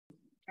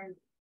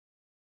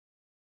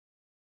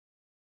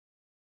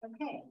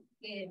Okay,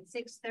 it's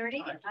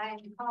 6:30.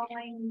 I'm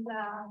calling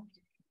the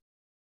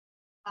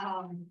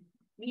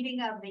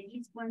meeting of the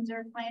East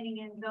Windsor Planning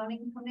and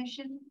Zoning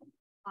Commission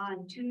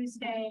on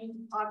Tuesday,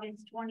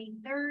 August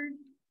 23rd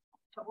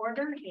to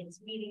order.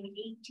 It's meeting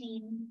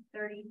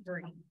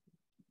 1833.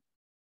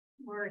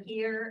 We're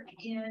here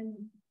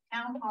in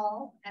Town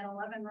Hall at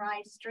 11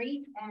 Rise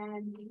Street,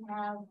 and we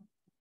have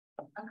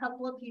a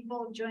couple of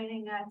people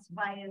joining us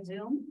via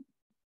Zoom.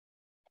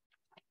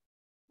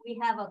 We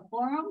have a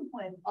quorum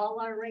with all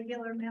our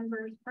regular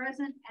members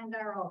present and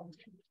our own.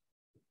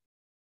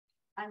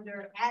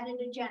 Under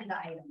added agenda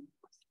items,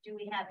 do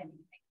we have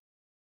anything?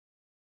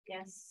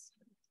 Yes.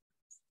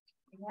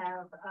 We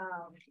have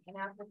an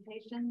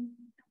application,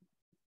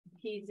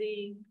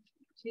 PZ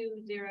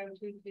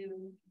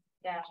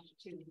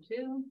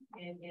 2022-22.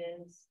 It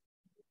is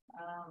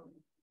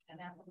an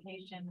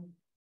application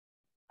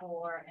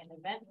for an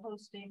event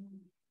hosting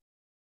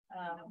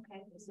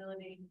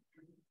facility.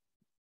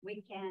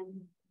 We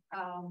can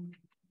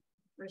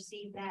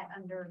receive that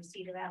under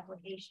receipt of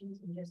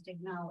applications and just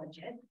acknowledge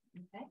it.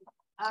 Okay.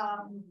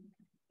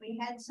 We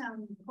had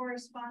some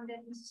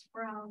correspondence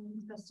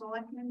from the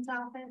Selectman's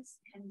office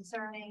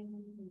concerning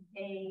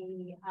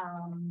a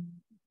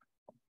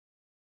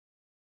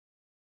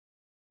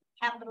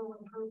capital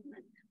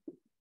improvement.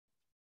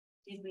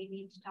 Did we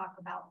need to talk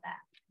about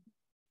that?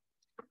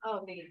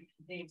 Oh, the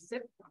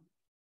SIP,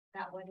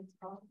 that what it's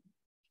called?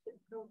 SIP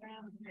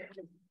program.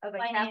 Oh, the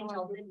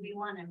financial. Did we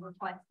want to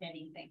request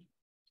anything?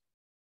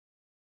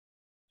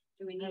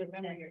 Do we need to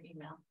remember your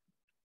email?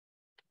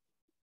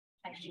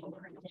 Actually,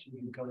 we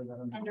can cover that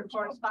under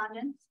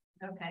correspondence.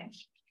 Okay.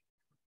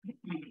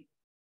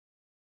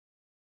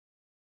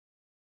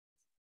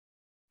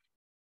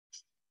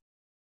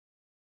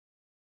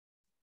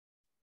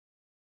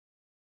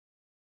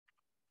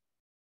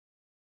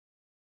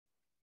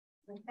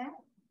 With that,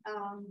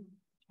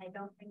 I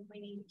don't think we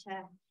need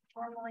to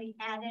formally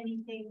add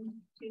anything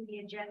to the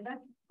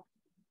agenda.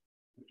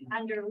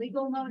 Under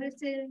legal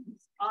notices,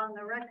 on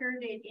the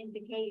record, it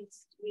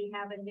indicates we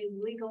have a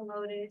new legal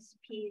notice,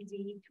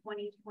 PZ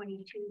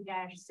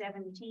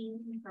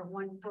 2022-17 for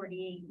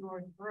 148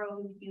 North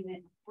Road,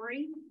 Unit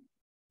 3,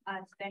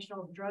 a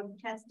special drug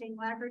testing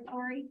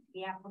laboratory.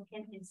 The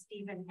applicant is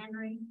Stephen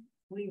Henry.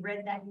 We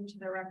read that into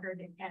the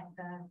record at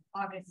the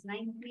August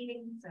 9th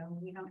meeting, so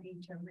we don't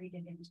need to read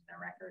it into the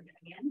record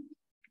again.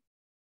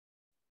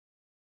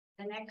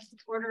 The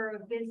next order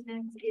of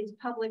business is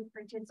public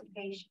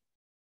participation.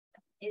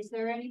 Is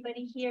there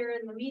anybody here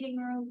in the meeting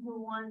room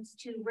who wants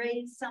to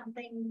raise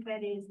something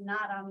that is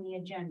not on the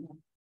agenda?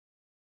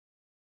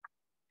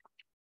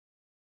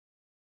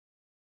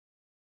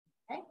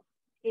 Okay.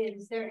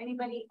 Is there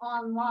anybody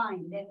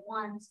online that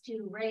wants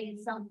to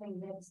raise something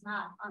that's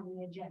not on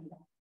the agenda?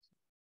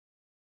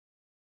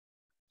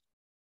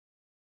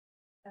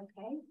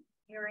 Okay,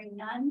 hearing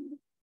none,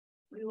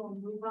 we will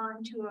move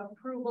on to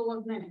approval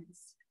of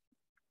minutes.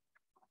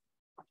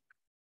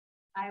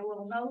 I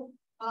will note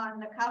on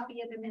the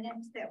copy of the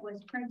minutes that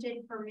was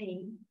printed for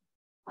me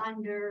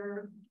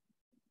under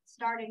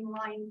starting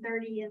line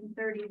 30 and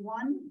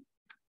 31.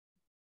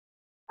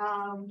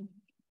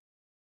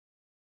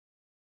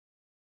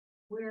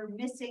 We're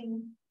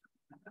missing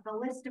the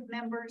list of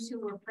members who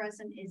were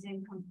present is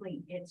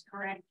incomplete. It's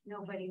correct,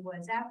 nobody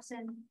was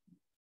absent,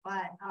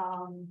 but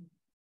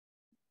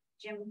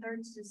Jim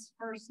Thurtz's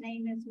first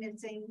name is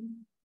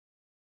missing,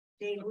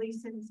 Dave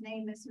Leeson's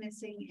name is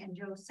missing, and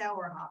Joe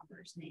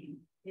Sauerhofer's name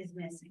is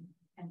missing,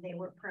 and they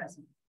were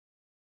present.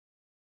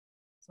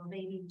 So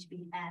they need to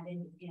be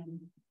added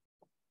in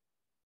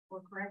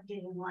or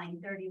corrected in line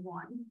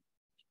 31.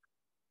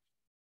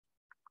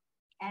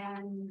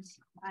 And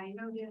I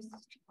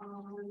noticed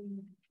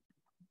on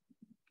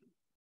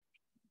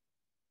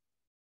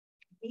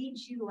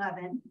page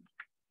 11,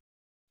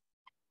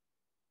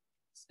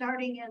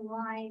 starting in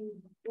line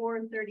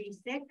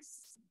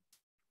 436,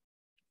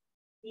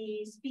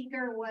 the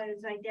speaker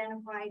was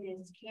identified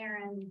as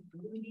Karen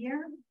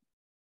Ludier,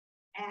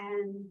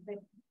 and the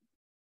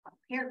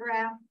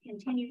paragraph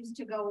continues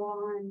to go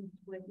on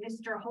with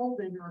Mr.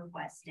 Holden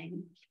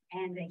requesting,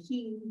 and a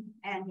he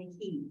and a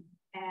he.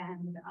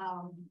 And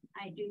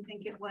I do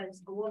think it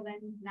was a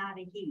woman, not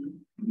a he.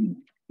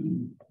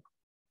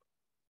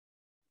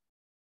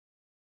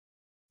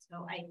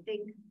 So I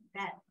think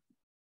that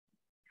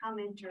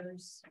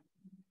commenter's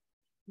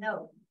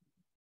note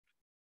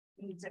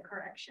needs a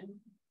correction.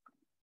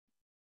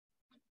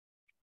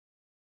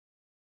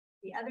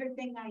 The other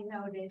thing I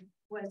noted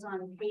was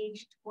on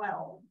page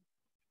 12.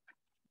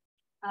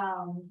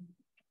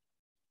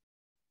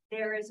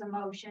 There is a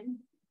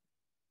motion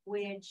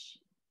which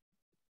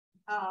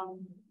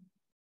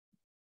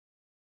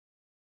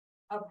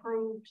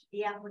approved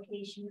the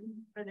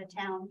application for the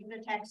town for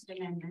the text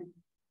amendment,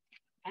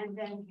 and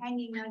then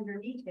hanging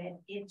underneath it,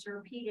 it's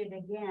repeated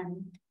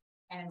again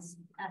as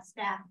a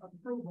staff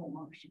approval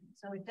motion.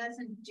 So it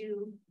doesn't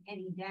do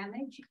any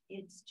damage.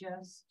 It's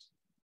just,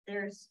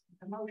 there's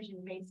a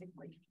motion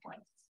basically twice.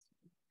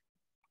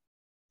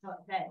 So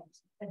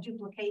that's a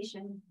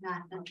duplication,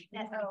 not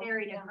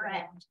necessary to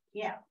correct.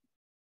 Yeah.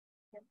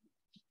 It's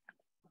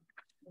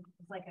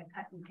like a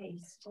cut and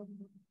paste.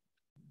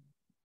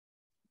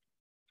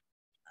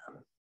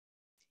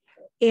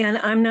 And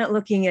I'm not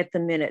looking at the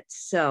minutes.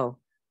 So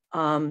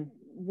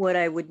what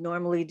I would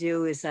normally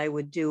do is I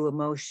would do a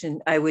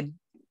motion. I would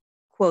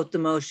quote the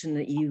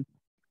motion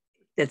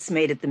that's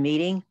made at the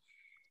meeting.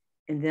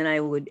 And then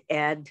I would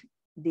add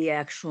the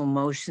actual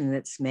motion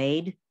that's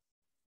made.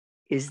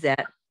 Is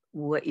that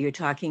what you're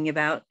talking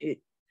about?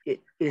 It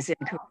is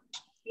incorrect.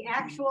 The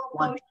actual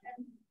motion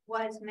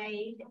was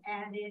made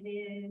and it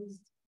is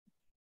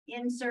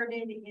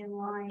inserted in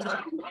line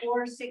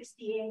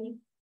 468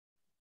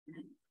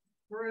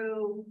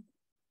 through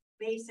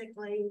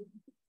basically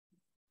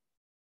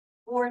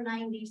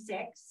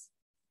 496.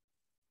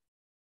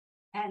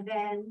 And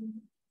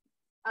then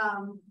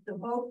the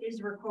vote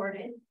is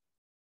recorded.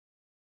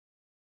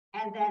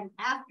 And then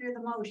after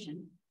the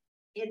motion,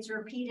 it's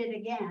repeated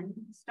again,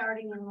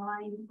 starting in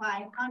line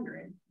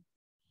 500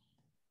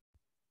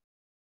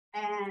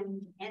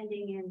 and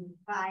ending in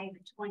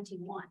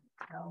 521.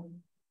 So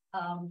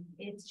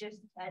it's just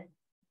a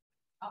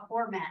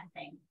format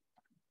thing.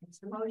 It's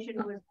the motion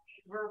was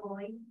made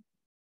verbally,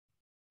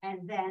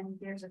 and then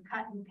there's a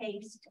cut and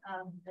paste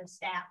of the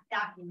staff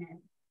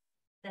document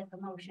that the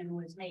motion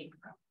was made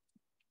from.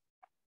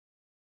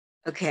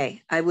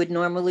 Okay, I would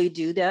normally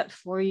do that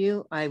for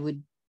you. I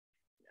would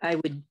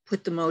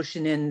put the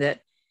motion in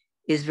that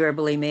is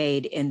verbally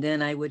made, and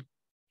then I would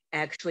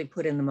actually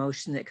put in the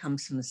motion that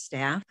comes from the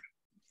staff.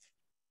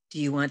 Do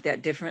you want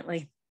that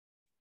differently?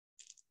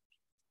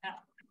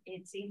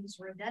 It seems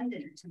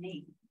redundant to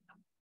me.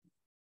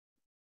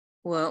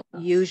 Well,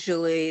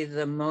 usually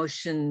the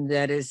motion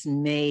that is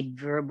made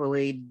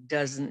verbally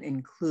doesn't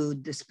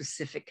include the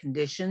specific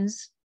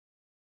conditions.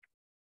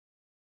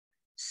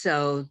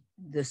 So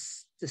the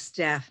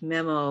staff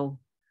memo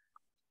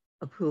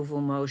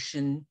approval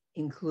motion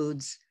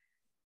includes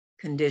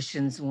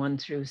conditions 1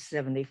 through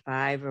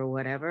 75 or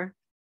whatever.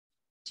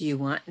 Do you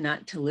want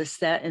not to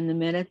list that in the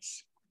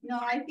minutes? No,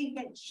 I think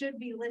it should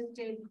be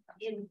listed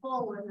in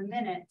full in the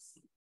minutes.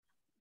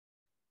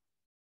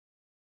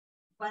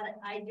 But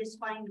I just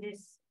find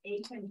this a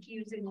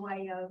confusing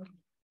way of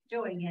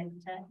doing it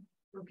to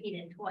repeat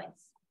it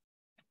twice.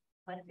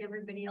 But if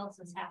everybody else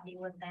is happy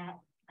with that,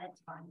 that's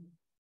fine.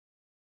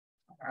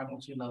 I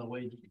don't see another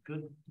way that you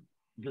could,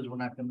 because we're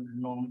not going to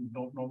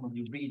don't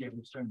normally read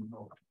every certain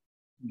vote.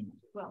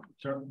 Well,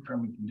 certain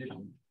term and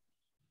condition.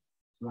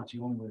 So that's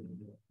the only way to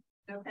do it.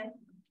 Okay.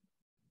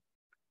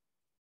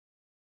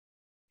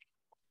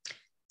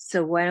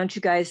 So why don't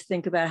you guys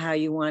think about how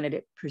you wanted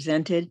it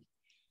presented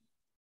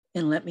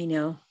and let me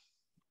know.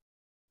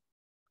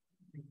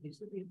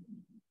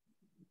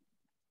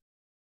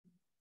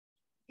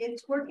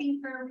 It's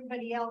working for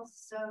everybody else,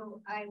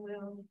 so I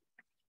will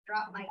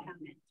drop my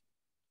comment.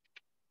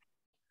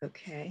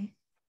 Okay.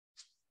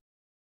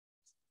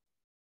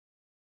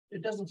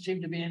 It doesn't seem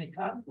to be any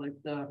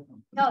conflict. No,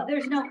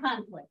 there's no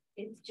conflict.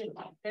 It's just,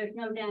 there's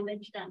no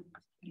damage done.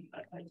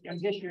 I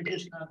guess you're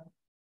just not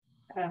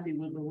happy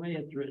with the way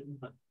it's written,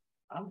 but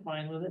I'm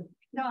fine with it.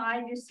 No,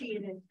 I just see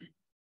it as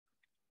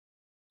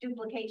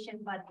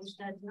duplication, but it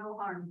does no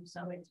harm,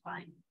 so it's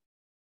fine.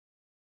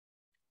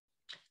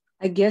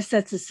 I guess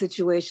that's a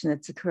situation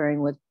that's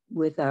occurring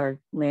with our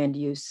land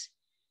use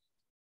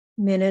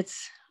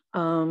minutes.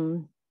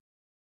 The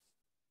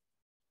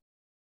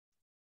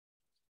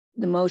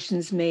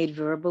motions made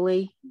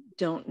verbally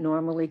don't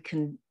normally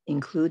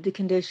include the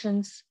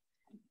conditions,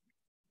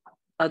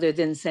 other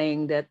than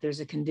saying that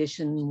there's a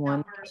condition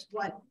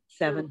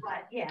 1.7.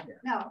 Yeah,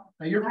 no.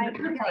 Now you're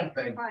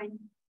fine.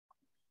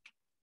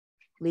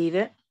 Leave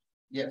it.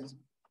 Yes.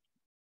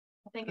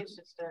 I think it's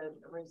just a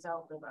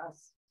result of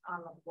us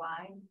on the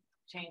fly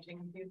changing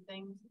a few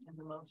things in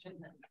the motion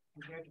that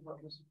compared to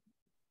what was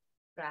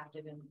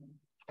drafted in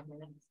the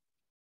minutes.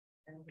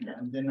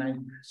 And then I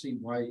see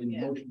why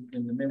in motion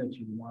in the minutes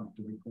you want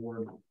to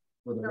record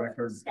for the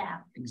record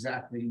staff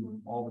exactly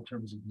all the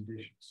terms and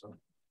conditions. So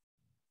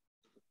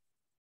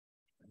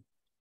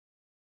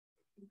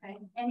okay,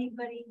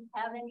 anybody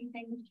have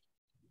anything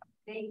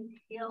they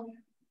feel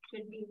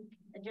should be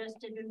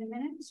adjusted in the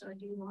minutes, or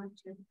do you want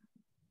to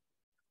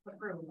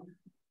approve them?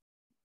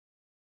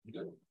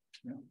 Good.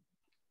 Yeah.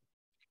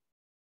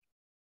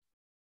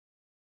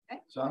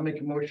 Okay. So I'll make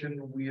a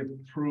motion. We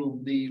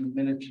approve the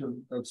minutes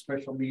of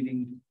special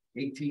meeting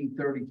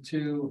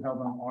 1832 held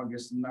on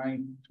August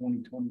 9th,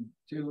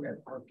 2022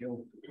 at Park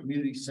Hill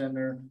Community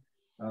Center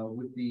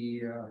with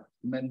the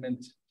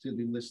amendment to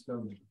the list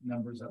of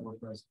members that were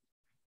present.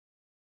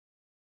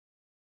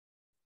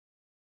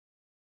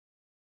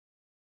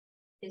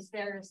 Is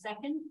there a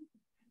second?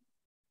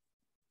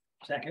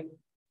 Second.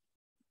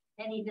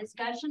 Any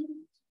discussion?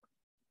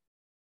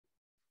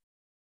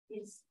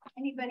 Is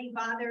anybody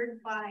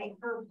bothered by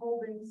Herb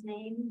Holden's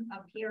name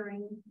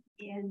appearing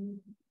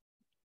in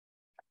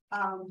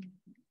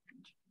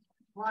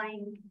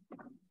line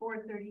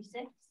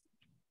 436?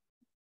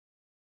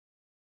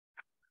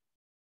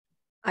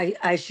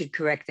 I should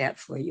correct that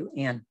for you,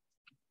 Anne.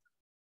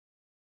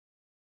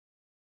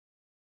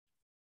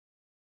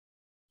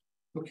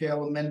 Okay,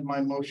 I'll amend my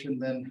motion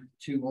then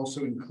to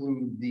also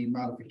include the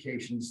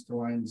modifications to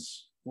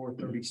lines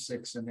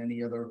 436 and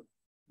any other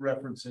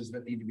references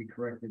that need to be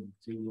corrected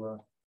to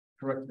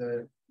correct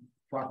the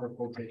proper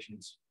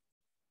quotations.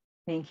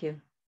 Thank you.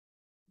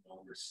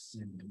 I'll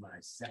rescind my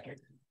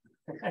second.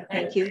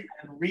 Thank you.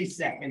 And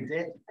re-second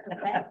it.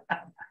 Okay.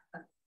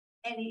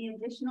 Any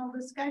additional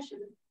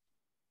discussion?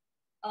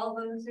 All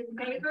those in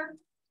favor?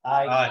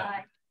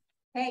 Aye.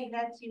 Okay,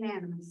 that's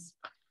unanimous.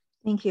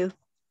 Thank you.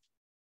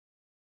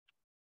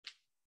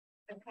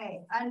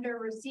 Okay, under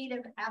receipt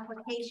of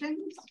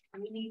applications,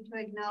 we need to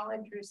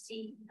acknowledge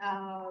receipt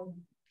of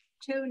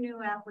 2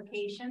 new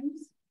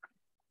applications.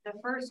 The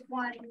first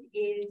one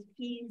is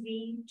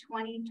PZ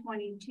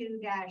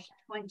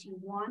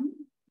 2022-21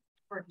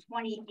 for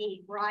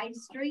 28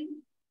 Rise Street.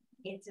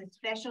 It's a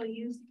special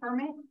use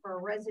permit for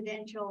a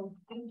residential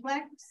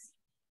duplex.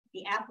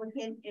 The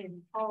applicant is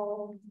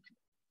Paul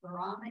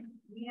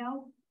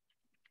Garino.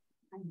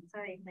 I'm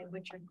sorry if I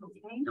butchered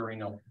his name.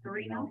 Garino.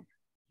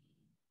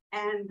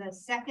 And the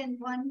second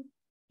one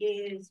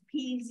is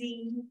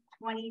PZ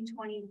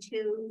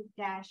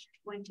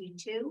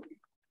 2022-22.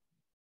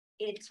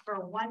 It's for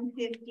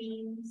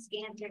 115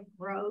 Scantic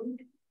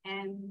Road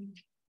and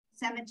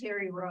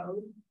Cemetery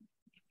Road.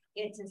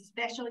 It's a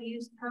special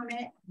use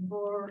permit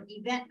for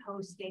event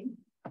hosting,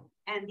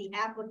 and the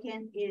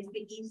applicant is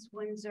the East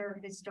Windsor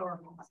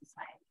Historical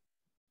Society.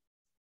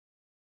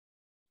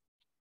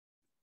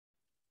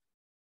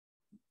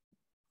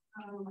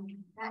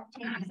 That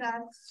takes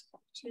us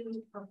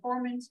to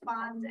performance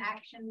bonds,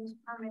 actions,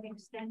 permit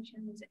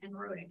extensions, and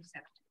road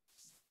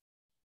acceptance.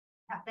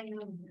 Nothing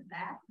under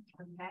that,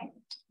 okay?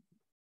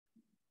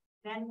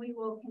 Then we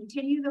will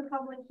continue the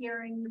public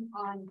hearing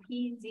on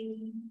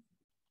PZ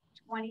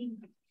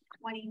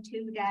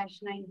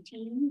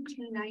 2022-19,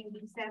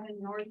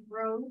 297 North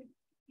Road.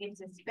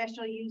 It's a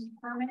special use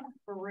permit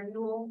for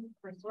renewal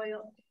for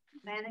soil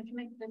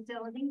management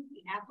facility.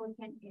 The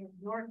applicant is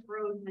North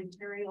Road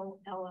Material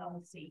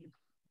LLC.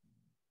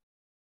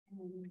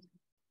 And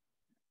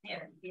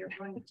here, you're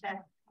going to.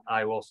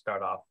 I will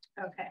start off.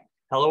 Okay.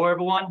 Hello,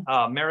 everyone.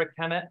 Merrick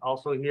Kemet,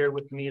 also here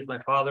with me is my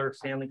father,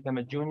 Stanley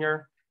Kemet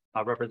Jr.,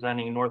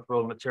 representing North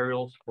Road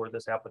Materials for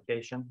this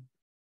application.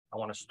 I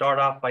want to start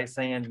off by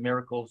saying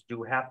miracles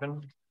do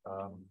happen.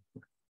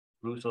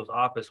 Russo's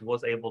office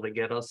was able to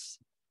get us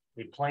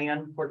a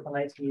plan for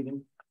tonight's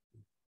meeting.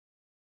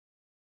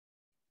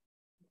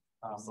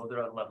 Those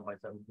are 11 by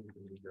 17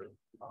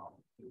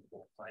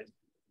 size.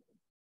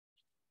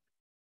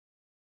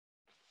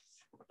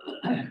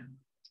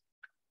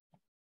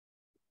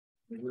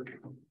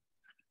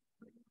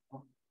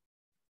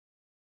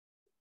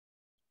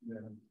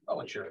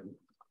 Oh, sure.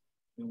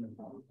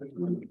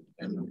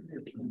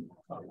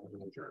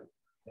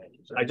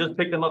 I just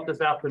picked them up this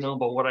afternoon,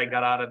 but what I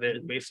got out of it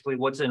is basically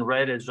what's in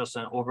red is just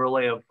an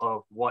overlay of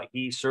what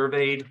he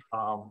surveyed,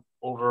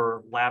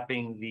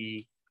 overlapping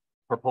the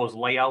proposed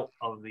layout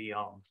of the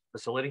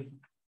facility.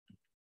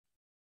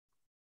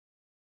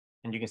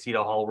 And you can see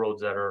the haul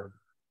roads that are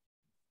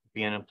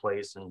being in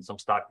place and some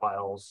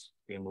stockpiles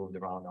being moved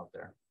around out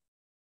there.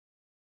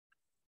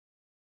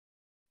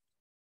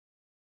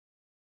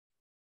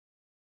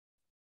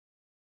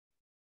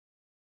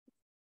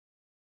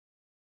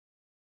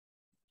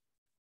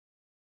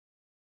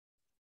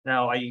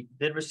 Now, I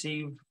did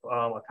receive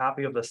a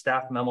copy of the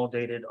staff memo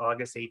dated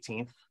August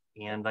 18th,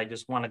 and I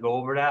just want to go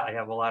over that. I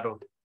have a lot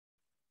of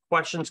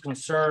questions,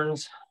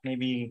 concerns,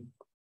 maybe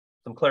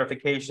some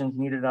clarifications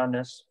needed on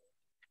this.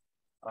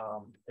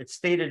 It's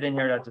stated in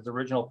here that this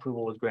original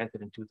approval was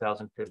granted in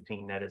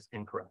 2015. That is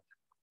incorrect.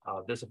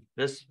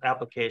 This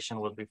application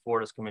was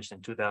before this commission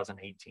in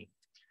 2018.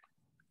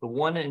 The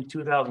one in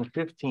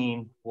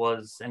 2015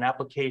 was an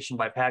application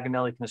by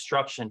Paganelli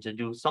Construction to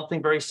do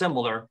something very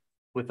similar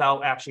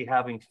without actually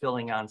having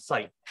filling on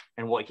site.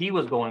 And what he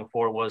was going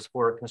for was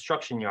for a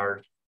construction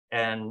yard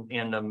and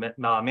the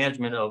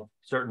management of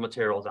certain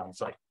materials on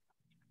site.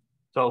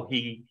 So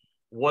he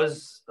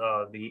was,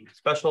 the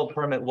special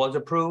permit was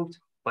approved,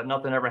 but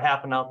nothing ever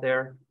happened out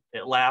there.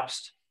 It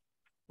lapsed,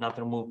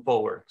 nothing moved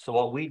forward. So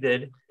what we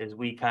did is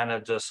we kind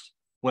of just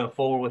went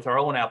forward with our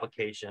own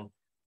application.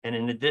 And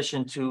in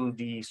addition to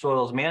the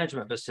soils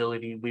management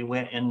facility, we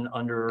went in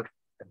under,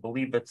 I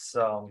believe it's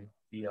the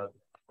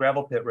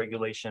gravel pit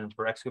regulation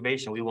for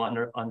excavation. We went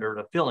under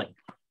the filling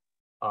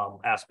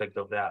aspect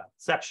of that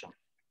section.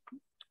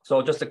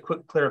 So just a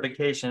quick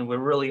clarification, we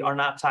really are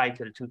not tied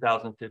to the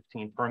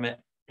 2015 permit.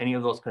 Any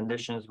of those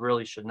conditions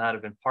really should not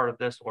have been part of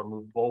this or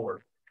move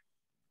forward.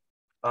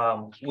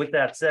 With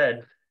that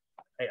said,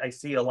 I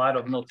see a lot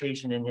of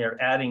notation in here,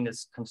 adding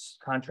this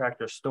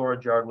contractor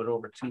storage yard with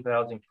over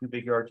 2,000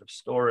 cubic yards of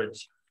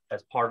storage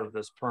as part of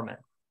this permit.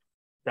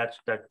 That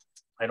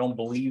I don't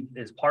believe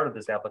is part of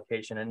this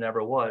application. It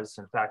never was.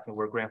 In fact,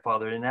 we're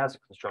grandfathered in as a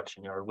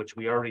construction yard, which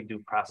we already do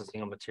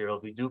processing of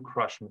materials. We do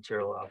crush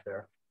material out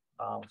there.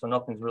 So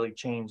nothing's really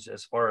changed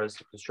as far as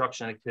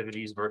construction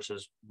activities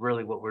versus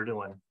really what we're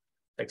doing,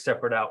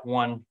 except for that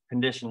one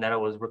condition that I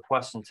was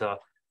requesting to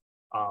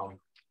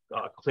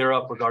clear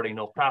up regarding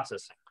no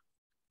processing.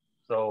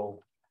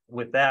 So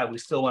with that, we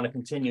still want to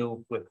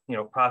continue with,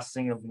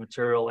 processing of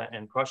material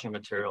and crushing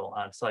material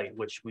on site,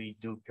 which we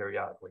do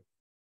periodically.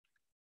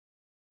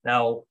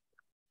 Now,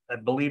 I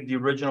believe the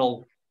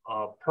original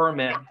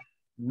permit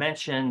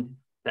mentioned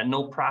that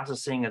no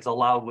processing is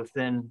allowed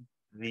within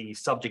the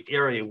subject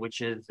area,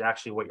 which is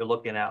actually what you're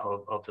looking at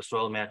of the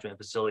soil management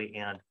facility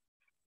and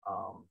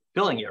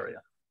filling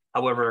area.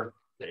 However,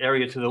 the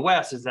area to the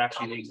west is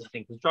actually the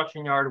existing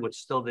construction yard, which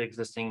still the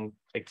existing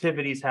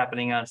activities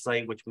happening on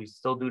site, which we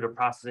still do the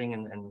processing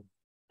and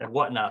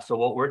whatnot. So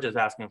what we're just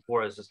asking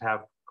for is just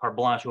have carte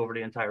blanche over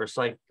the entire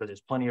site, because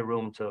there's plenty of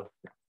room to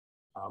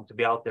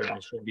be out there, and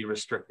it shouldn't be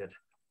restricted.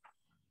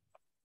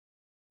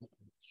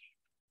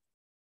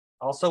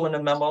 Also in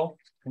the memo,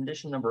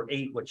 condition number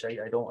 8, which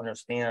I don't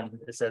understand,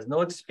 it says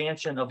no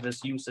expansion of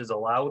this use is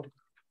allowed.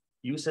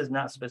 Uses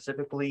not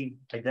specifically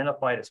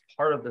identified as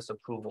part of this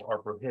approval are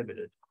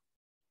prohibited.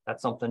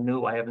 That's something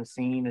new I haven't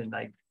seen, and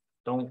I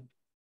don't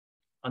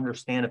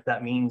understand if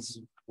that means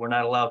we're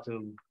not allowed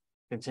to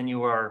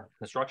continue our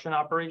construction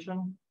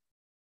operation.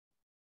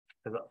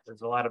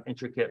 There's a lot of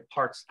intricate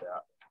parts to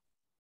that.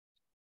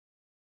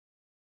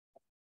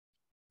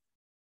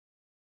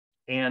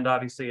 And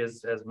obviously,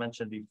 as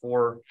mentioned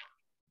before,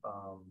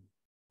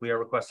 we are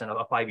requesting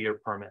a 5-year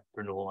permit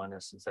renewal on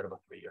this instead of a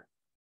 3-year.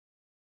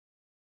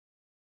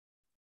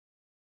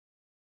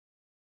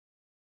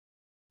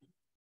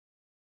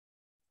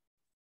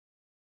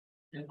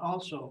 And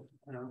also,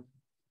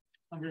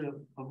 under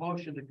a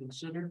motion to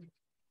consider,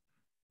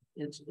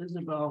 it's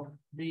Isabel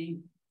B.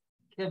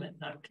 Kemet,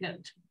 not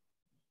Kent.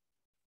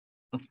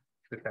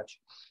 Good catch.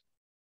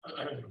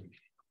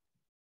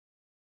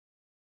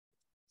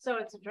 So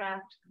it's a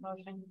draft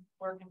motion,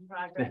 work in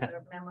progress,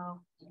 or memo.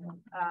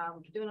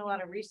 Doing a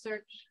lot of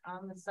research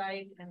on the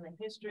site and the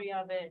history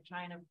of it,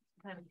 trying to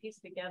kind of piece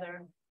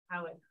together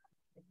how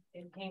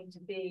it came to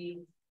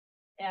be,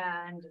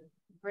 and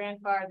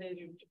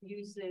grandfathered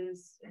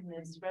uses in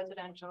this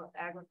residential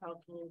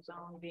agricultural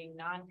zone being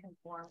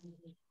non-conforming.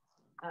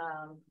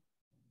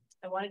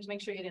 I wanted to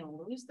make sure you didn't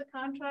lose the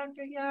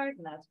contractor yard,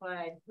 and that's why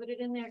I put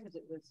it in there, because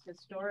it was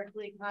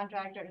historically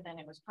contractor, and then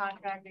it was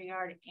contractor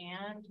yard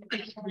and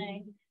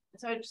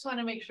so I just want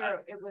to make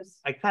sure it was.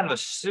 I kind of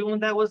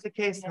assumed that was the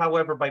case. Yeah.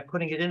 However, by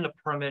putting it in the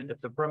permit,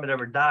 if the permit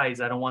ever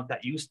dies, I don't want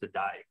that use to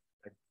die.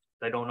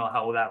 I don't know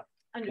how that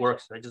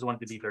works. I just wanted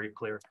to be very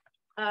clear.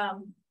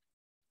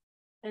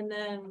 And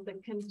then the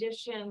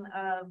condition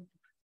of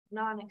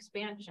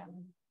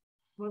non-expansion.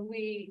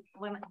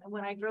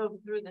 When I drove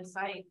through the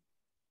site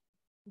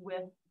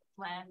with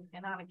plan,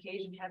 and on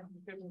occasion having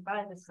driven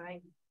by the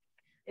site,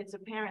 it's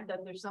apparent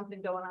that there's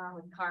something going on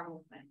with car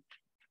movement,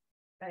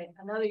 right?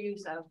 Another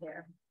use out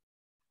there.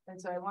 And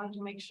so I wanted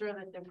to make sure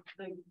that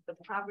the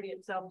property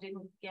itself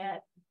didn't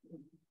get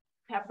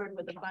peppered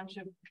with a bunch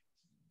of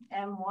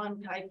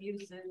M1 type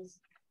uses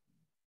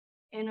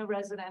in a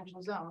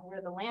residential zone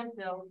where the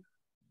landfill,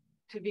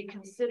 to be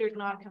considered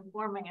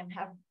non-conforming and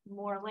have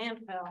more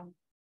landfill,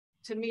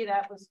 to me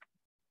that was,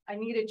 I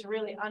needed to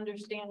really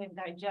understand and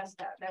digest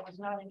that. That was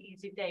not an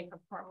easy day for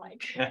poor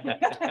Mike.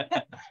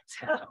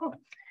 So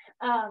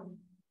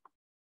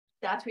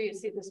that's where you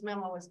see this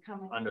memo is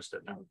coming.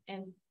 Understood.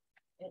 And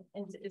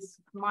it's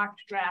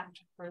marked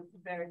draft for the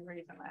very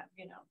reason that,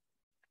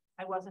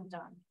 I wasn't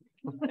done.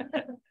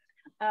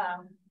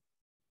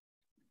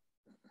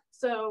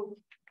 So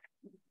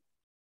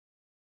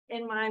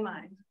in my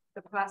mind,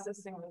 the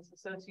processing was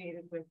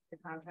associated with the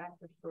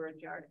contractor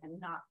storage yard and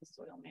not the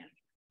soil management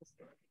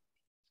facility.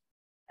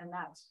 And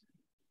that's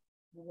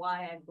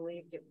why I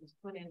believed it was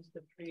put into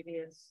the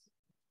previous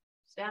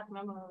staff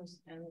memos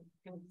and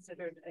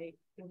considered a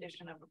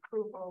condition of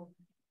approval.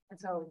 And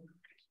so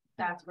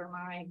that's where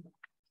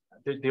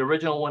the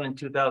original one in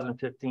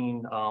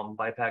 2015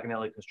 by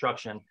Paganelli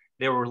Construction,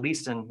 they were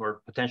leasing,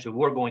 or potentially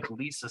we're going to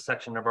lease a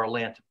section of our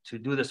land to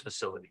do this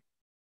facility.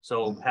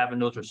 So having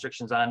those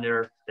restrictions on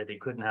there that they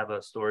couldn't have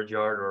a storage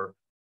yard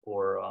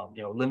or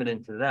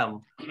limited to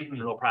them,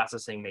 no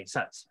processing made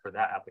sense for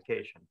that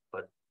application.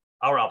 But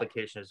our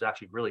application is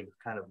actually really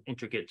kind of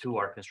intricate to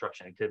our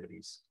construction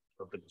activities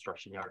of the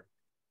construction yard.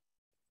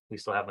 We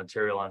still have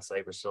material on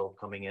site. We're still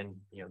coming in,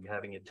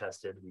 having it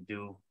tested. We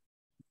do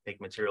make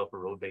material for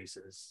road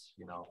bases,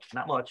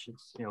 not much,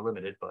 it's,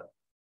 limited, but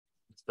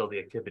still the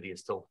activity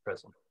is still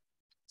present.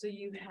 So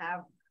you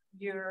have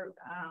your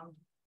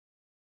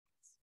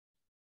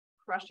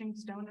crushing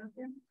stone out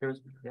there?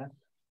 Yeah.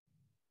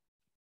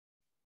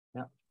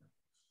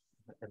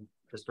 And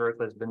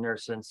historically it's been there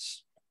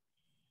since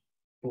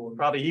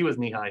probably he was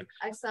knee high.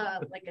 I saw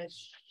like a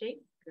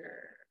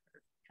shaker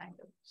kind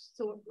of,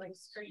 so like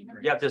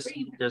screener. Yeah, there's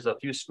a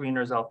few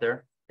screeners out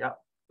there. Yeah.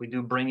 We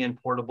do bring in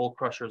portable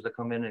crushers that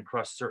come in and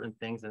crush certain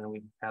things, and then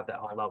we have that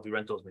hauled out. We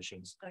rent those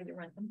machines. Oh, you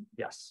rent them?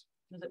 Yes.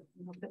 Was it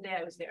the day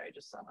I was there? I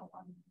just saw the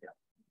one. Yeah.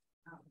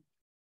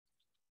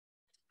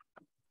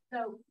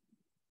 So,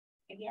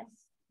 I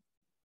guess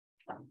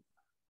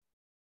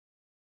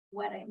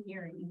what I'm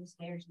hearing is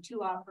there's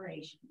two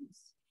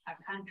operations: a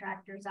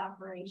contractor's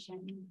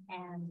operation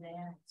and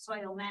the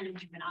soil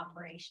management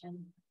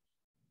operation.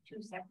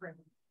 two separate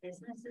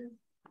businesses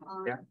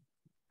on Yeah.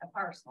 a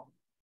parcel.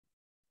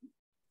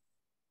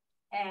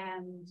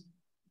 And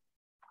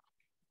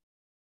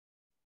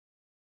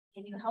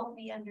can you help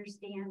me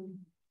understand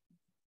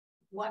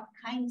what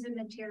kinds of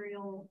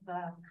material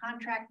the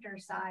contractor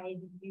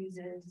side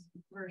uses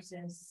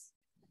versus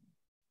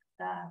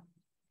the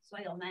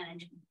soil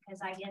management?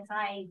 Because I guess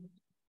I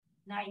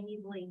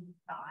naively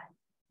thought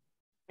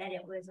that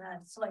it was a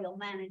soil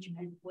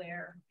management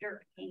where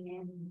dirt came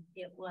in,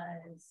 it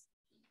was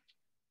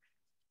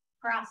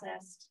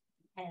processed,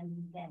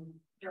 and then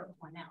dirt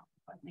went out,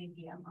 but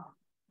maybe I'm wrong.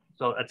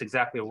 So that's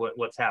exactly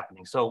what's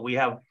happening. So we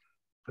have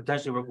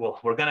potentially,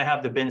 we're going to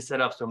have the bin set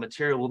up, so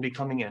material will be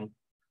coming in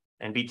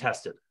and be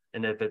tested.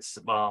 And if it's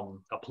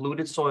a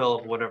polluted soil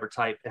of whatever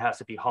type, it has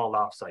to be hauled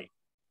off site.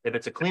 If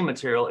it's a clean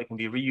material, it can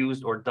be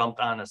reused or dumped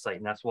on a site.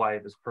 And that's why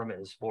this permit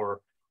is for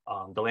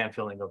the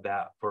landfilling of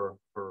that for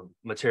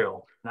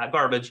material, not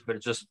garbage, but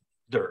it's just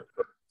dirt.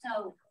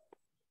 So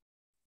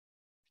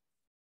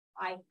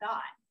I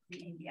thought,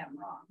 maybe I'm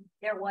wrong,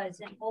 there was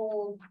an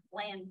old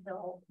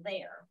landfill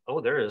there. Oh,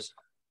 there is.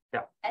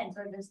 Yeah. And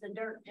so does the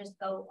dirt just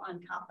go on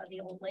top of the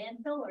old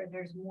landfill, or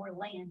there's more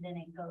land and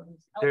it goes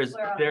There's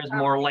elsewhere on the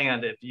more property?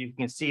 land. If you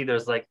can see,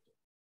 there's like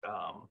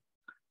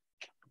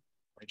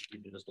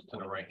just to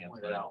the right hand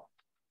side out.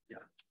 Yeah.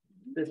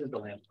 This is the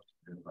landfill.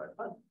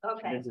 Oh,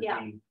 okay, This is yeah,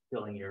 the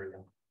filling area.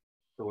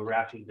 So we're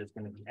actually just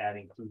going to be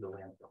adding to the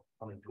landfill,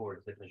 coming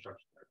towards the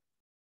construction.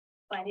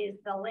 but is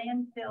the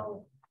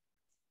landfill,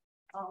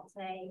 I'll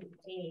say,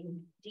 a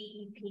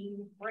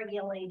DEP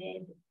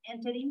regulated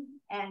entity?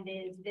 And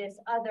is this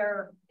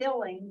other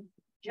filling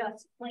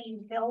just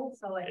plain fill,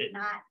 so it's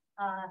not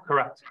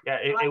Correct. Yeah,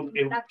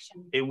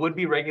 production? it would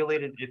be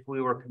regulated if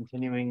we were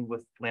continuing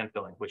with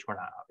landfilling, which we're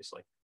not,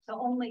 obviously. So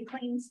only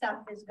clean stuff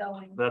is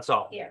going That's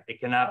all. here. It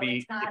cannot So be,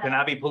 it's not it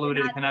cannot be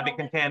polluted, it not cannot be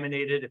filling.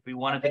 contaminated. If we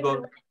wanted to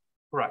go,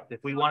 correct.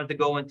 If we wanted to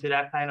go into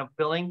that kind of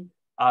filling,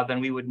 then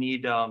we would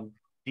need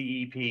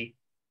DEP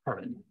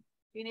permit.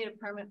 You need a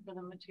permit for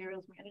the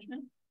materials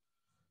management,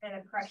 And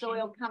a crushing.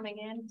 soil coming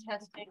in,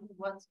 testing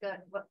what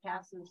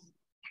passes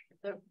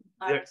the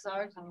There-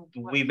 RXRs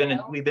and what We've been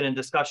fails. in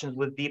discussions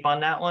with Deep on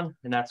that one,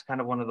 and that's kind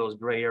of one of those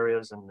gray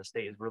areas, and the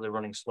state is really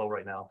running slow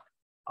right now.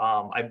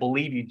 I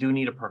believe you do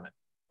need a permit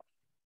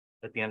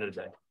at the end of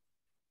the day.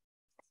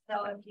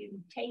 So if you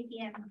take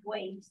in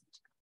waste,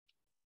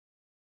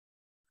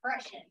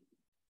 crush it,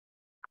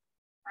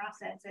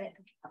 process it,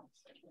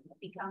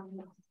 becomes,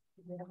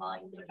 is it a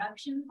volume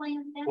reduction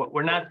plant then?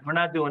 We're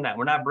not doing that.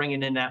 We're not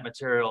bringing in that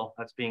material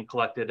that's being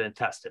collected and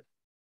tested.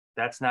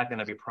 That's not going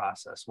to be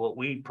processed. What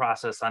we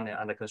process on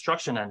the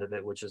construction end of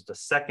it, which is the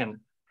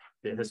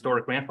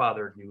historic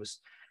grandfather use,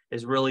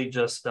 is really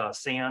just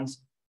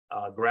sands,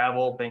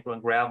 gravel,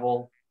 Banquet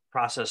gravel,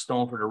 processed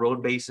stone for the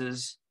road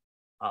bases,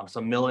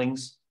 some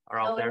millings are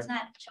out So there. it's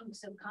not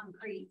chunks of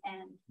concrete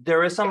and,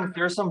 There's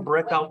some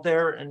brick out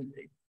there and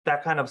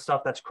that kind of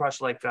stuff that's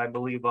crushed, like I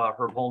believe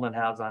Herb Holman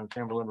has on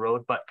Chamberlain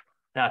Road, but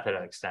not to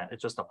that extent.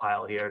 It's just a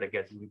pile here to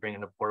get you bring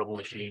in a portable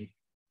machine,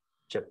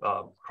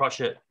 crush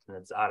it, and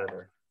it's out of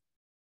there.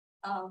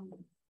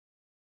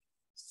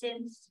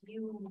 since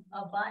you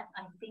abut,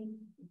 I think,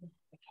 the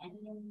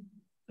canyon.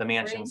 The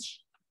mansions.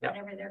 Bridge, Yep.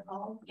 whatever they're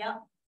called,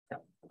 yep.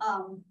 Yep.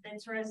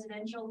 That's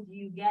residential, do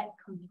you get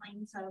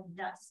complaints of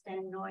dust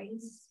and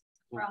noise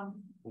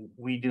from?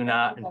 We do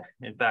not.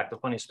 In fact, the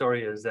funny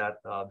story is that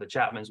the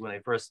Chapmans, when they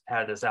first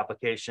had this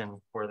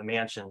application for the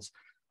mansions,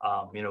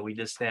 we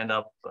just stand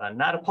up,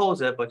 not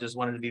oppose it, but just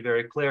wanted to be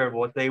very clear of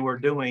what they were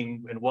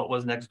doing and what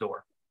was next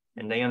door.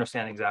 And they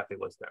understand exactly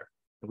what's there.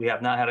 We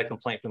have not had a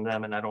complaint from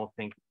them, and I don't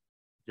think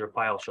your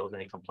file shows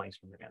any complaints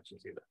from the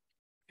mansions either.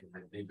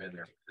 They've been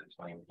there since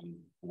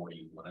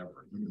 1940,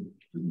 whatever.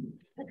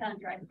 The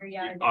contractor,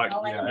 yeah.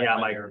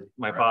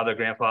 My father,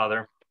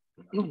 grandfather.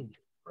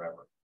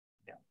 Forever.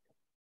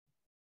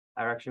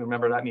 I actually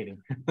remember that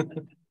meeting.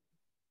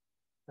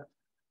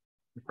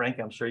 Frank,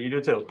 I'm sure you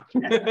do too.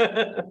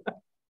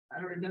 I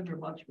don't remember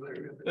much, but I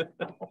remember.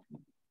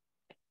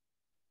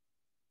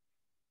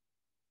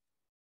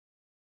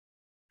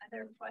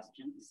 Other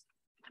questions?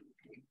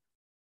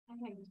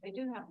 I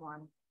do have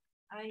one.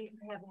 I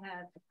have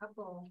had a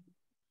couple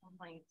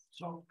complaints.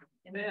 So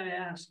may I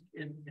ask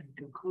in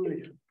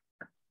conclusion,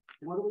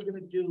 what are we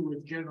gonna do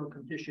with general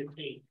condition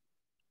 8?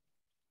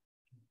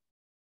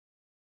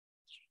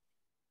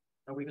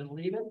 Are we gonna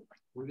leave it?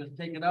 We're gonna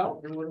take it out,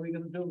 or what are we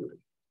gonna do with it?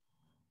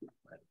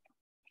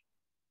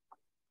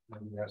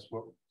 That's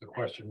what the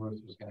question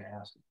Ruth was going to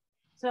ask.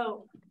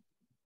 So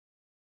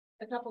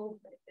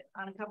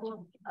on a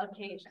couple of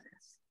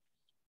occasions,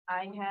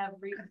 I have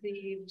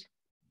received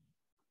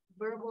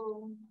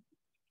verbal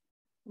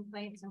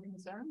complaints and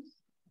concerns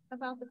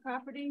about the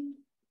property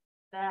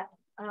that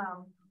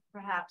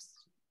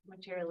perhaps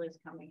material is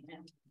coming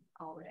in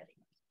already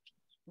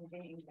and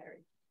being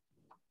buried.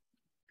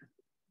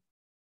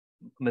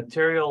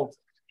 Material,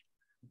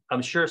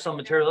 I'm sure some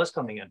material is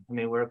coming in. I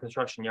mean, we're a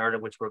construction yard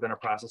in which we're going to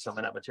process some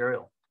of that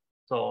material.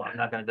 So I'm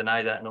not going to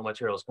deny that no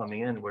material is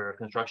coming in. We're a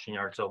construction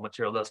yard, so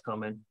material does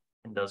come in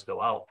and does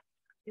go out.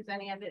 Is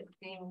any of it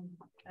being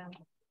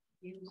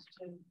used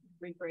to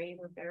regrade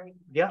or bury?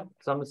 Yeah,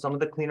 some of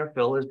the cleaner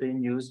fill is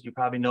being used. You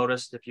probably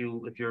noticed if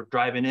you're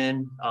driving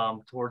in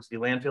towards the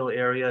landfill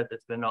area,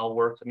 that's been all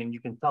worked. I mean, you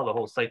can tell the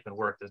whole site's been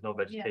worked. There's no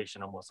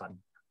vegetation almost on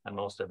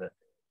most of it.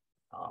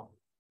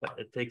 But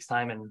it takes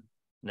time and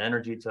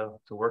energy to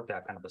work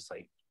that kind of a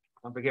site.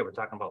 Don't forget, we're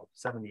talking about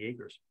 70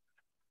 acres.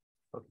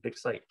 A big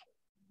site.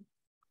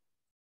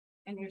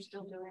 And you're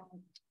still doing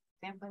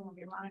sampling of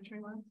your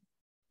monitoring wells?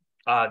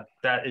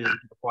 That is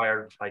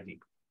required by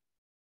deep.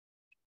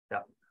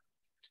 Yeah.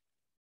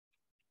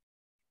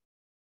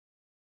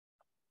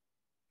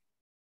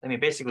 I mean,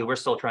 basically, we're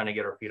still trying to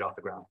get our feet off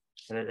the ground,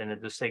 and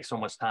it just takes so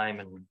much time.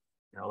 And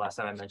you know, last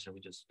time I mentioned,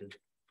 we just did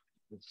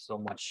so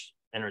much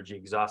energy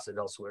exhausted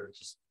elsewhere,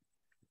 just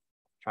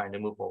trying to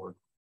move forward.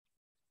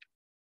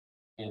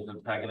 And the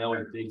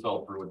Paganelli, they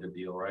fell through with the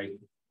deal, right?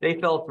 They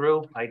fell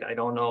through. I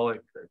don't know.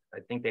 I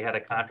think they had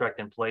a contract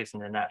in place,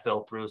 and then that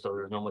fell through, so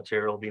there's no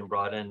material being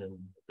brought in, and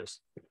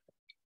just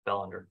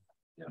fell under.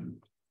 Yeah.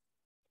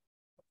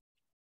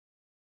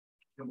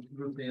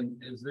 Ruth Ann,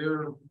 is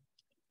there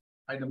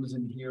items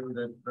in here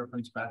that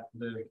reference back to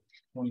the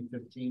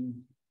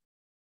 2015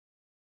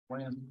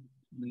 plan?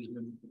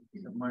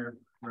 The Meyer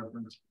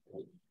reference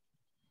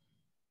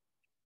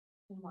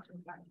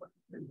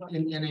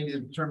in any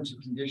of the terms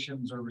and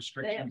conditions or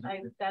restrictions?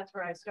 That's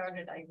where I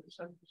started. I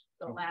took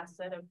the last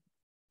set of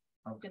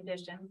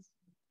conditions.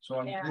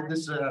 So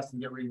this has to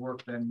get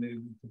reworked then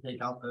to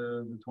take out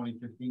the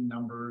 2015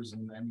 numbers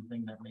and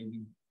anything that may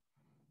be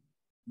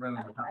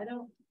running.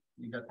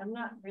 I'm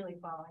not really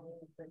following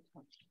the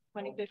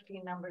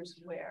 2015 numbers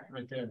where.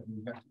 Right there,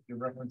 you're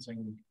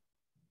referencing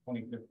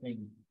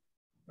 2015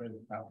 right at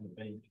the top of the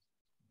page.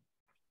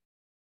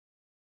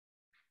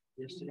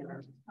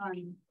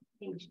 On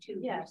page 2.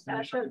 Yes,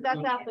 that's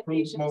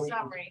application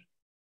summary.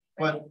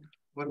 But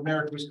what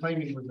Merrick was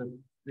claiming was that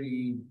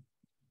the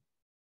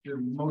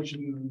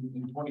motion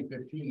in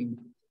 2015.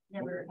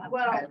 Never.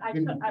 Well,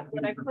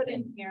 what I put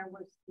in here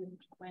was the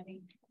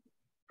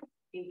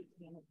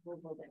 2018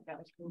 approval that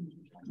got approved.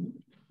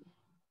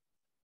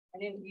 I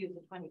didn't use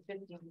the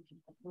 2015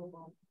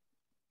 approval.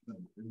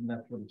 Isn't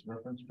that what it's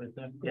referenced right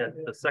there? Yeah,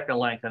 the second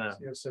line kind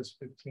of. It says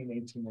 15,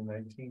 18, and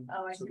 19.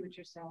 Oh, I see what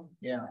you're saying.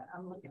 Yeah.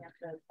 I'm looking at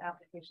the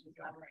application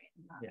summary.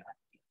 Yeah.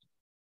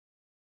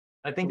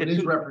 I think so it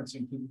is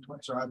referencing to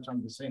 20, so I'm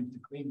trying to say to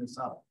clean this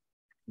up.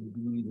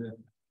 We the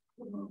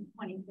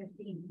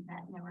 2015,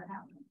 that never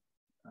happened.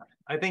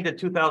 I think that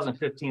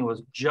 2015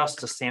 was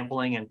just a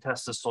sampling and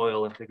test the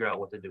soil and figure out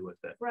what to do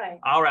with it. Right.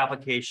 Our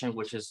application,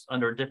 which is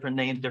under a different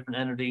name, different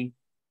entity,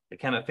 the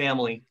Kemet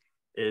family,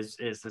 is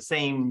the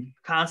same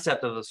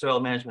concept of the soil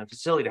management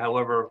facility.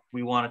 However,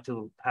 we wanted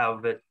to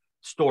have it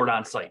stored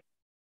on site.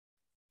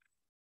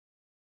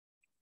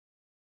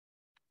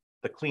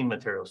 The clean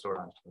material stored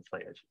on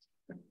site.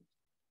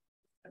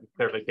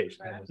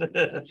 Clarification.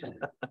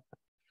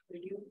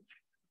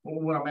 well,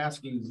 what I'm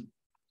asking is,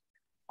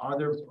 are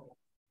there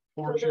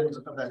portions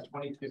of that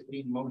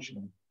 2015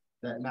 motion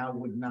that now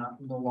would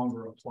no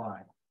longer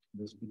apply?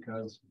 This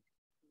because,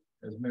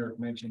 as Merrick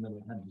mentioned, that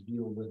it had to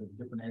deal with a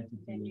different entity.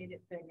 They made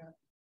it bigger,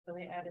 so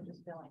they added this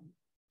filling.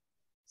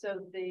 So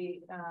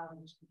the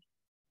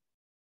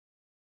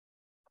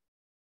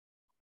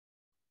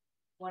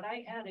what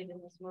I added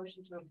in this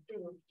motion to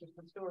approve was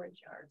the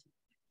storage yard.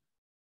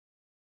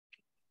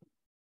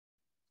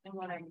 And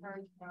what I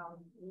heard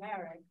from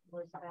Merrick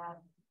was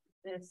that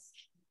this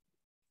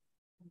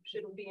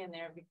shouldn't be in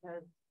there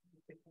because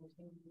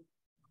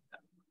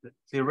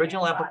the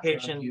original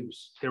application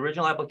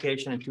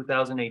in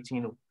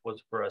 2018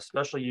 was for a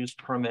special use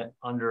permit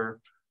under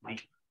the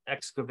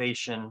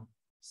excavation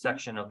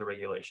section of the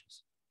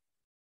regulations,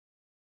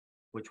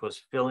 which was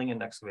filling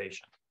and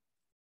excavation.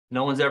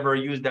 No one's ever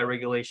used that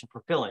regulation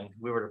for filling.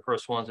 We were the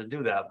first ones to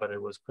do that, but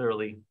it was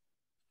clearly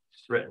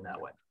written that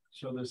way.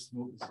 So this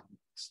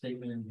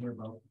statement in here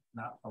about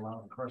not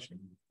allowing crushing,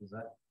 does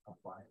that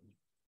apply?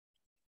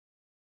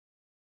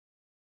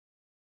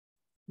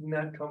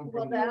 Not come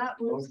well, from that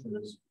was in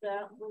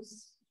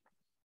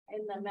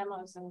the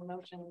memos and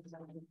motions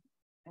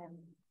and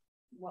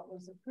what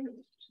was approved.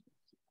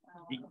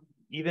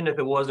 Even if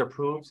it was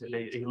approved,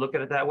 they look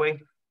at it that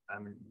way.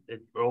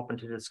 We're open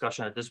to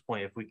discussion at this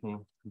point if we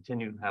can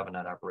continue having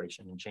that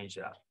operation and change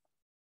that.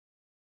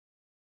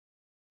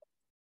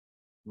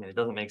 I mean, it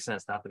doesn't make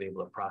sense not to be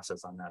able to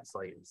process on that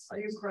site. Are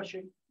you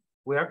crushing?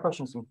 We are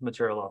crushing some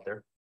material out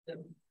there.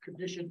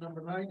 Condition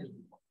number 9 is.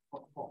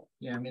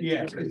 Yeah, I mean,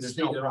 it's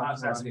still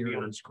processing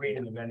beyond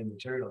screening of any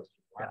materials.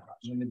 Yeah.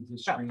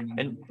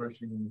 And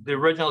the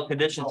original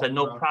condition said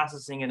no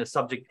processing in a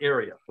subject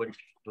area, which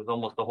was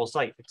almost the whole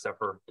site except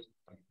for.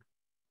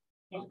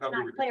 It's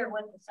not clear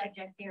what the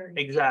subject area is.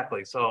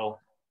 Exactly. So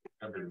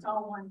it's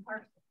all one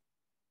person.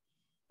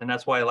 And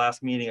that's why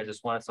last meeting I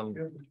just wanted some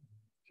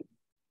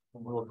a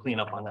little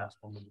cleanup on that.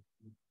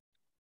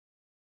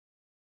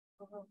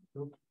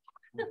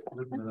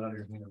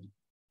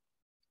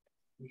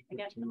 I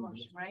got the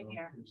motion right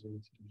here.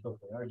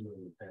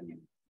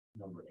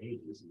 Number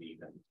 8 isn't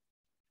even.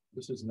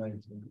 This is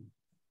 19.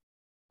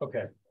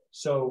 Okay,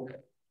 so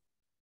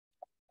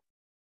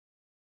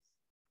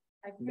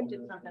I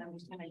printed something, I'm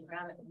just gonna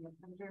grab it from the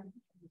printer,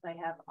 because I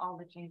have all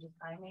the changes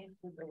I made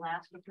with the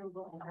last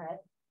approval in red.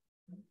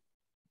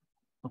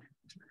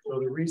 So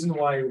the reason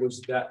why it was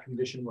that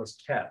condition was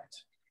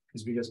kept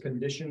is because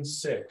condition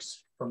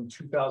 6 from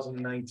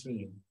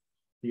 2019,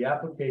 the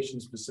application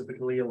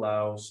specifically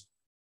allows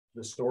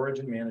the storage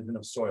and management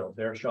of soil.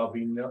 There shall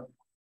be no,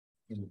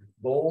 in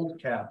bold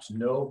caps,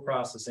 no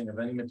processing of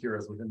any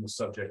materials within the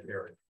subject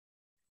area.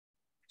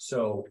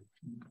 So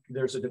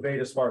there's a debate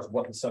as far as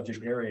what the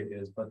subject area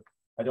is, but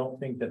I don't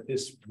think that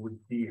this would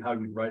be how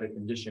you'd write a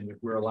condition if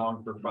we're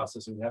allowing for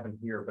processing having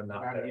here, but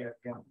not there.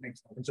 Yeah,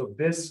 makes sense. And so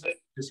this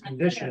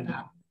condition,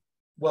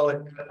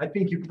 well, I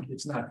think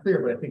it's not clear,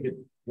 but I think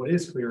what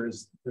is clear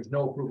is there's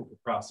no approval for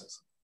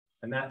processing.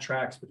 And that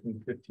tracks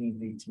between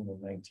 15, 18,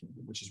 and 19,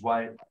 which is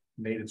why it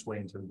made its way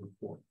into the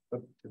report.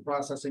 But the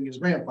processing is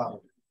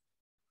grandfathered.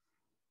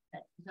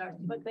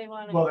 But they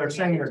want to. Well, they're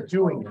saying they're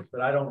doing it,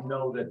 but I don't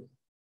know that,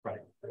 right.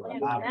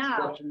 And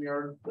now,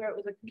 where it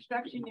was a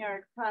construction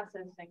yard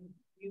processing,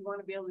 you want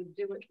to be able to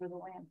do it for the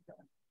landfill.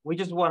 We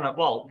just want to,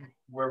 well,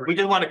 we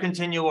just want to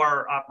continue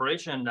our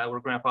operation that we're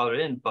grandfathered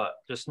in, but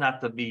just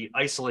not to be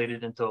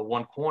isolated into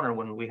one corner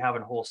when we have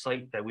a whole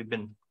site that we've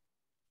been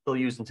still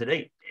using to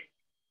date.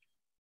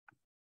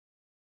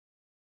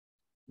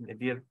 If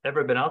you've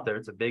ever been out there,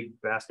 it's a big,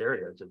 vast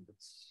area. It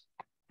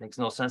makes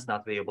no sense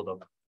not to be able to.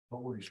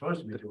 What were you supposed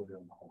to be doing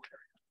in the whole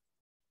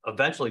area?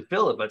 Eventually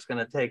fill it, but it's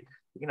going to take,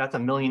 that's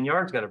 1 million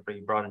yards got to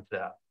be brought into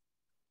that.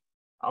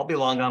 I'll be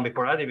long gone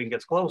before that even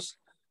gets close.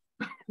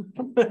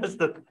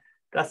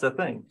 That's the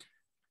thing.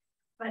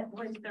 But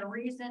was the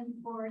reason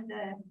for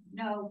the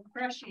no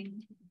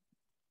crushing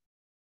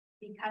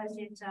because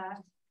it's a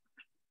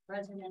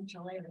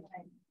residential area?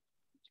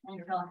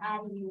 And so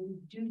how do you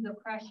do the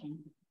crushing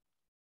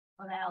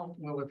without?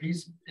 Well, if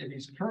he's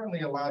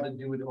currently allowed to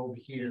do it over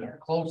here,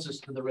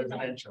 closest to the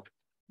residential,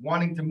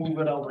 wanting to move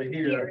it over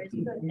here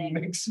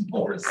makes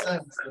more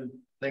sense than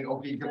think,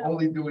 okay, you can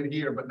only do it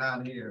here, but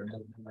not here.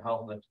 The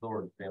house next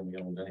door is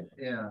family owned anyway.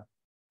 Yeah.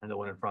 And the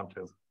one in front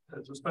too.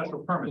 It's a special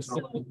permit. So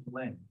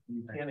land.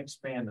 You can't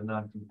expand a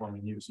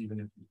non-conforming use even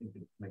if you think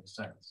it makes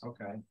sense.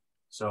 Okay.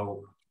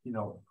 So,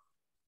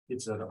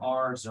 it's an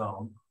R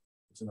zone.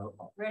 It's an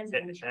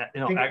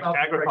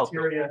Agriculture.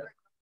 criteria,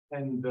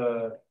 and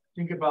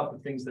think about the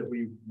things that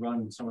we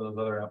run some of those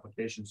other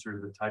applications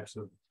through, the types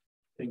of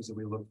things that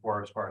we look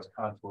for as far as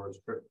contours,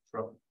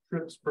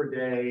 trips per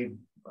day.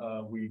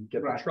 We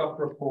get the truck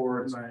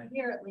reports. Right.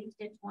 Here at least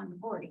it's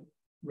 140.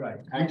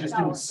 Right. I just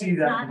didn't see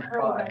that in the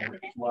file,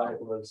 which is why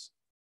it was.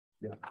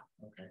 Yeah.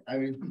 Okay. I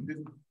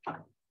mean,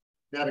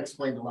 that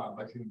explained a lot.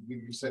 Like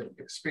you said,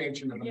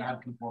 expansion of the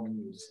non-conforming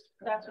use.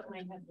 That's what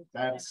made it.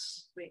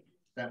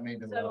 That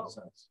made a lot of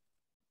sense.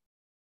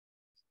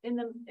 In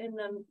the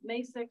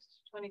May 6th,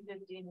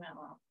 2015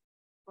 memo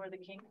for the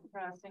King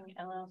Crossing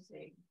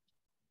LLC,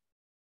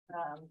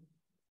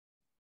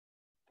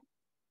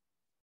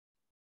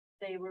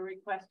 they were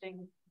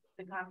requesting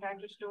the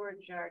contractor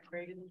storage yard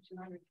greater than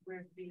 200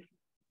 square feet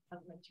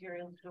of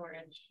material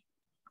storage.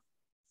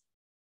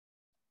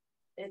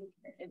 It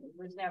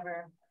was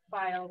never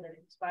filed, it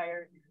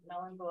expired,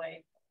 null and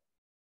void.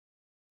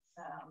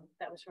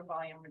 That was for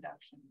volume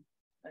reduction.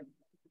 But,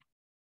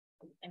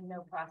 and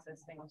no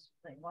processing was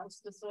thing. Once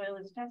the soil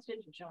is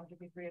tested and shown to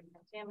be free of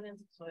contaminants,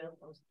 the soil is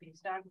supposed to be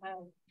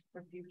stockpiled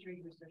for future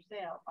use or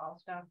sale.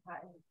 All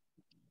stockpiled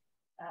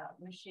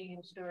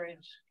machine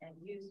storage and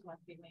use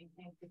must be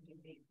maintained 50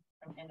 feet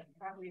from any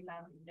property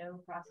boundary. No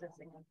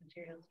processing of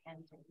materials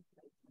can take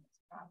place in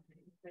this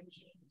property, which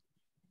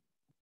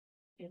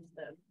is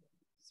the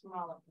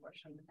smaller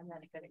portion, and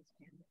then it got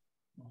expanded.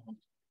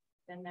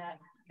 Then that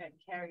got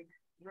carried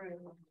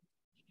through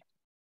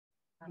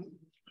to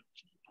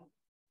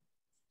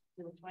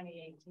the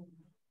 2018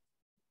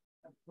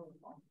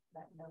 approval,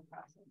 that no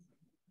process.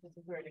 This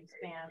is where it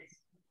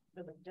expands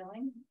for the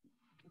filling.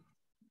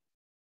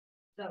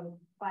 So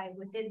by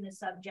within the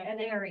subject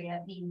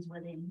area, it means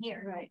within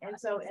here. Right, and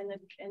so in the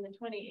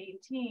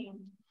 2018,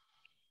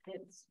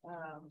 it's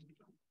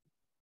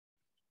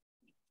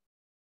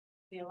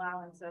the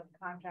allowance of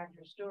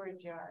contractor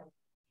storage yard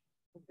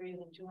for greater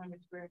than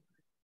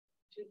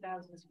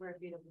 2,000 square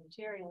feet of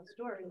material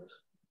storage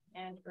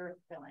and earth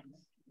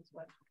fillings is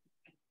what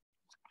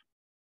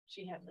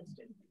she had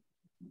listed.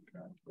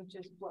 Okay. Which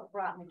is what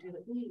brought me to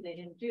the they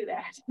didn't do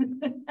that.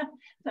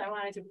 So I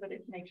wanted to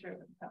make sure it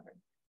was covered.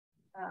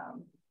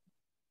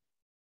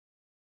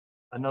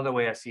 Another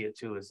way I see it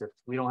too is if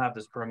we don't have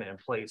this permit in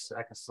place,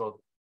 I can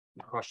still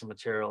crush the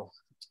material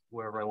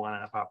wherever I want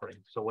on a property.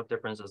 So what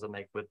difference does it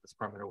make with this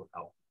permit or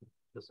without?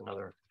 Just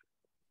another,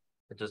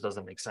 it just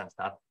doesn't make sense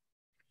not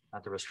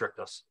to restrict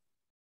us.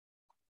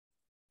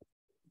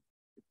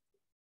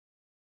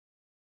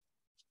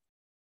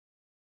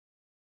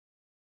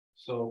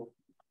 So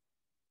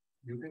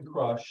you can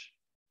crush,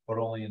 but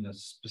only in a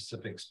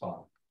specific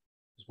spot,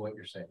 is what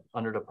you're saying.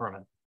 Under the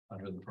permit.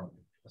 Under the permit.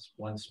 That's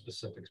one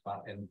specific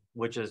spot, and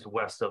which is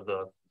west of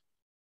the,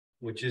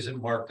 which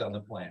isn't marked on the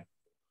plan.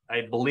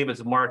 I believe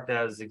it's marked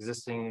as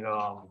existing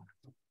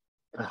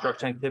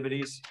construction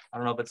activities. I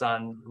don't know if it's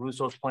on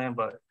Russo's plan,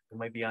 but it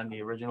might be on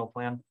the original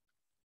plan.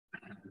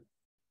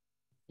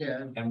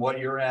 Yeah. And what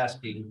you're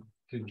asking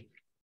to,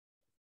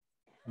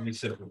 let me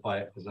simplify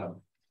it, because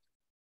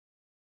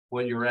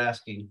what you're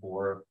asking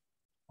for,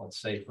 let's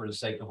say for the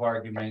sake of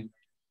argument,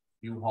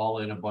 you haul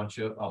in a bunch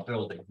of a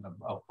building,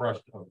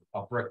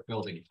 a brick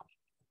building,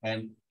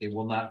 and it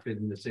will not fit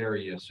in this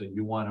area. So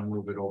you want to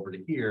move it over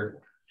to here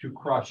to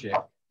crush it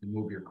and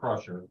move your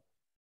crusher,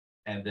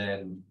 and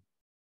then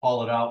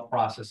haul it out,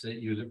 process it,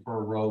 use it for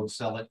a road,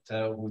 sell it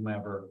to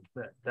whomever.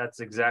 That's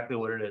exactly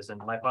what it is.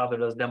 And my father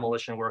does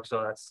demolition work,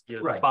 so that's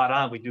Right. spot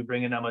on. We do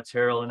bring in that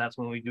material, and that's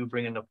when we do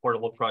bring in the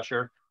portable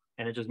crusher.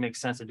 And it just makes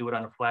sense to do it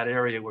on a flat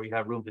area where you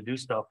have room to do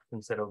stuff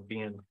instead of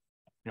being,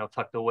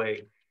 tucked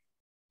away.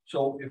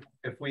 So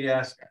if we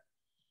ask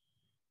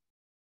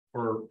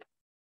for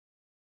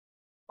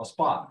a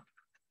spot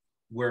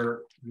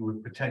where you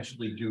would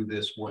potentially do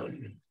this work,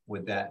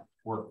 would that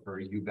work for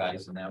you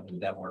guys, and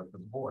would that work for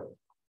the board?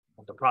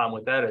 But the problem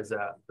with that is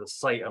that the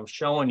site I'm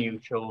showing you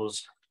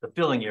shows the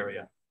filling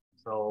area.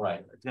 So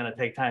Right. It's gonna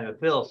take time to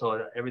fill,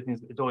 so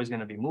it's always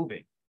gonna be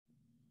moving.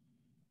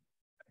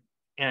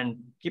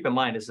 And keep in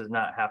mind, this is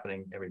not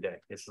happening every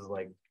day. This is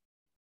like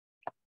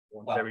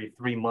once every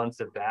 3 months,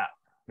 if that,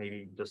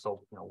 maybe just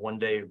 1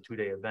 day or 2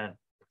 day event.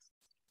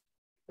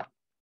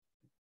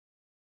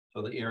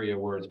 So the area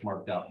where it's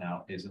marked out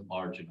now isn't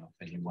large enough,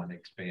 and you want to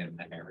expand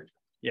the area.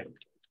 Yeah.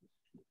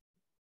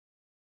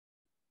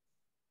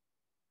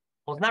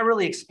 Well, it's not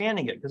really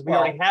expanding it because we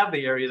already have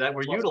the area that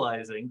we're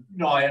utilizing.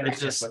 No, I It's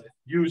understand, just but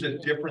use a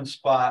different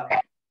spot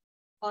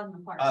On the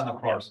parcel. on the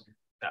parcel.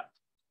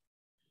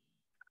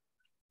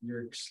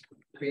 You're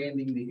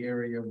expanding the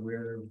area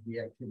where the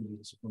activity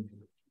is going to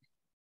be.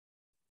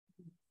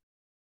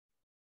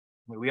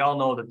 We all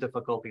know the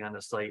difficulty on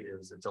the site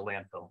is it's a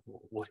landfill.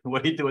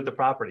 What do you do with the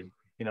property?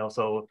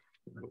 So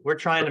we're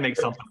trying to make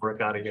something work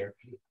out of here.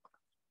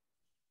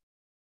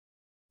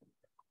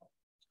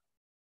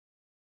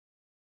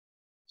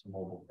 It's a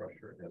mobile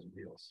crusher, it has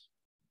wheels.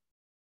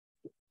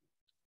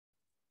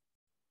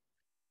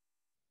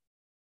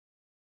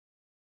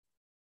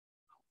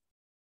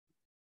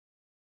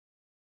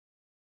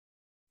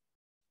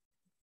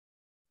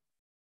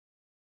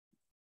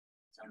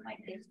 So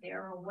Mike, is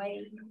there a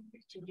way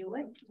to do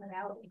it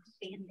without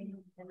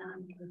expanding the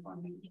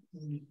non-conforming?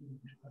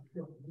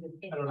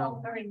 It's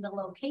altering the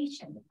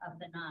location of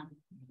the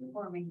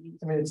non-conforming use.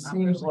 I mean, it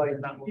seems like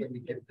Not willing to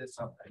get this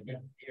up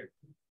again here.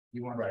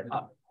 You want Right.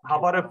 How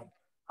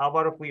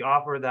about if we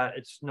offer that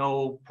it's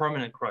no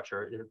permanent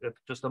crusher, if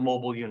just a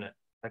mobile unit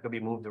that could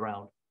be moved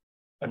around,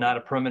 but not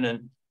a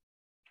permanent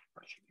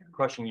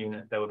crushing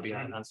unit that would be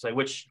on site,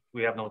 which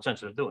we have no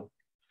intention of doing.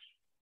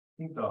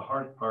 I think the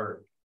hard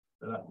part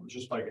that I'm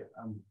just like,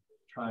 I'm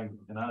trying,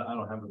 and I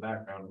don't have the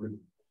background, we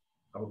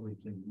probably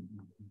can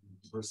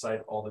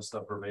recite all this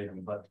stuff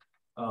verbatim, but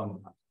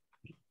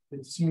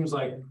it seems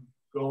like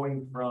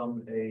going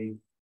from a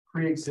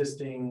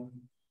pre-existing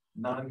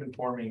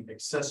non-conforming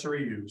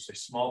accessory use, a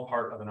small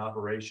part of an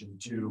operation,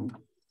 to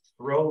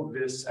throw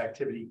this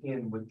activity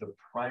in with the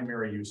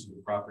primary use of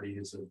the property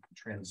is a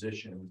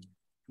transition.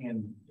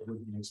 And with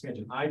the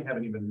expansion, I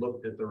haven't even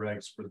looked at the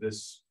regs for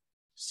this,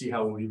 see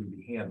how it would even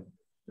be handled.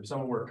 If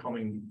someone were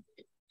coming,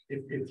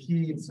 if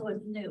he, So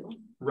it's new.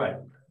 right,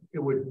 it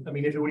would, I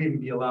mean, if it would even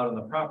be allowed on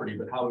the property,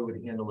 but how we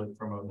would handle it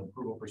from an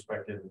approval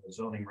perspective and the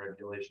zoning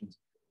regulations.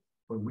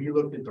 When we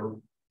looked at the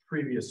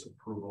previous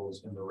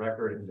approvals and the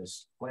record in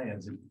this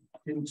plans, it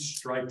didn't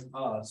strike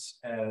us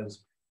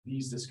as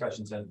these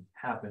discussions had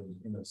happened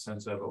in the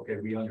sense of, okay,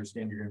 we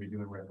understand you're going to be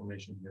doing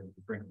reclamation, you're going to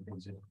be bringing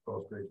things in,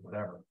 proposed grades,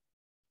 whatever.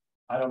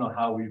 I don't know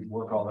how we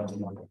work all that in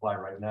one apply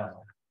right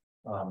now.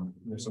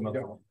 There's some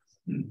other,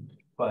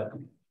 but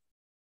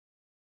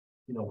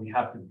we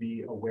have to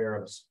be aware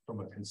of,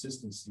 from a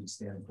consistency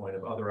standpoint,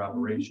 of other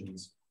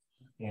operations.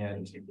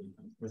 And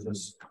there's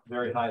this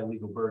very high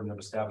legal burden of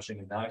establishing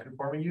a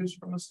non-conforming use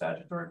from a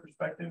statutory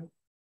perspective.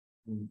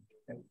 And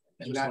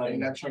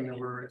that's when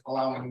we're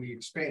allowing the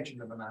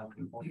expansion of a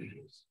non-conforming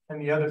use.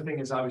 And the other thing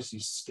is obviously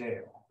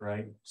scale,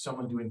 right?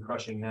 Someone doing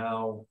crushing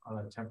now on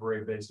a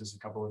temporary basis, a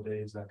couple of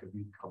days, that could be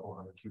a couple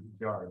hundred cubic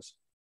yards.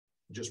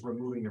 Just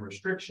removing the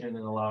restriction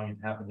and allowing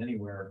it to happen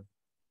anywhere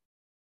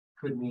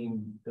could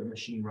mean the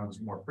machine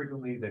runs more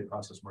frequently, they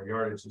process more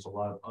yardage. There's a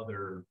lot of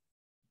other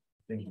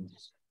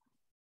things,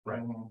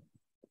 right?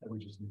 That we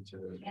just need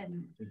to.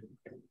 And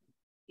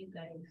you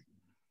guys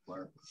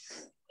work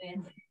with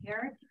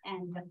Eric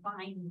and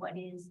define what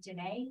is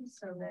today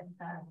so that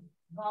the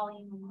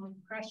volume of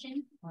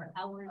crushing or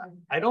hours.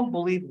 I don't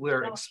believe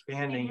we're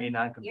expanding a You're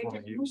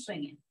non-conforming just use.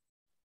 moving it.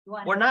 You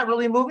want We're not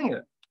really moving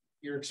it.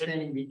 You're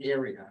expanding the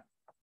area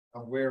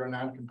of where a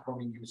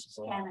non-conforming use is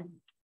allowed. Cannon.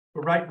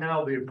 But right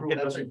now, the approval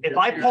doesn't. If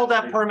I pulled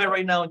that permit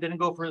right now and didn't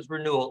go for his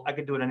renewal, I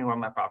could do it anywhere on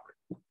my property.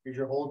 Is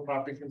your whole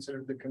property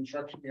considered the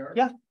construction yard?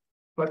 Yeah.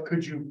 But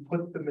could you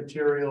put the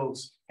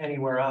materials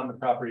anywhere on the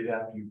property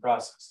after you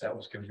process? That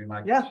was going to be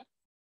my. Yeah.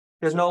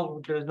 There's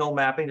no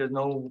mapping, there's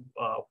no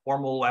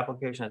formal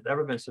application that's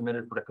ever been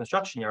submitted for the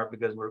construction yard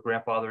because we're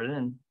grandfathered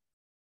in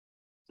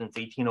since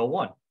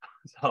 1801.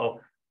 So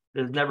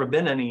there's never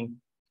been any.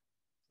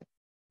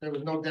 There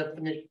was no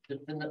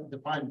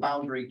defined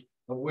boundary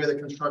of where the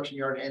construction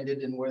yard ended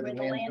and where the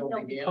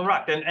landfill began.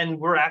 Correct, and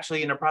we're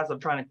actually in the process of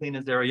trying to clean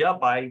this area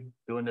up by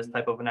doing this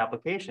type of an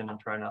application and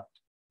trying to,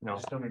 I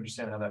just don't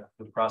understand how that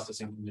the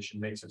processing condition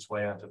makes its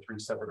way onto 3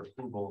 separate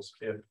approvals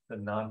if the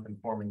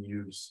non-conforming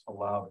use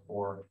allowed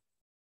for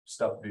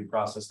stuff to be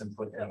processed and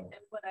put in. And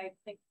what I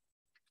think,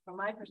 from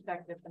my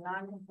perspective, the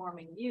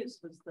non-conforming use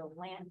was the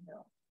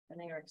landfill, and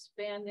they are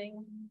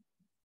expanding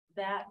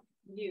that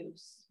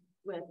use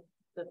with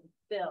the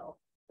fill,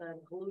 the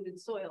polluted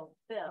soil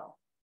fill.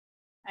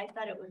 I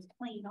thought it was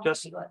clean.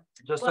 Just so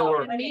Well,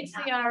 we're, it meets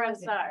the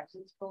RSRs,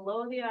 it's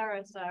below the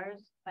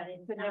RSRs, But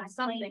it's could not have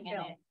something clean in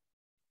fill.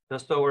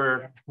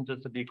 it.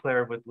 just to be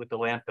clear with the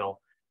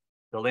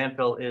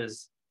landfill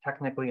is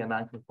technically a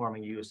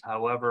non-conforming use.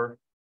 However,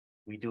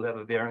 we do have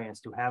a variance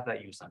to have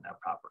that use on that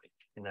property,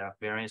 and that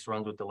variance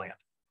runs with the land.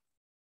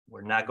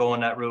 We're not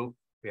going that route.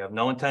 We have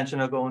no intention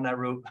of going that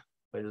route,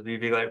 but to be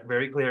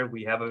very clear,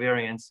 we have a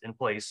variance in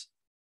place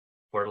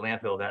for the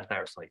landfill, that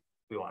entire site.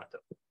 We want it to.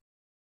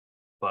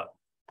 But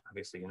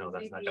obviously, you know,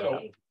 that's not gonna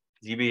happen.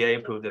 ZBA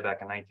approved it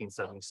back in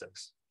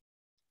 1976.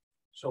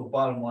 So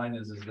bottom line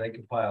is they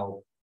could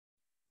file,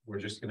 we're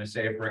just gonna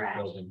say a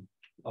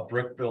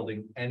brick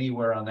building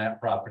anywhere on that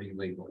property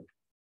legally.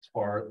 As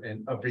far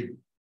in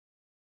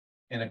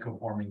a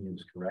conforming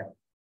use, correct?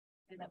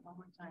 Say that one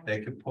more time.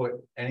 They could put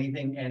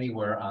anything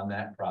anywhere on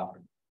that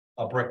property.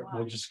 A brick,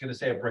 we're just gonna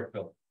say a brick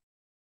building.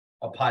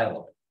 A pile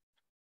of it.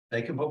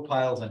 They can put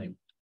piles anywhere.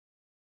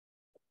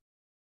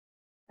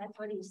 That's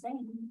what he's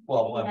saying.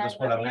 Well, He that's has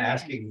what the I'm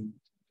variance. asking.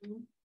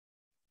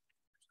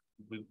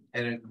 We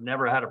And it,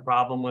 never had a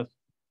problem with,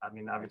 I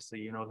mean, obviously,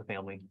 you know, the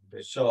family.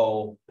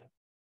 so.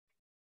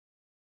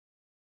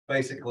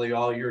 Basically,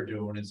 all you're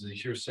doing is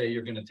you say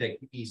you're gonna take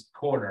the east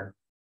corner.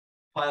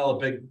 Pile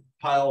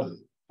of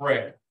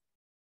brick.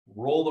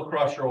 Roll the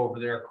crusher over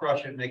there,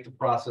 crush it, make the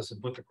process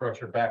and put the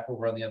crusher back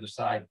over on the other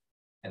side.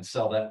 And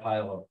sell that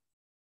pile of,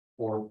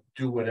 or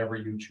do whatever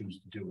you choose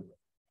to do with it.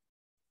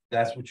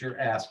 That's what you're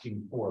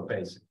asking for,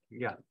 basically.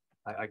 Yeah,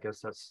 I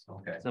guess that's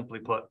Okay, simply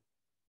put.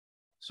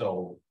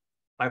 so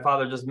My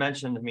father just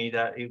mentioned to me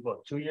that,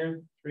 what, 2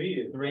 years? 3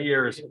 years. 3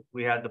 years,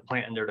 we had the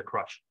plant in there to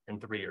crush in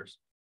 3 years.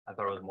 I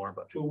thought it was more,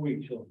 but 2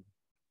 weeks.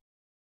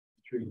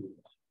 3 years.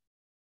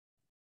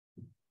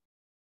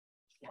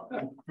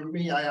 For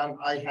me, I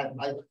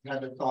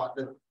had the thought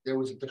that there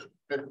was a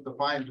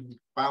defined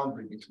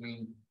boundary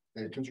between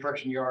the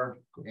construction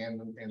yard and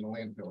the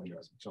landfill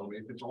yard. So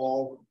if it's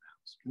all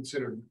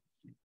considered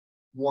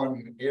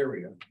one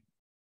area,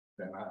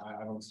 then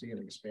I don't see an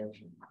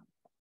expansion.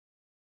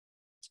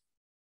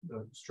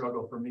 The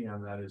struggle for me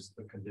on that is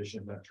the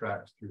condition that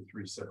tracks through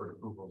 3 separate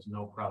approvals,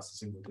 no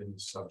processing within the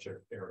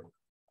subject area.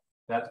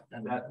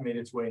 That made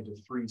its way into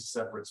 3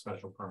 separate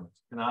special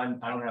permits. And I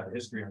don't have a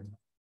history on it,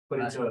 but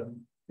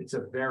it's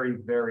a very,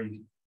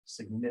 very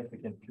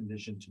significant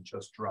condition to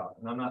just drop.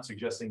 And I'm not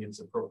suggesting it's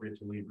appropriate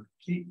to leave or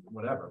keep,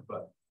 whatever,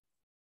 but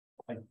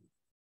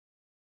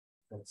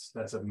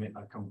that's a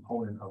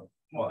component of.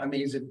 Well, I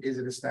mean, is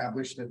it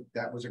established that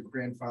that was a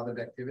grandfathered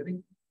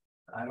activity?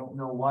 I don't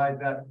know why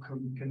that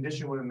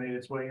condition would have made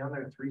its way on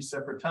there 3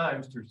 separate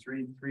times through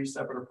three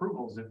separate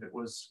approvals if it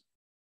was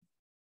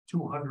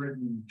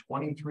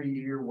 223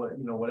 year,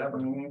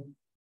 whatever.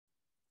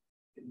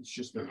 It's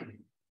just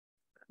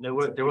there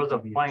was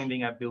a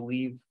finding, I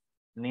believe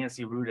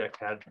Nancy Rudek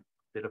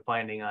did a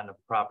finding on the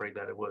property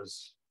that it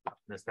was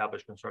an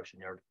established construction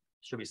yard.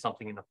 Should be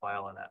something in the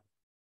file on that.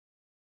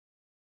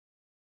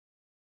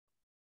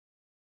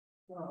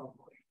 Oh,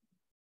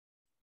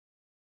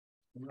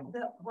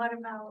 What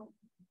about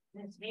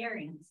this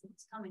variance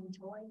that's coming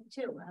to light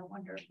too? I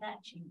wonder if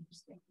that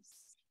changes things.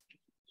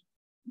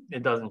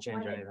 It doesn't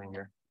change anything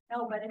here.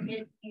 No, but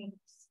if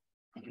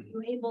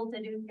you're able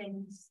to do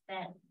things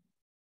that.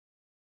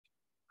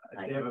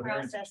 If they have a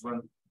variance to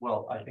run,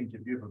 well, I think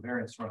if you have a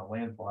variance to run a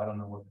landfill, I don't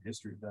know what the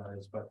history of that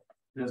is, but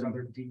there's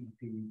other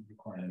DEP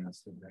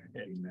requirements.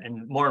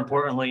 And more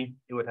importantly,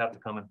 it would have to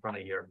come in front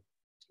of you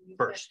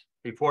first,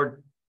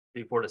 before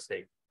the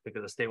state,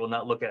 because the state will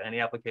not look at any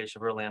application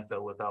for a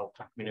landfill without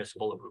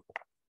municipal approval.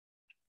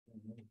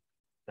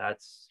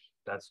 That's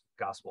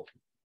gospel.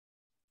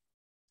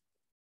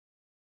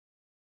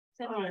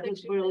 all right,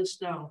 let's boil this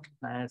down.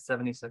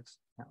 76.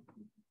 Yeah.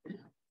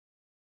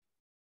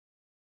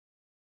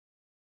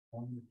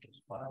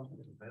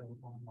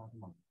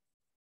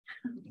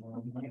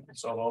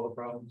 Solve all the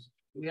problems.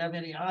 Do we have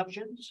any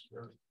options?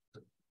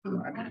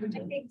 I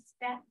think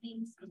staff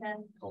needs to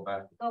go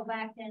back. go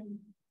back and,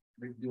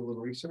 Maybe do a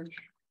little research.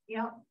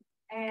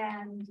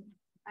 and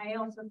I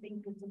also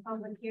think it's a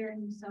public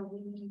hearing, so we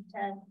need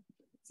to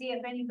see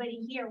if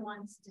anybody here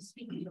wants to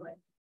speak to it.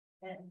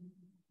 And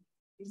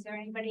is there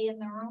anybody in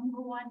the room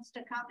who wants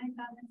to comment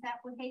on this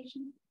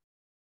application?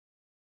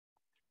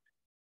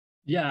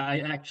 Yeah, I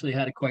actually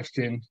had a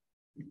question.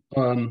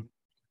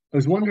 I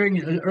was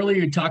wondering,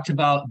 earlier you talked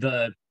about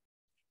the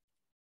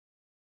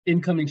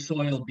incoming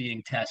soil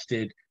being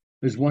tested.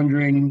 I was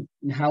wondering,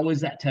 how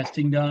is that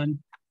testing done?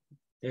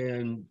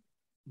 And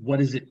what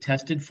is it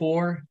tested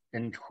for?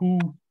 And who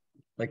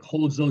like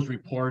holds those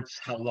reports?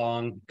 How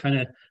long? Kind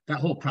of that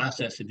whole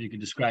process, if you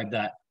could describe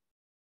that.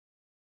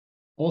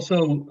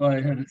 Also, I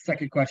had a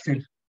second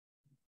question.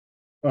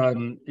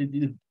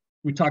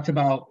 We talked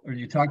about, or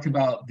you talked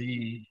about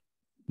the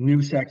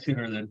new section,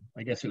 or the,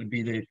 I guess it would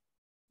be the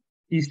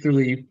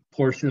easterly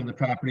portion of the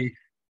property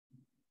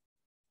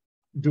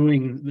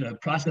doing the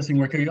processing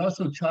work. Are you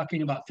also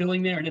talking about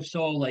filling there? And if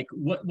so, like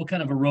what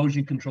kind of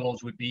erosion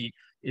controls would be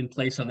in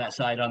place on that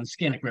side, on the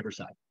Scannick River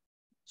side?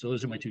 So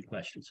those are my two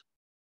questions.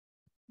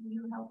 Can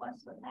you help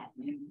us with that?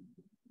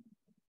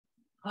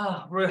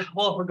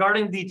 Well,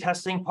 regarding the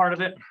testing part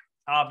of it,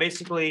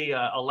 basically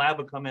a lab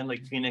would come in,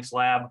 like Phoenix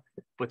Lab,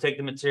 would take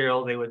the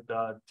material, they would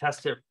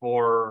test it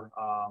for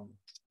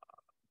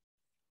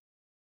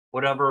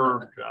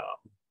whatever,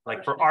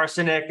 like for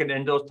arsenic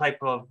and those type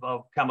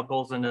of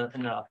chemicals in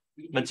the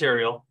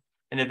material.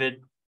 And if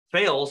it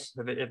fails,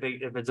 if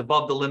it's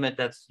above the limit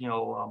that's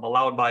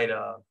allowed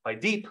by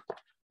DEEP,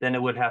 then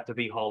it would have to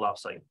be hauled off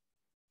site.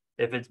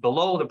 If it's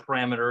below the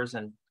parameters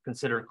and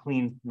considered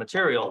clean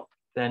material,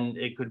 then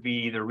it could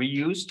be either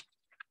reused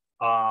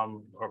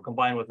or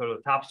combined with other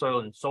topsoil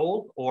and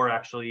sold, or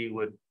actually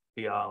would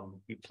be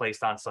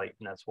placed on site.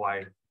 And that's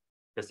why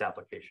this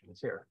application is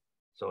here.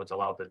 So it's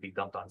allowed to be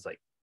dumped on site.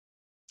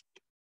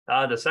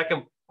 The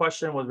second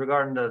question was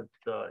regarding the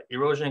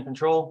erosion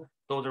control.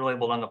 Those are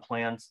labeled on the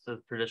plans, the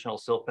traditional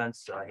silt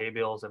fence, hay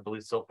bales. I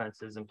believe silt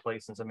fence is in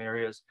place in some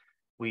areas.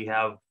 We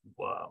have,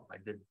 I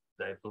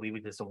believe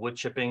we did some wood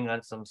chipping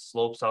on some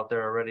slopes out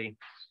there already.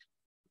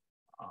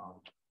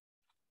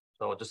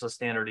 So just a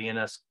standard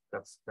ENS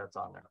that's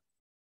on there.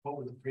 What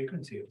would the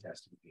frequency of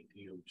testing be? Do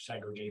you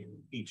segregate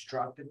each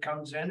truck that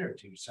comes in, or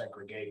do you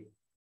segregate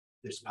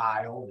this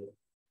pile?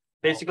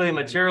 Basically, the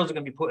materials are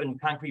going to be put in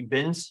concrete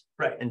bins,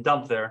 right, and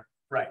dumped there.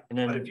 Right. And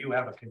then, but if you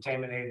have a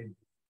contaminated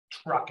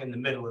truck in the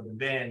middle of the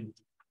bin,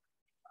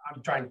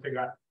 I'm trying to figure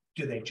out,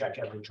 do they check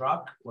every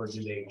truck, or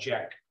do they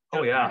check?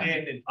 Oh yeah.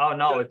 Oh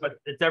no,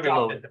 it's every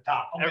load. At the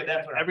top. Okay,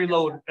 that's what every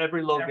load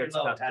gets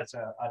tested. That's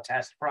a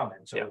test from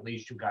it. So at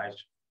least you guys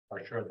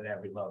are sure that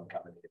every load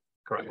coming in.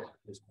 Correct.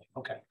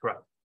 Okay.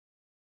 Correct.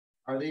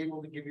 Are they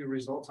able to give you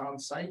results on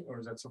site, or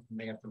is that something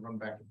they have to run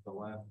back into the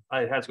lab?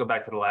 It has to go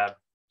back to the lab.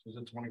 Is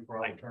it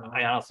 24-hour turnaround?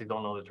 I honestly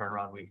don't know the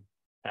turnaround. We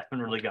haven't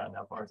really gotten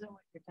that far. Depends on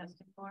what you're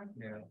testing for.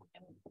 Yeah.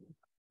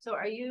 So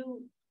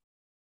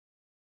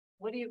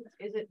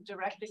is it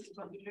direct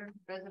exposure,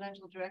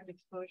 residential direct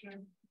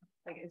exposure?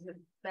 Like, is it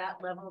that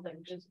level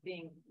that just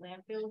being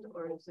landfilled,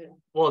 or is it?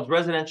 Well, it's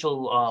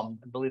residential.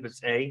 I believe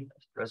it's A.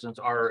 Residents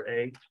are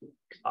A,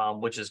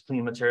 which is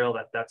clean material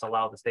that's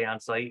allowed to stay on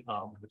site,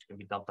 which can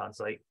be dumped on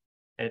site.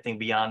 Anything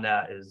beyond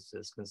that is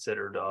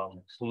considered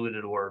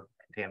polluted or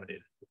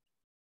contaminated.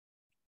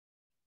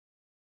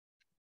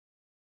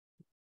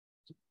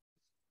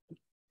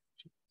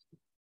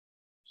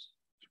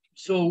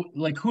 So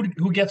like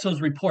who gets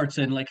those reports,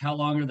 and like how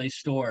long are they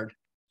stored?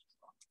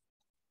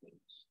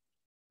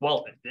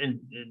 Well,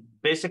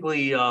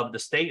 basically the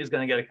state is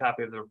going to get a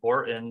copy of the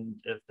report, and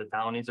if the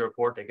town needs a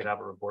report, they could have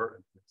a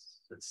report.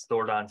 It's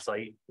stored on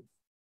site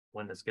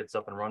when this gets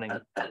up and running.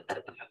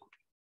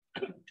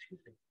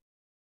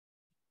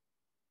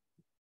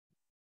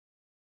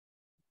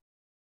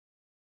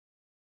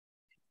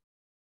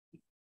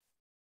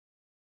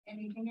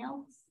 Anything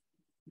else?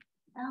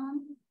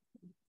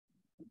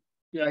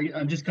 Yeah,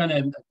 I'm just kind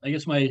of, I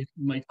guess my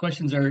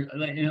questions are,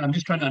 I'm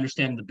just trying to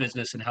understand the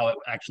business and how it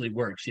actually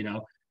works,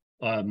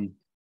 I'm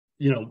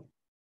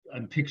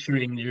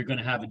picturing you're going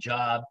to have a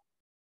job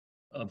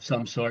of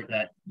some sort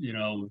that,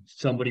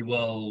 somebody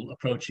will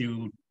approach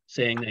you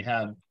saying they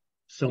have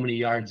so many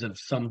yards of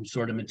some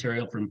sort of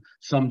material from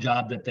some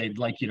job that they'd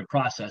like you to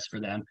process for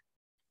them.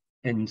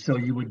 And so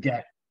you would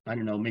get, I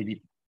don't know,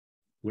 maybe,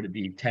 would it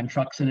be 10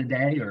 trucks in a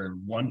day, or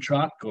one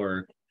truck,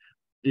 or,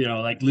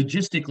 like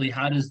logistically,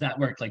 how does that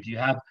work? Like,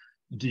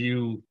 do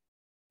you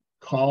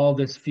call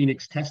this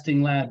Phoenix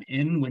testing lab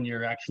in when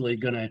you're actually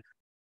going to,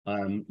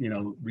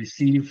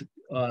 receive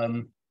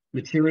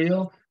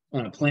material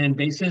on a planned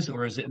basis,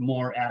 or is it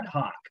more ad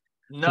hoc?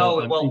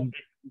 No,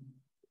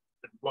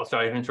 well,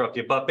 sorry to interrupt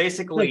you, but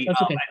basically,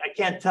 okay. I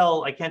can't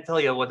tell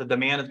you what the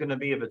demand is going to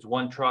be, if it's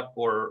one truck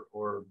or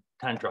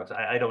 10 trucks.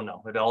 I don't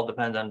know. It all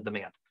depends on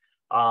demand.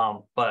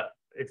 But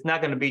it's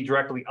not going to be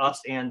directly us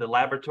and the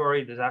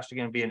laboratory. There's actually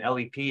going to be an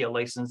LEP, a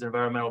licensed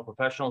environmental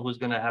professional, who's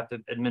going to have to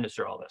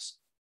administer all this.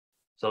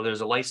 So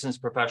there's a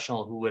licensed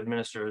professional who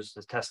administers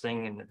the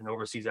testing and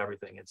oversees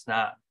everything. It's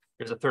not,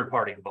 there's a third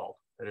party involved.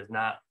 It is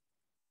not,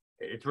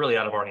 it's really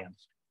out of our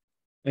hands.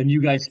 And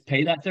you guys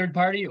pay that third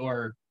party,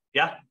 or?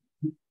 Yeah.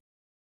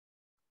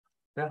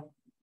 Yeah.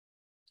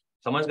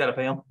 Someone's got to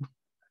pay them.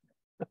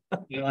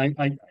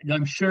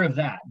 I'm sure of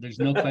that. There's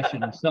no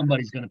question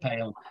somebody's going to pay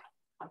them.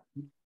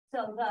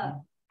 So the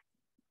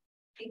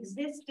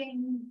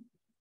existing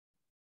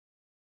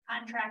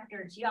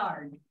contractor's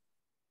yard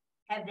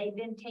have they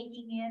been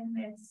taking in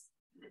this,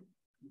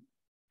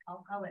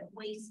 I'll call it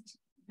waste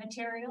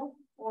material?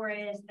 Or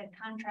is the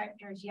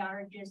contractor's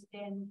yard just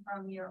been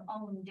from your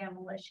own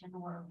demolition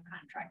or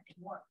contracted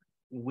work?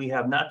 We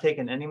have not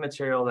taken any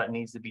material that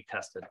needs to be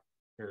tested.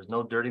 There's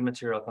no dirty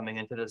material coming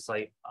into the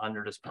site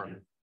under this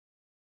permit.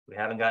 We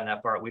haven't gotten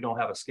that far. We don't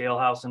have a scale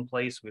house in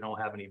place. We don't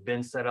have any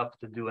bins set up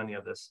to do any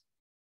of this.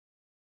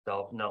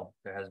 So no,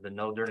 there has been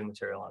no dirty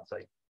material on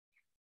site.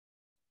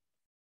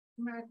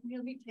 Mark, will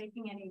you be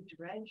taking any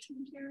dredge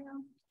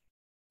material?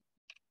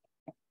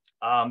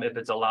 If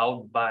it's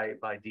allowed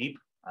by deep,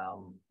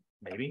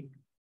 maybe,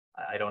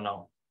 I don't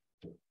know.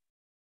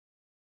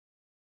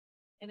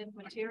 And if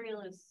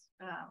material is,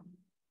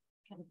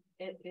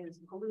 it is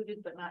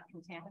polluted but not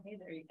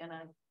contaminated, are you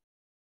gonna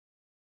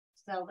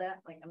sell that,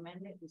 like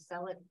amend it and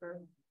sell it for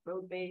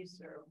road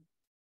base or?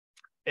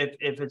 If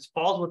it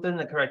falls within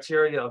the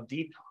criteria of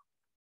deep,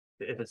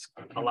 if it's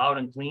allowed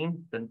and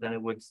clean, then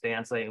it would stay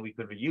on site and we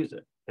could reuse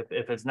it.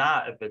 If it's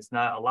not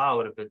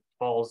allowed, if it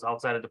falls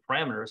outside of the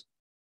parameters,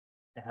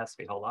 it has to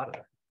be hauled out of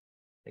there.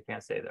 It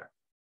can't stay there.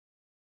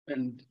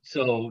 And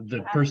so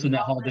the person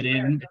that hauled it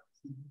in,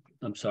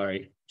 I'm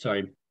sorry,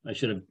 I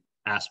should have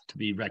asked to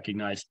be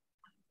recognized.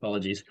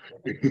 Apologies.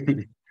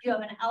 Do you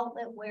have an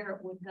outlet where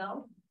it would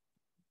go?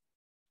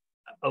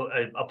 Oh,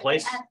 a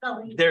place.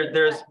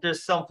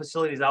 There's some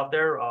facilities out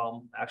there.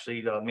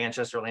 Actually, the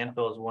Manchester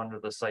landfill is one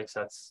of the sites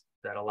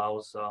that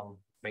allows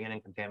bringing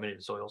in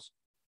contaminated soils.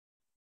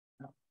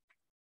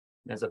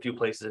 There's a few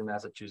places in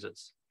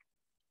Massachusetts.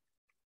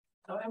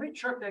 So every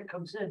truck that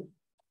comes in,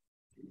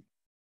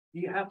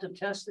 you have to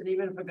test it,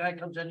 even if a guy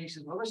comes in, he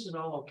says, well, this is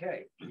all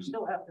okay. You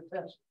still have to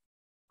test.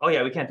 Oh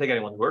yeah, we can't take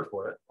anyone's word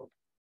for it.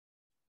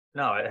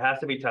 No, it has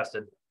to be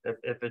tested.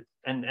 If it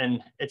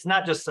and it's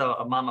not just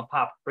a mom and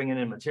pop bringing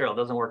in material. It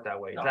doesn't work that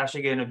way. It's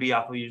actually going to be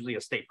off of usually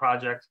a state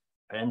project,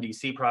 an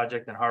NDC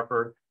project in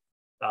Hartford.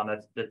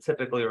 That's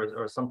typically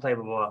or some type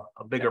of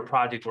a bigger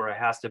project where it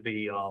has to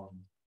be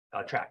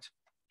tracked.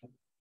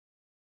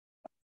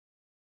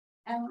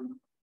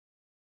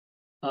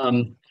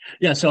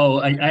 Yeah, so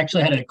I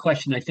actually had a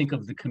question, I think,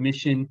 of the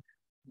commission,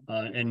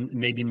 and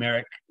maybe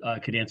Merrick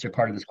could answer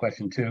part of this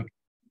question too.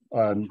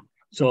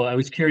 So I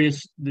was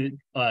curious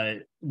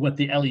what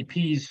the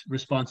LEP's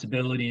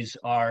responsibilities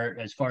are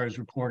as far as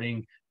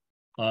reporting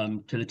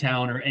to the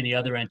town or any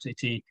other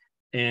entity.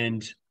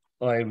 And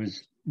I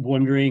was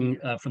wondering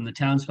from the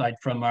town side,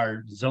 from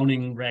our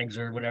zoning regs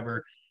or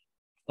whatever,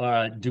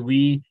 do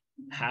we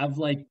have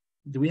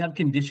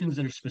conditions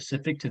that are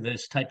specific to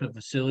this type of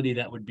facility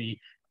that would be,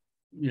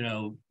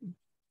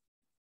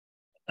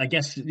 I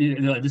guess,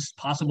 this is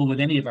possible with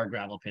any of our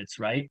gravel pits,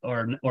 right?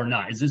 Or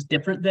not? Is this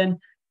different than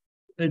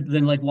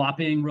like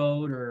Wapping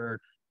Road or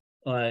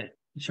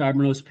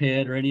Charbonneau's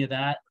Pit or any of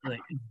that?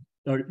 Like,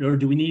 or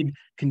do we need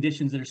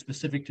conditions that are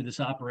specific to this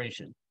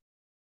operation?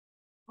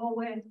 Well,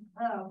 with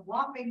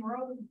Wapping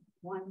Road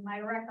one,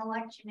 my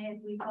recollection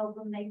is we told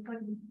them they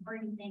couldn't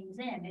bring things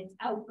in. It's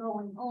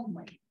outgoing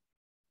only.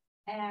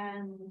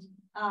 And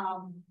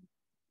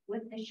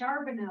with the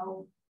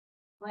Charbonneau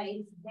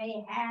place,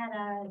 they had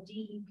a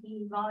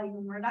DEP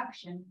volume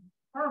reduction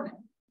permit.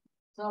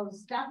 So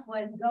stuff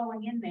was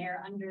going in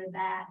there under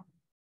that.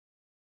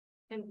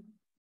 And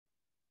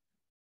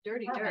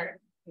dirty dirt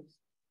is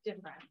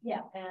different.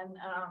 Yeah. And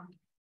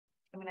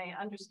I mean, I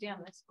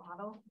understand this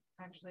model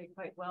actually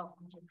quite well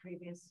from my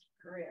previous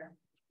career.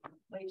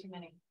 Way too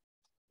many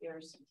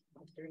years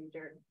of dirty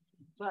dirt.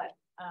 But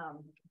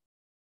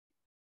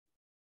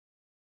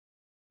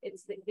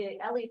it's the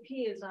LEP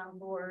is on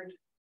board,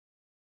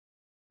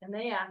 and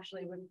they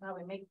actually would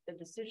probably make the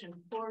decision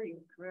for you,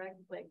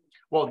 correct? Like,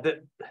 well,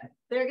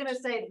 they're going to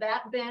say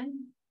that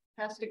bin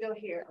has to go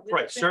here.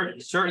 Right.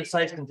 Certain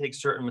sites can take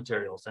certain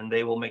materials, and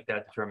they will make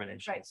that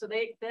determination. Right. So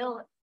the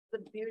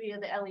beauty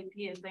of the LEP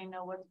is they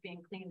know what's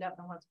being cleaned up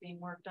and what's being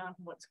worked on,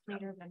 what's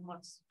cleaner than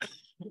what's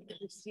the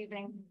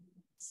receiving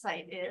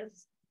site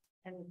is.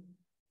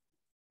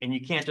 And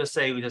you can't just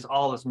say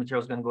all this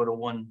material is going to go to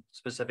one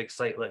specific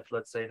site, like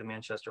let's say the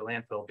Manchester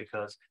landfill,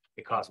 because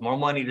it costs more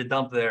money to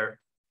dump there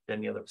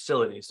than the other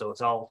facilities. So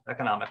it's all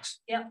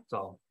economics. Yep.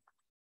 So.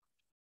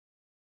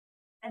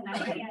 And I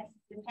guess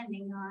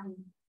depending on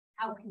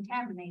how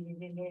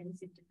contaminated it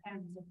is, it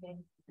depends if it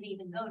could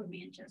even go to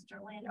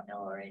Manchester landfill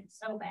or it's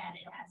so bad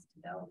it has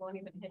to go. Won't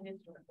even hit into it.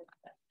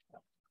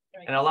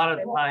 Right. And a lot of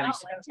the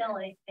times, until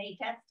they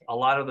test it. A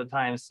lot of the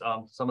times,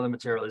 some of the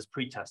material is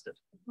pre-tested.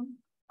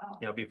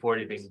 Oh. Before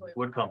it even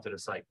would come to the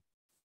site.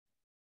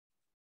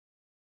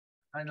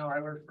 I know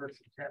I worked for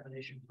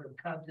contamination for the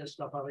contest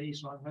stuff out of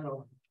East Long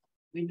Meadow.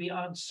 We'd be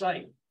on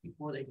site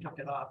before they took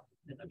it off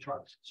in the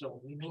trucks, so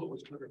we knew it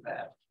was good or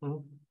bad.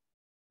 What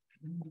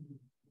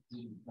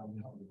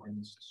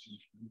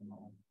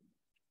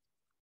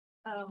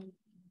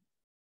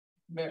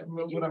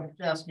I'm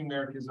asking,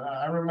 Merrick, is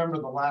I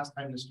remember the last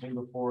time this came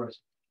before us,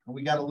 and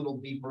we got a little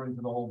deeper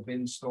into the whole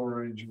bin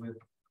storage with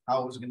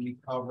how it was going to be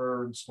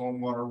covered,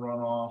 stormwater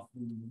runoff,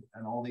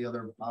 and all the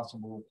other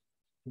possible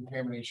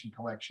contamination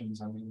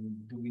collections. I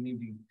mean, do we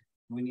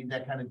need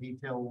that kind of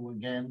detail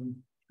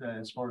again?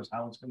 as far as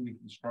how it's gonna be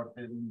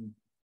constructed and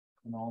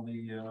all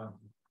the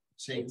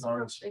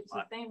safeguards? It's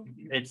the same.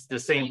 It's the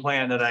same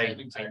plan that I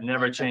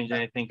never changed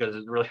anything because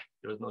it's really,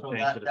 there was no So change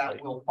to that, the that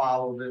site. will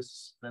follow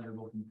this, then it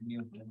will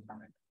continue.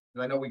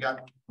 'Cause I know we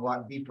got a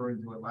lot deeper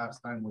into it last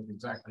time with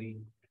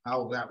exactly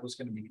how that was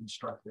gonna be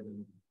constructed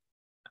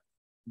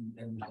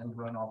and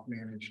runoff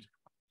managed.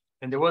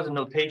 And there was a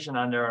notation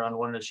on there on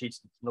one of the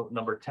sheets, note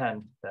number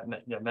 10, that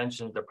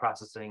mentioned the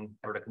processing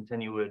or the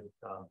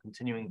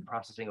continuing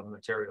processing of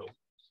materials.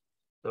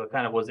 So it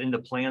kind of was in the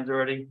plans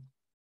already.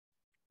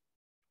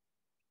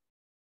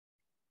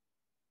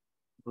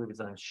 I believe it's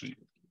on sheet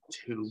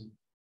 2.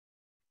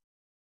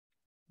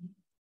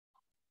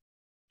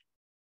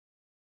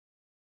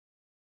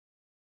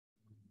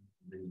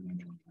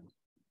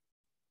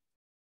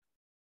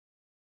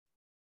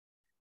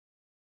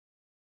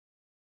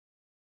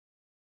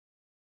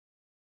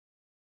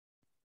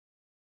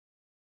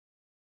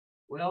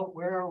 Well,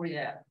 where are we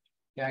at?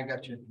 Yeah, I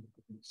got you.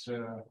 It's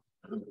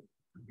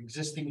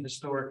existing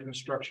historic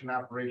construction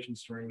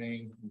operations to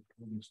remain,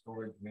 including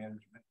storage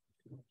management,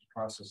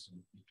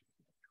 processing.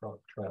 Truck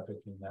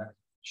traffic in that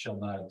shall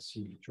not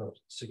exceed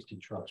 60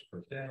 trucks per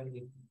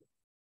day.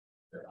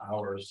 Their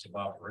hours of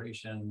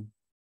operation.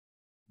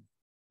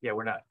 Yeah,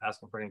 we're not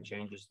asking for any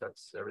changes.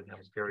 That's everything that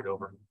was carried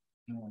over.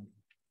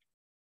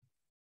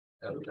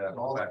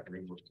 All that.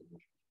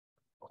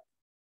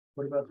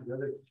 What about the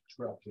other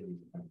trucking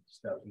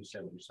stuff you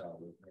said you saw?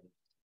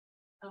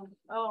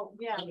 Oh,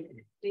 yeah,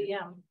 the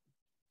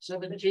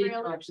 17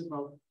 trailer. talks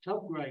about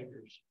tub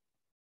grinders.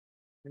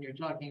 When you're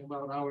talking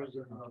about hours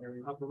of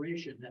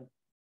operation, that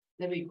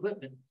heavy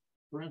equipment,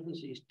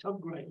 parentheses,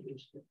 tub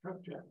grinders, the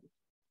truck traffic.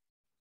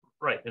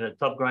 Right, and a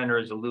tub grinder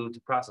is allude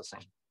to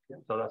processing.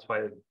 So that's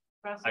why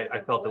I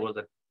felt there was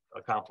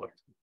a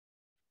conflict.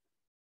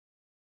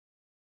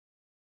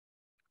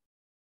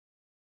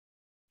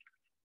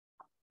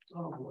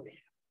 Oh, boy.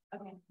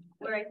 Okay.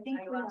 Where I think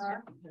I we lost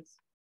are it.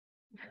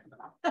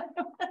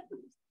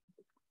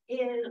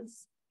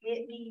 is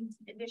it needs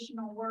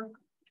additional work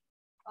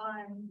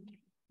on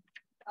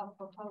a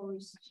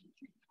proposed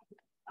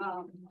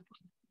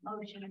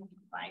motion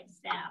by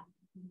staff.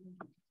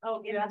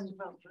 Oh, you asked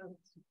about the.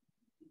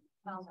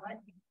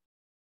 What?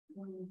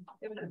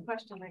 It was a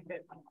question I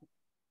could.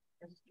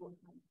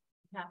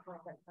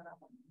 Halfway set up.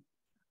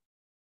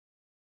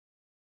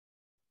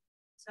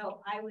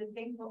 So I would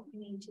think what we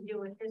need to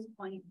do at this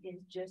point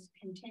is just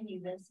continue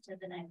this to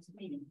the next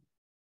meeting.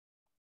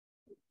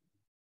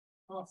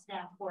 While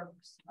staff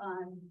works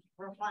on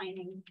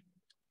refining.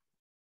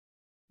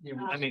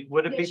 I mean,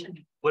 would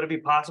it be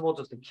possible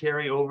just to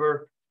carry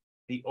over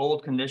the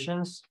old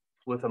conditions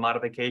with a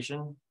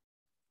modification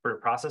for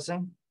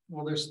processing?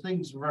 Well, there's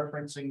things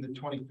referencing the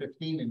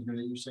 2015 in here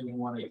that you said you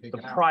want to take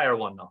The out. prior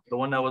one though, the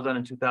one that was done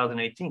in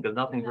 2018, because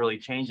nothing's really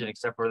changing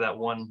except for that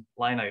one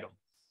line item.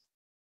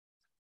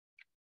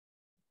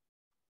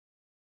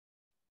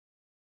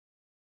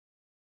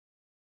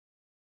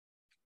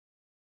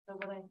 So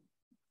what I.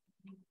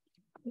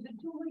 Is it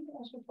too late to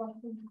ask a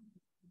question?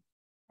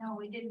 No,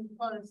 we didn't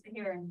close the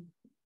hearing.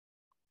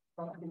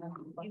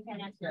 You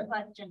can ask the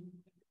question.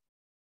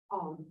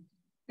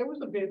 There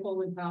was a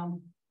vehicle in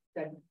town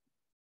that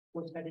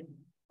was headed,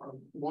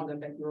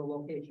 wanted at your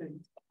location.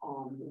 It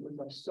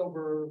was a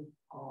silver,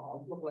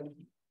 looked like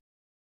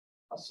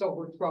a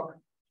silver truck,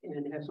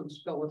 and it had some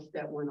spillage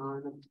that went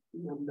on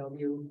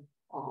BMW,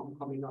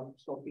 coming up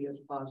Sophia's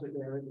Plaza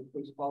there, and the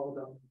police followed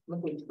the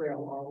liquid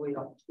trail all the way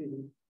up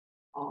to,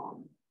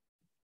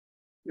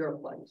 your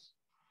place.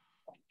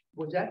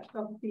 Was that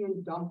stuff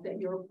being dumped at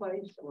your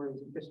place, or is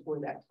it just where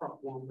that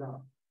truck wound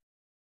up?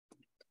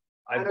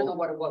 I don't know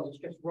what it was. It's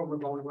just rumor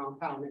going around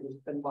town, and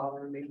it's been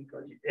bothering me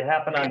because It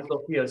happened on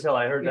Sophia's Hill.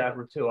 I heard that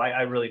too.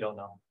 I really don't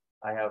know.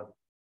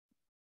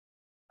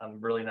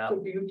 I'm really not, So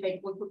do you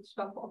take liquid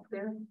stuff up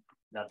there?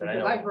 not that I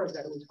Because I know, heard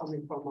that it was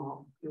coming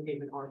from New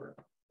Haven Harbor.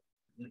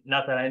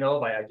 not that I know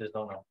of. I just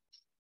don't know.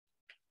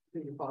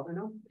 Did your father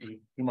know?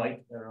 He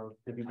might, I don't know,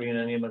 if he bringing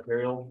any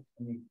material.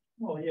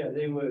 Oh, yeah,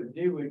 they were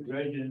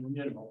dredging,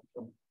 you know,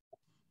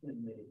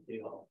 and they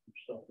all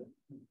something.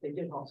 They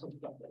did haul some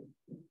stuff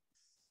in.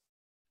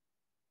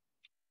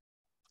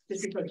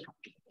 Just because.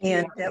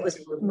 And that was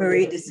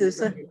Marie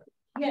D'Souza.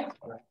 Yeah.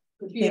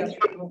 Because you asked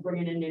about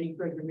bringing in any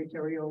dredging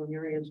material, and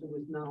your answer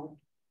was no.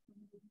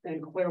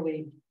 And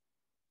clearly.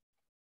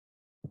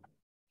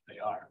 They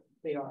are.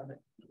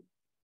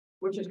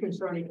 Which is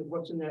concerning, because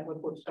what's in that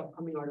liquid stuff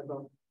coming out of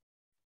them?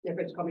 If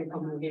it's coming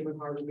from New Haven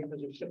Harbor, because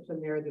there's ships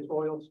in there, there's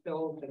oil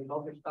spills and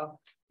other stuff,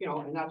 you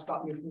know, and that's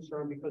got me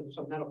concerned because of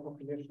some medical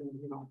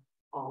conditions, you know,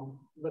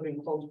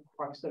 living close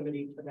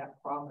proximity to that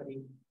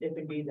property, if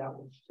indeed that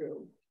was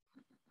true.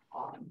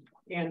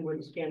 And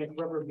with the Scannick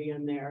River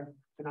being there,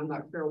 and I'm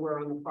not sure where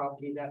on the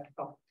property that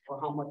stuff, or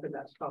how much of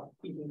that stuff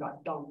even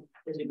got dumped,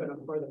 is it gonna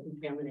further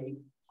contaminate,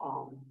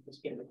 the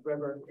Scannick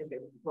River if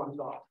it runs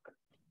off?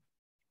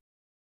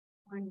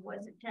 When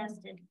was it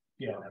tested?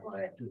 Yeah.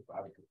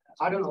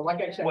 I don't know,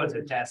 like I said. Was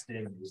it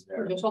tested? Is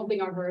there? There's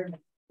something I heard,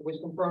 it was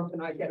confirmed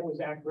tonight that it was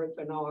accurate,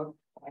 so now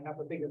I have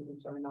a bigger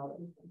concern now.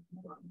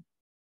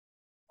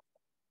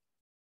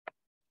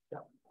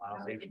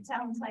 So it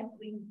sounds like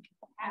we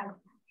have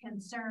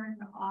concern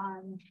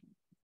on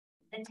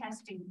the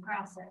testing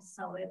process.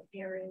 So if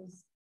there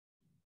is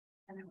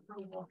an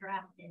approval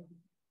drafted,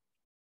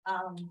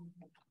 I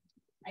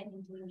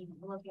think we need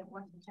to look at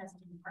what the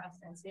testing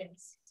process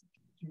is.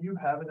 Do you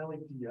have an LEP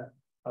yet?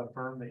 A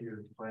firm that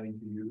you're planning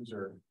to use,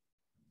 or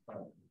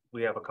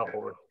We have a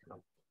couple of,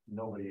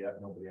 nobody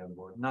yet, nobody on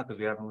board? not because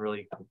we haven't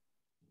really.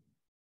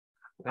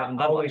 We I'm haven't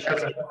done much.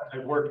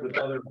 I've worked with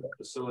other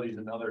facilities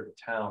in other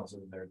towns,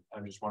 and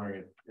I'm just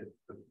wondering if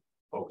the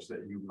folks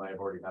that you might have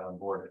already had on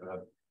board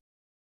have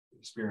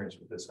experience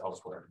with this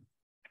elsewhere,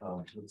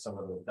 with some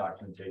of the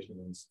documentation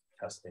and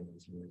testing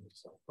and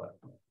stuff. But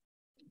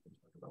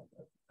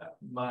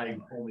my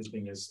only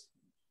thing is,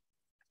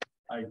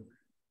 I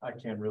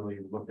can't really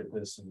look at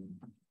this, and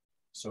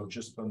so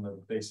just from the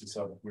basis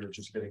of we're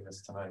just getting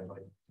this tonight,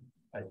 like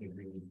I think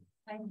we need,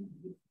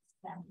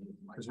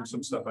 because there's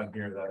some stuff on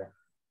here that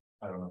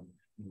I don't know,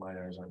 my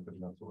eyes aren't good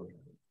enough to look at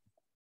it.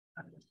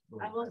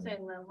 I will say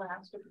in the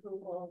last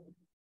approval,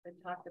 they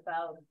talked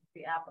about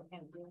the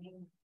applicant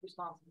being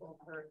responsible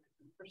for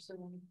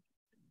pursuing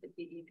the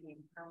DEP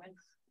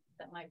permits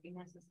that might be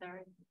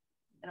necessary.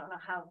 I don't know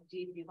how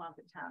deep you want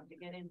the town to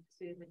get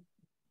into the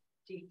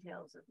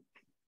details of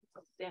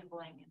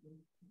sampling and,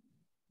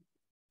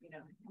 you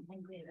know, I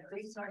think we have the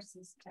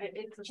resources to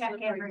it's a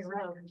check every slippery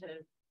slope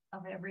record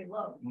of every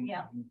load. Mm-hmm.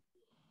 Yeah.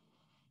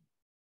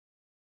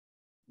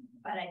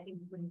 But I think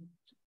we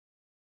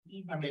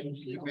need to. I mean,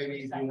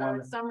 maybe if you a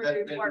want.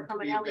 summary report from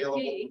an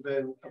LEP.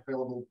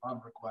 Available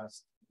upon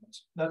request.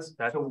 That's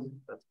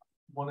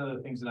one of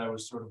the things that I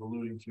was sort of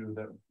alluding to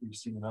that we've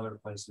seen in other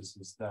places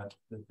is that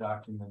the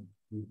document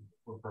we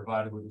were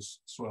provided with a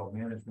soil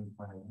management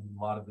plan, and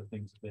a lot of the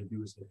things that they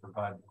do is they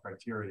provide the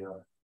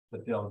criteria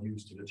that they'll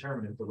use to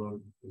determine if the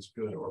load is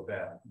good or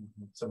bad,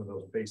 some of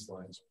those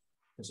baselines.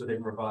 And so they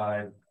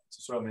provide a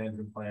soil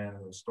management plan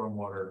and a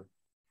stormwater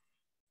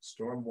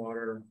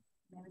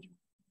Management.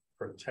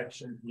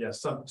 protection.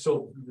 Yes, so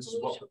this is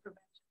what,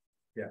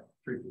 yeah,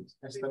 3 Ps.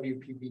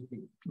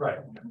 SWPPP. Right.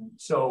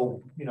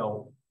 So, you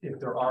know, if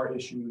there are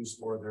issues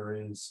or there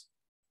is,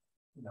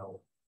 you know,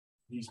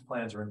 these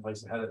plans are in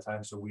place ahead of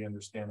time, so we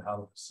understand how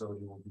the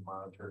facility will be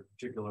monitored,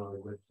 particularly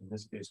with, in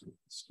this case, with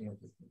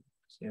Scampton.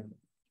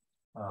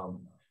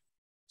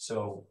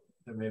 So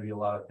there may be a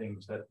lot of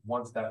things that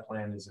once that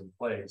plan is in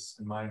place,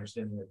 and my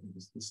understanding that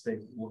the state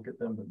will look at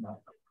them but not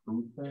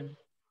approve them.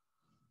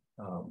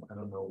 I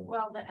don't know.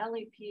 Well, the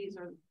LEPs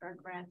are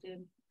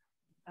granted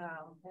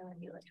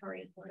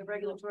the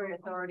regulatory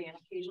authority, and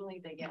occasionally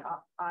they get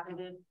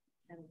audited,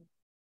 and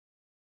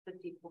the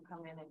people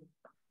come in and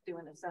do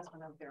an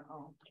assessment of their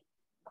home.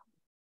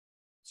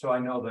 So I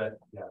know that,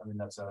 yeah, I mean,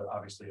 that's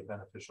obviously a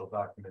beneficial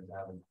document to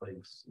have in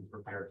place and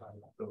prepared by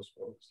those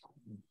folks.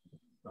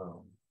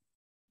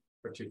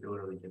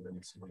 Particularly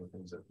given some of the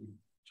things that we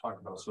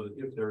talked about. So that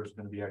if there's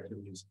going to be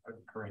activities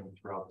occurring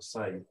throughout the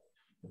site,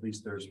 at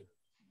least there's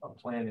a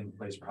plan in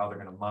place for how they're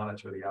going to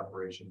monitor the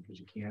operation, because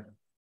you can't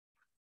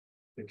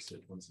fix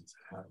it once it's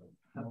happened.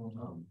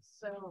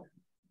 So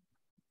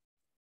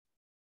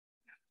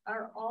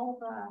Are all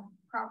the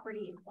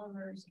property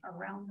owners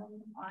around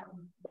them on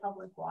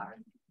public water?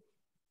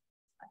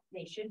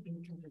 They should be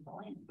because of the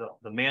land.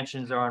 The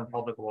mansions are on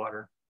public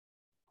water.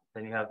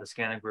 Then you have the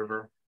Scannick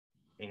River,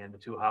 and the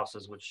 2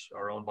 houses which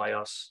are owned by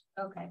us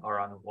Okay. are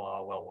on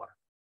well water.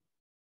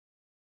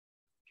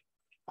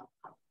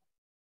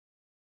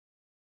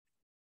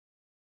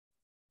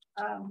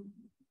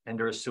 And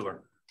there is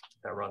sewer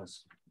that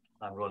runs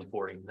on Road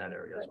 40 in that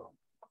area as well.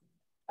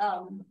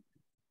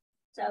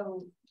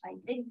 So I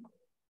think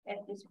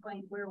at this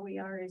point where we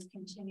are is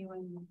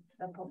continuing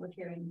the public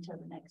hearing to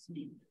the next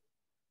meeting.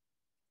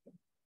 If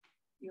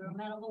you're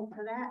amenable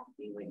to that,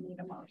 we would need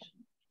a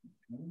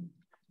motion.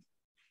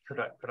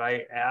 Could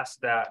I ask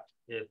that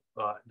if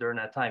during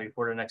that time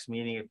before the next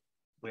meeting, if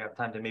we have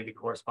time to maybe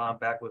correspond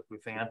back with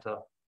Fan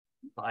to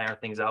iron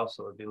things out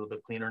so it'd be a little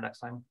bit cleaner next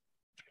time?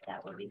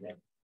 That would be good.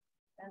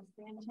 That's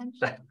the intention.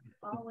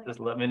 Just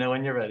let me know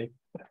when you're ready.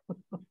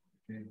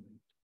 Okay.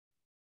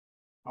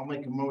 I'll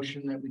make a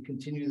motion that we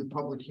continue the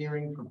public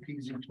hearing for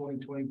PZ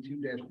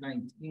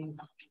 2022-19,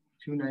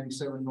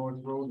 297 North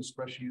Road, a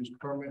special use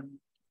permit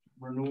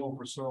renewal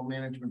for soil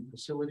management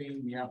facility.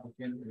 The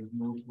applicant is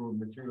North Road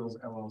Materials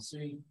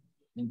LLC,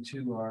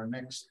 into our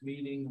next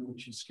meeting,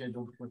 which is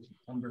scheduled for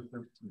September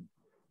 13th,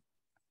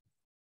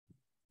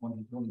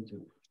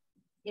 2022.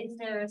 Is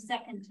there a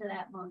second to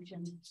that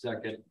motion?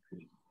 Second.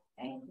 Okay.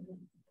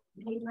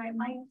 Made by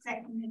Mike,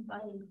 seconded by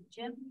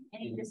Jim.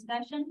 Any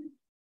discussion?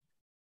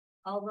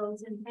 All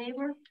those in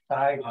favor?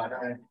 Aye.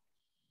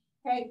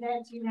 Okay,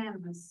 that's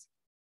unanimous.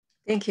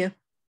 Thank you.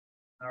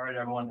 All right,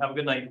 everyone. Have a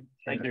good night.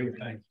 Thank you.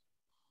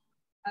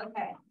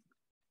 Okay.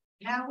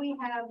 Now we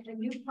have the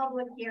new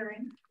public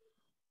hearing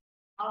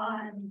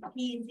on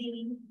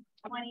PZ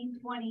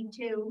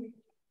 2022-17,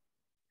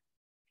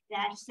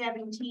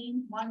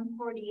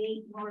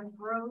 148 North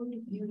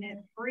Road,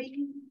 Unit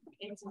 3.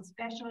 It's a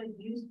special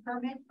use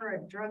permit for a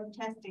drug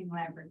testing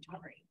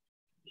laboratory.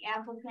 The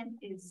applicant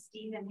is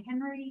Stephen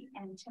Henry,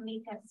 and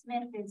Tamika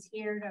Smith is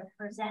here to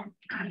present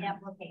the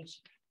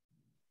application.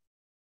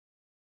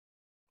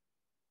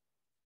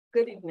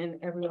 Good evening,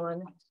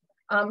 everyone.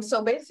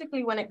 So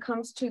basically, when it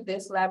comes to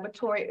this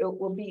laboratory, it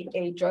will be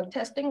a drug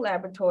testing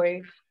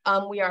laboratory.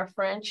 We are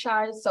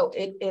franchised, so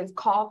it is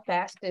called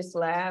Fastest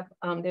Lab.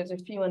 There's a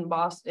few in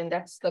Boston.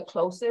 That's the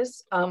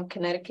closest.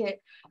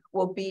 Connecticut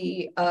will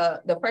be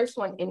the first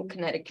one in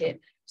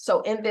Connecticut.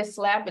 So in this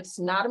lab, it's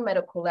not a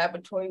medical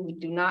laboratory. We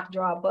do not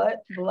draw blood.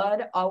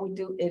 All we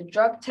do is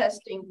drug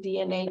testing,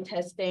 DNA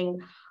testing,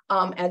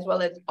 as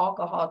well as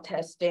alcohol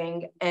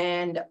testing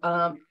and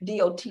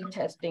DOT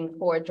testing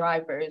for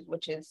drivers,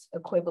 which is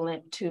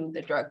equivalent to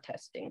the drug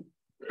testing.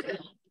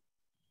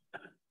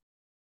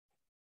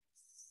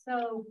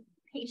 So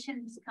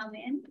patients come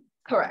in?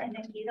 Correct. And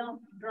if you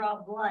don't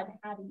draw blood,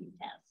 how do you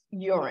test?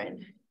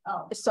 Urine.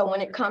 Oh. So when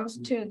it comes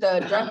to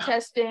the drug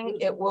testing,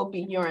 it will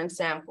be urine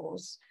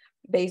samples,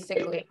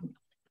 basically.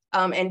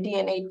 And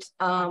DNA,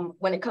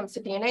 when it comes to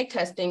DNA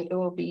testing, it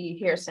will be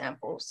hair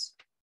samples.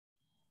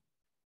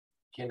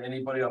 Can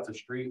anybody off the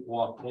street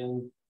walk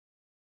in,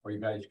 or you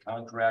guys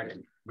contract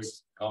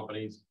with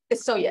companies?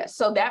 So yes,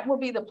 so that will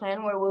be the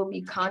plan where we'll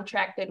be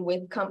contracted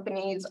with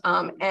companies.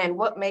 And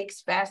what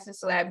makes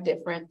Fastest Lab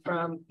different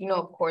from, you know,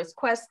 of course,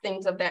 Quest,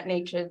 things of that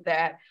nature, is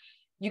that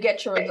you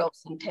get your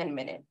results in 10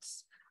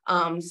 minutes.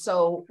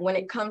 So when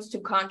it comes to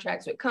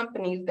contracts with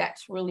companies,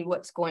 that's really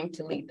what's going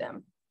to lead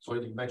them. So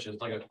you mentioned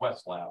it's like a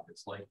Quest lab.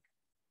 It's like.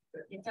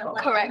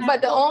 Correct,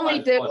 but the only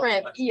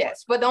difference,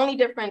 yes, but the only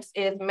difference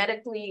is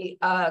medically,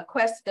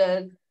 Quest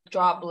does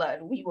draw blood.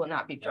 We will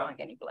not be drawing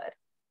any blood.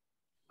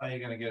 How are you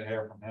gonna get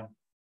hair from him?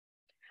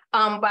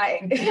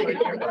 By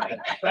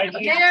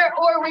hair,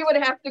 or we would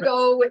have to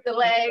go with the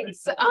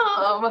legs.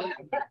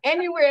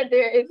 Anywhere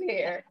there is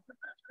hair.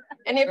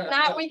 And if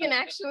not, we can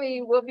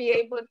actually, we'll be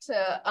able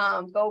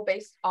to go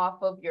based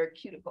off of your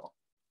cuticle.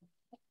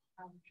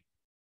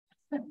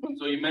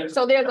 So you mentioned.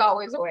 So there's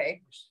always a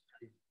way.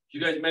 You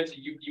guys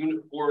mentioned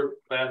unit 4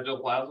 Badgeville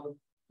Plaza.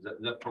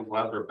 Is that from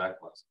Plaza or back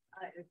Plaza?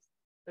 It's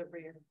the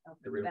rear of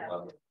The rear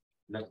Plaza.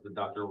 Next to the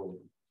doctor will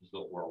just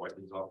go where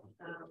Whiteley's office.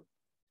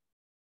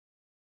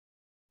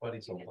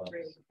 Buddy's old Plaza.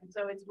 And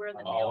so it's where the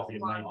Oh, nails it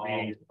salon.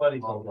 might be.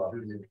 Buddy's old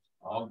Plaza.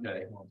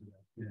 Okay.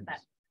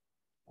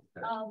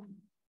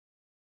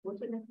 What's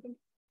the next thing?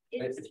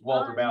 It's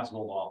Walter Bass's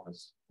old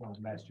office. Oh,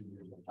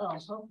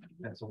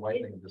 That's a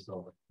white thing just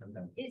over.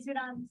 is it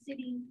on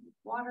city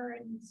water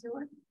and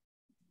sewer?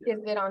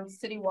 Is it on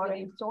city water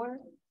and sewer?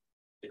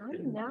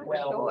 I'm not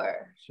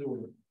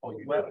sure. Oh,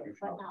 you But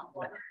not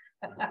water.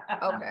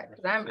 Okay,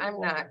 because I'm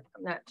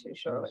not too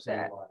sure with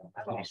that.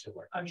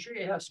 I'm sure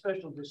you have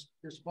special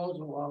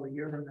disposal of all the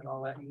urine and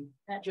all that. You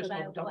That's just what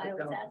I don't dump it was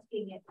down.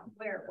 asking it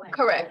where it went.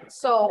 Correct.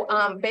 So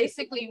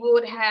basically we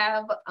would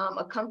have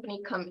a company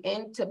come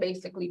in to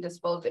basically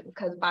dispose it,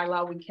 because by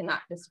law we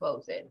cannot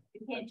dispose it.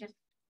 You can't just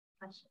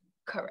flush it.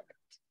 Correct.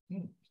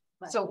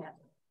 But So yeah.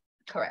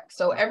 correct.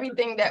 So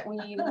everything that we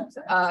use,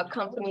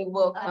 company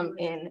will come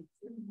in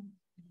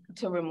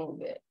to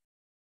remove it.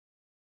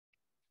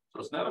 So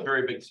it's not a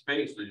very big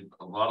space. There's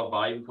a lot of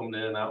volume coming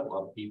in and out, a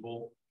lot of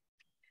people.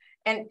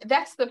 And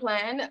that's the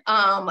plan.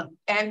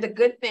 And the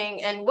good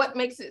thing, and what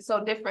makes it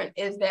so different,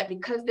 is that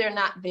because they're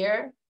not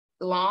there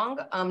long,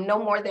 no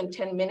more than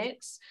 10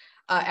 minutes,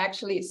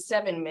 actually it's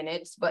 7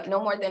 minutes, but no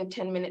more than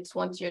 10 minutes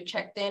once you're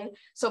checked in.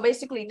 So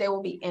basically they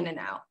will be in and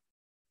out.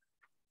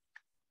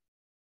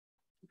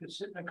 You could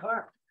sit in a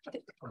car.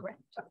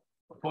 Correct.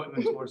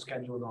 Appointments were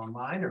scheduled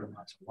online or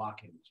lots of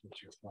walk-ins,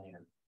 what's your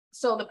plan?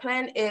 So the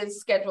plan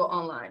is scheduled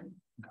online.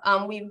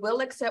 We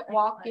will accept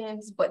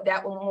walk-ins, but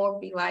that will more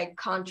be like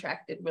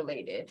contracted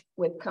related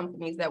with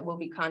companies that will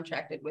be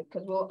contracted with,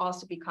 because we'll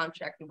also be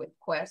contracted with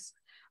Quest.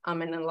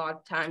 And a lot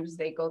of times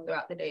they go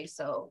throughout the day,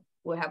 so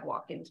we'll have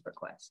walk-ins for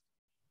Quest.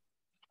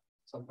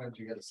 Sometimes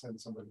you gotta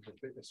send somebody to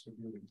fitness for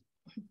beauty.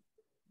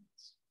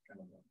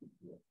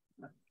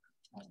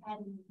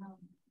 And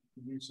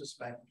You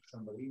suspect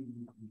somebody,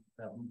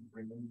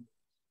 bring them,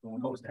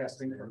 doing those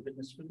testing for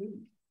fitness for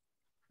beauty.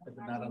 If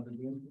they're not under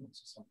the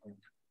influence or something.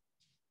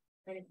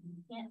 but if you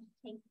can't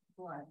take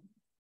blood,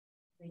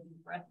 they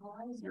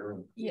breathalyze.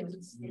 Urine.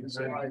 Yes.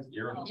 Urine.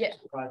 Yeah,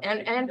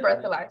 and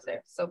breathalyzer.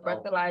 So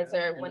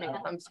breathalyzer when it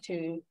comes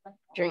to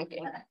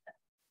drinking.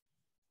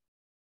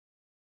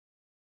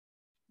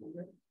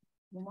 One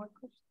more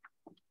question?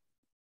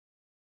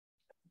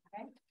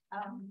 Okay.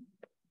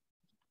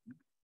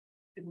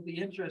 It'll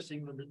be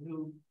interesting with the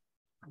new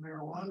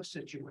marijuana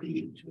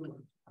situation too.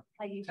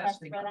 How you test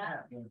for Testing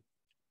that?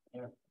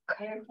 Yeah.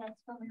 Hair test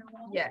for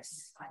marijuana?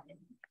 Yes.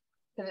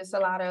 Because there's a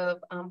lot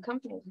of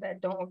companies that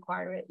don't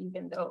require it,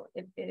 even though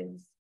it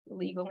is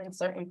legal in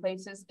certain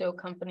places, still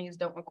companies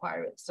don't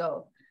require it.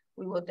 So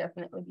we will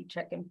definitely be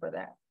checking for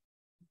that.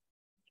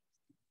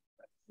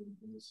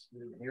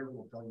 Here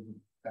will tell you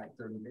back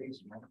 30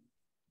 days, right?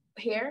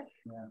 Here,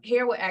 Yeah.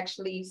 here were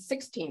actually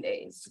 16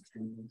 days.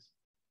 16 days.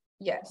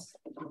 Yes.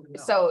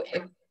 So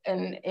if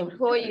an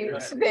employee,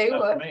 they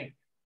will,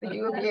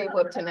 you will be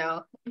able to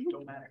know.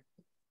 Don't matter.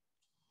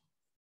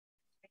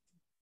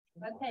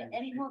 Okay,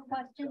 any more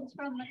questions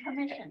from the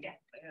commission?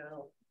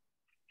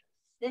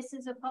 This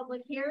is a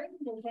public hearing.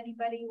 Does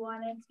anybody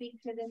want to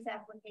speak to this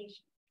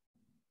application?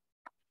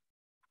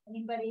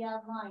 Anybody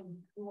online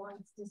who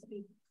wants to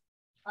speak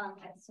on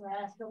this or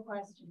ask a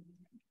question?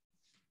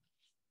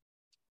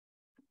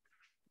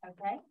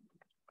 Okay.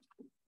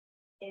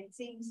 It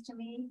seems to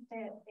me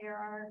that there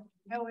are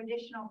no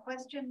additional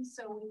questions,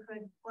 so we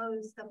could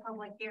close the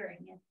public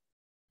hearing if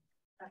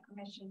the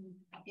commission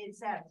is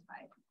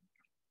satisfied.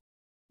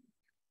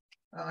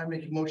 I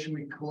make a motion,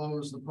 we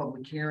close the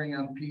public hearing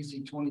on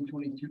PZ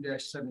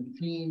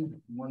 2022-17,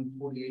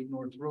 148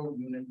 North Road,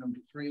 unit number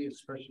 3, a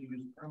special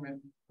use permit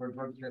for a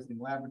drug testing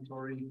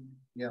laboratory.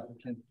 The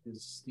applicant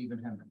is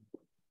Stephen Henry.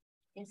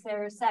 Is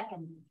there a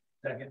second?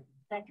 Second.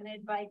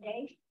 Seconded by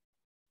Dave.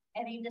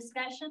 Any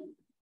discussion?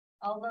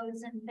 All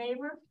those in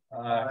favor?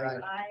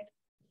 Aye.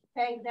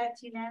 Okay,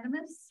 that's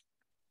unanimous.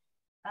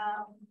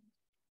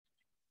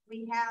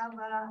 We have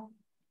a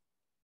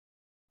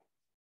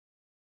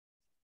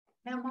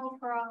memo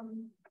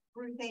from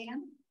Ruth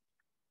Ann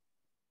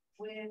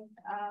with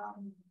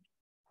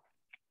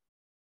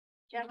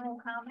general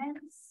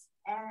comments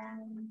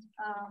and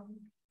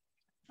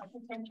a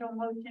potential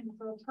motion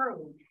to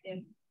approve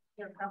if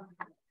you're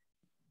comfortable.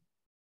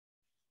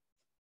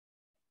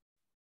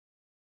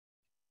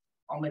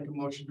 I'll make a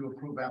motion to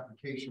approve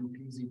application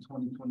PZ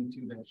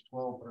 2022-12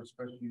 for a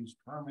special use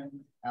permit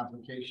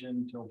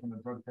application to open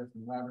a drug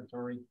testing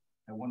laboratory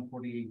at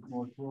 148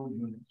 North Road,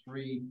 Unit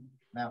 3,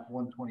 map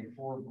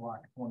 124,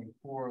 block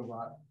 24,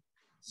 lot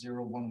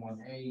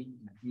 011A,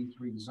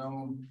 B3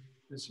 zone.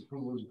 This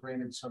approval is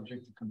granted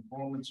subject to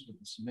conformance with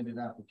the submitted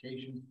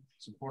application,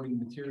 supporting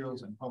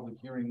materials and public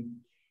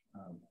hearing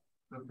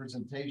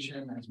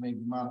representation as may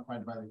be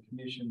modified by the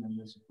commission in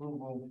this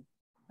approval,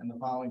 and the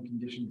following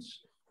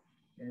conditions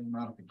and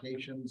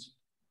modifications.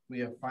 We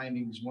have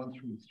findings 1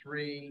 through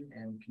 3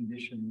 and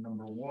condition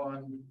number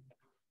 1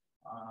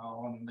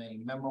 on the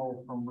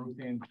memo from Ruth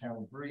Ann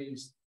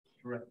Calabrese,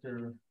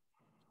 director.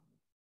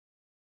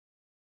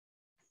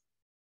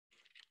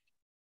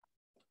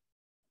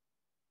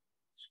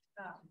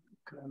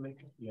 Could I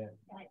make it? Yeah.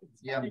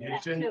 Yeah.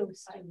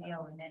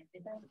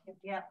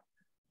 Yeah.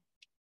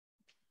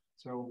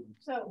 So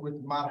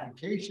with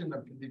modification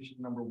of condition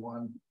number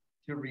 1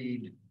 to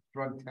read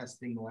drug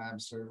testing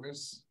lab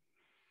service.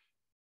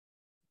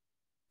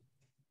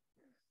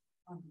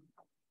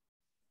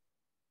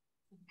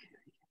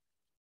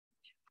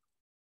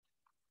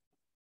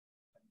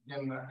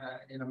 Again,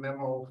 in a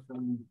memo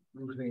from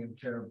Ruth Ann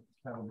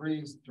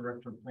Calabrese,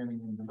 Director of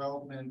Planning and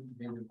Development,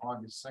 dated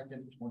August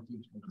 2nd,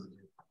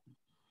 2022.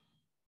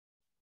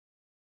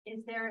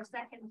 Is there a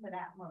second to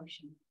that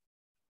motion?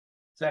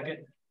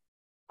 Second.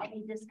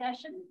 Any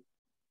discussion?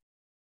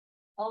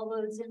 All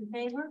those in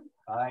favor?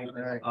 Aye.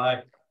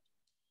 Aye.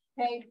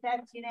 Okay,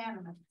 that's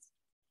unanimous.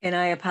 And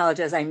I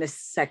apologize, I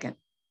missed second.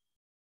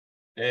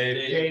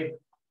 Dave.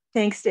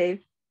 Thanks,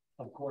 Dave.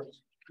 Of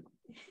course.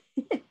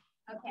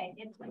 Okay,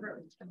 it's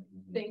approved.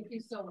 Thank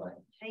you so much.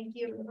 Thank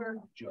you for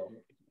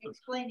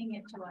explaining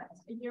it to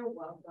us. You're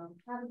welcome.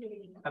 Have a good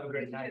evening. Have a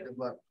great night. Good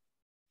luck.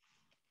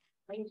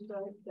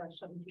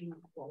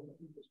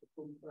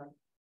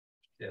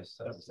 Yes,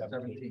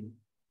 17.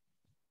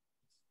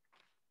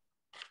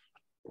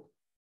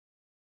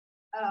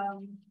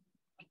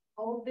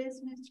 Old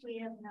business, we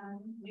have none.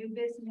 New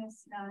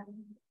business,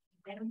 none.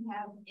 Then we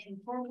have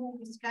informal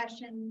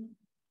discussion,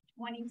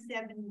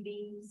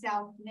 27B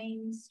South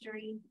Main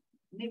Street,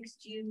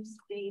 mixed use,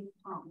 Dave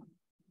Palmer.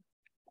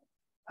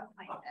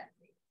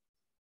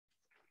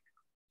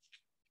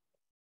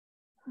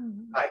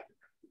 Hi.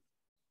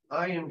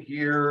 I am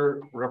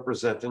here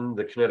representing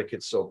the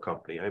Connecticut Soap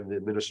Company. I'm the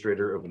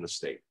administrator of an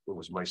estate. It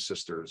was my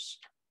sister's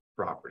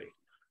property.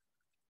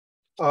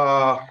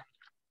 I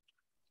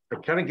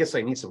kind of guess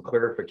I need some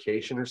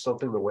clarification or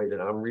something, the way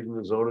that I'm reading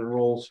the zoning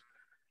rules.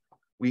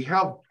 We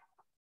have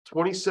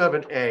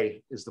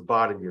 27A is the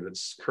bottom unit.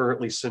 It's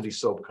currently Cindy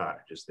Soap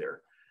Cottages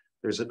there.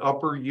 There's an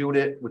upper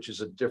unit, which is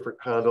a different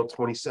condo,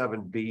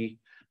 27B.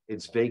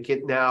 It's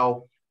vacant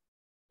now.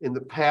 In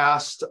the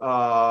past,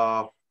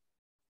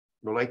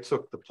 when I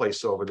took the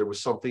place over, there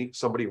was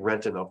somebody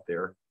renting up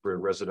there for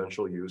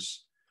residential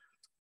use.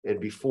 And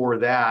before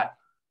that,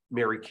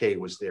 Mary Kay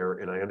was there.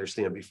 And I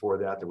understand before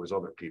that, there was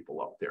other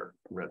people up there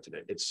renting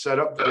it. It's set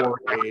up for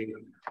a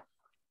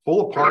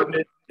full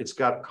apartment. It's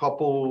got a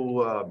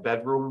couple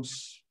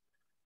bedrooms,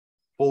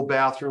 full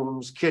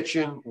bathrooms,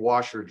 kitchen,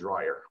 washer,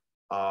 dryer.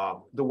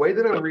 The way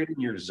that I'm reading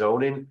your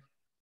zoning,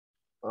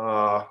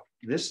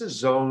 this is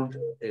zoned,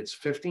 it's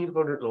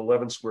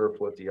 1,511 square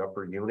foot, the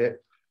upper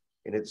unit,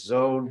 and it's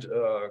zoned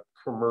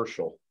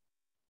commercial.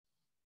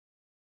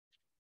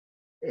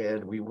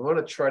 And we want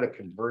to try to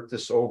convert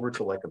this over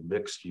to like a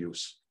mixed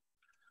use.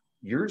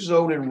 Your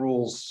zoning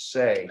rules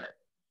say,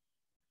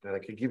 and I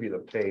could give you the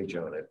page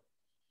on it.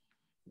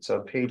 It's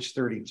on page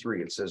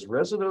 33. It says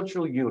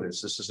residential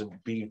units, this is in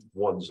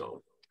B1 zone.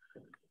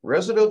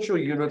 Residential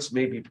units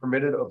may be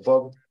permitted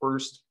above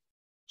first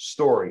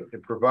story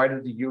and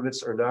provided the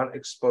units are not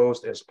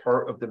exposed as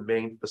part of the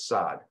main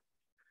facade.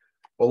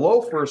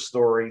 Below first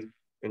story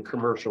in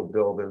commercial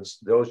buildings,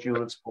 those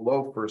units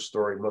below first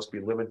story must be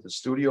limited to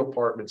studio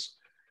apartments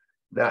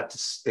not to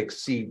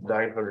exceed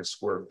 900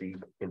 square feet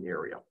in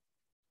area.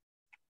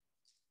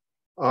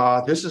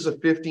 This is a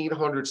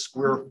 1,500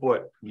 square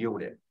foot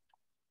unit.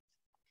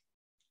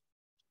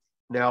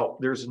 Now,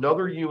 there's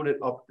another unit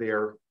up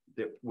there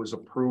that was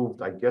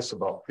approved, I guess,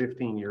 about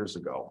 15 years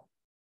ago.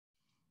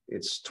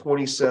 It's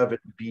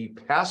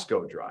 27B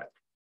Pasco Drive.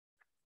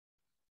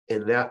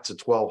 And that's a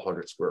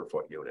 1,200 square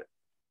foot unit.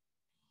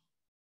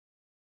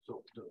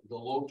 So the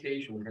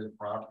location where his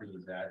property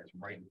is at is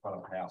right in front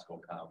of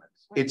Pasco Commons.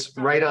 It's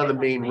right on the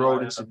main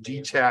road. It's a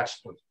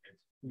detached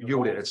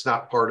unit. It's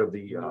not part of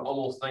the,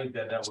 almost think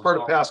that it's part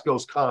of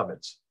Pasco's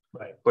Commons.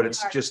 Right. But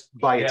it's just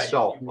by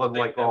itself, you would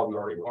unlike think that all was the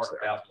already other part ones of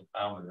there. Pasco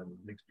Commons and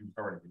mixed use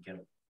already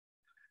beginning.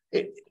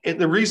 And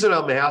the reason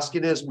I'm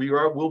asking is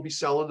we'll be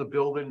selling the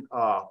building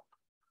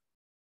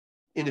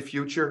in the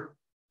future.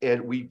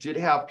 And we did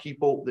have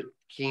people that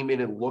came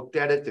in and looked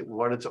at it that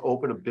wanted to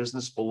open a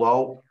business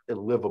below and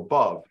live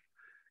above.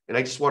 And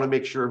I just want to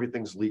make sure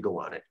everything's legal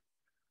on it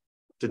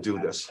to do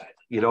this.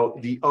 You know,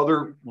 the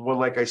other one,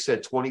 like I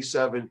said,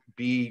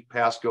 27B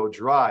Pasco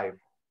Drive,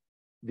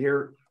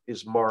 there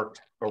is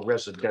marked a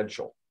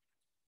residential,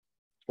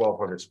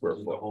 1,200 square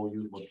The foot. whole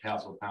use what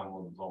Pasco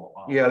Commons is all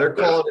about. Yeah, they're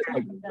calling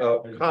it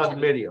a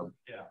condominium.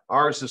 Yeah.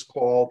 Ours is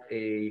called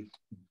a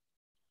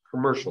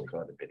commercial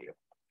condominium.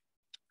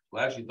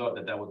 Well, I actually thought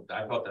I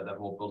thought that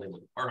whole building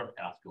was part of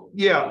Pasco.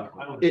 Yeah,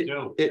 it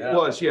Yeah.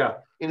 was, yeah.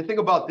 And the thing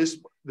about this,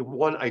 the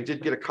one, I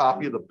did get a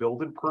copy of the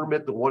building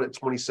permit, the one at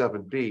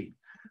 27B.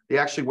 They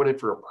actually went in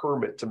for a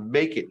permit to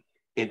make it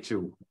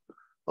into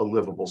a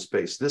livable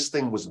space. This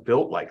thing was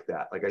built like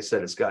that. Like I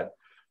said, it's got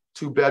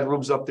 2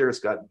 bedrooms up there. It's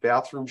got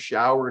bathroom,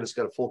 shower, and it's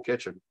got a full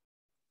kitchen.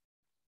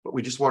 But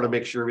we just want to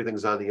make sure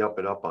everything's on the up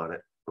and up on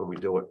it when we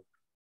do it.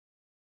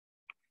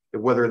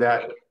 And whether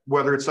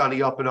it's on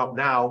the up and up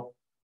now,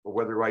 or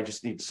whether I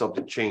just need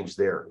something changed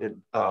there.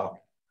 And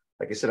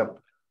like I said,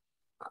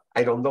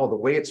 I don't know the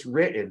way it's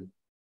written.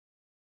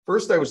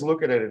 First, I was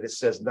looking at it, it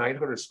says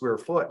 900 square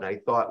foot. And I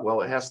thought,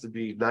 well, it has to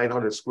be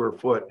 900 square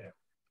foot.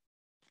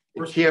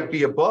 It can't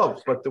be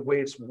above, but the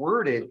way it's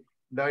worded,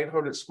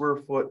 900 square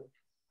foot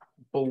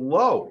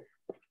below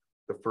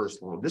the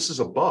first one. This is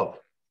above.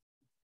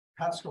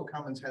 Pasco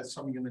Commons has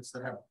some units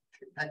that have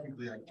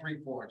technically like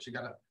 3 floors. You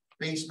got a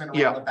basement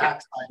Yeah. around the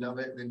backside of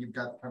it, then you've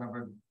got kind of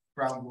a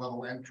ground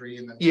level entry,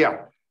 and then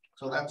Yeah.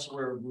 So that's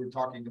where we're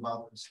talking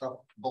about the stuff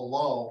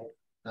below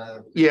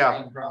the Yeah.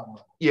 main ground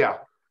level.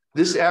 Yeah.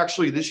 This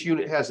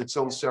unit has its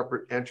own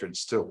separate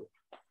entrance too.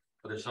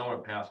 But there's some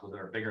of Pasco that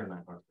are bigger than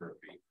 900 square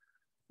feet.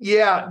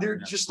 Yeah, they're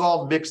just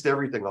all mixed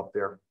everything up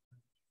there.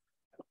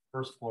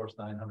 First floor is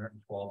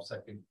 912,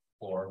 second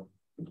floor,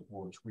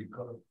 which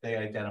they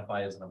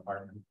identify as an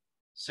apartment,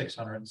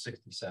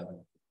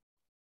 667.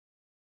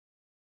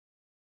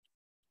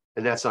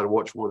 And that's on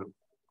which one?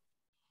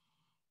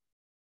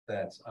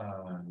 That's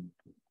on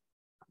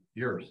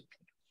yours.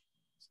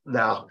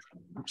 Now,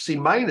 see,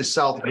 mine is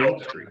South Main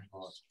Street,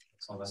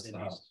 So that's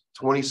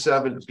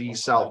 27B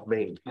South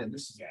Main. Yeah,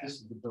 this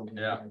is the building.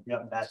 Yeah.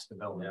 Yep, that's the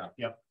building. Yeah.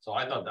 Yep. So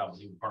I thought that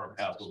was even part of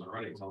Pasco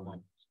already. So I'm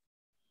like,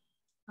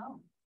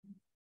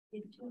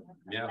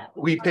 yeah.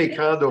 We pay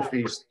condo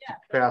fees to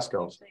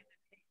Pasco's,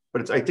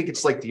 but I think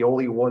it's like the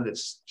only one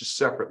that's just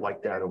separate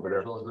like that over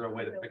there. So is there a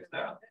way to fix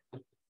that?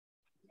 Is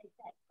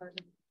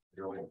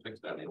there a way to fix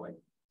that anyway?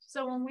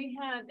 So when we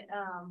had,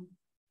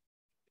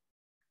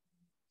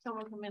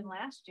 someone come in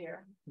last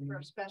year for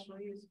a special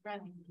use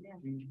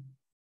renting,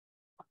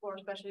 for a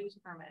special use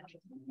permit,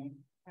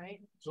 right?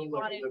 So He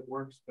like wanted, the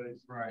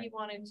workspace, he right?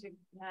 wanted to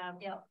have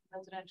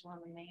residential on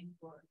the main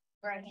floor.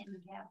 Right,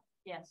 handicap.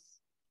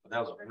 Yes. But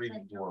that was a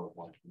 3-floor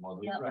one.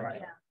 wasn't it? Yep.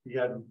 Right. Yeah. You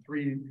had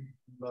 3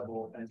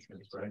 level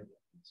entrance, right?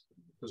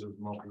 Because it was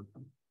multi.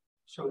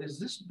 So is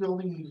this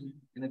building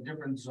in a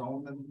different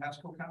zone than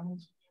Pasco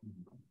Commons?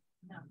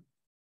 No.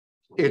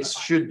 It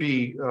should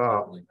be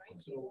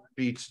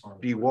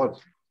B1.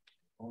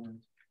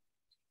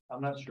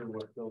 I'm not sure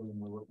what building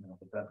we're looking at,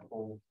 but that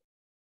whole.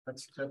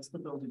 That's the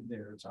building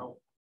there. It's out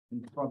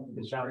in front of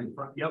the It's out in street.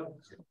 front, yep.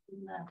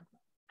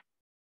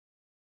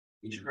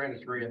 Each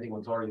granite tree, I think,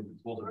 was already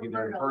supposed to be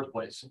there in the first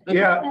place.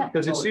 Yeah,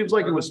 because it seems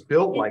like it was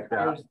built like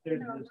that.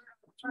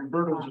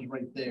 Roberto's is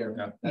right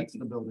there. That's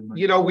the building. right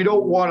You know, we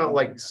don't want to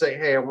like say,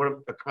 hey, I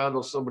want a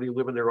condo, somebody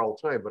living there all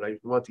the time, but I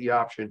want the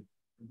option.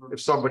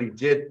 If somebody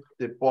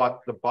that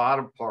bought the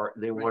bottom part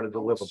and they wanted to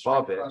live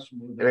above it,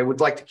 and I would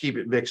like to keep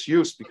it mixed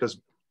use because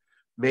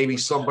maybe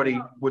somebody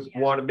would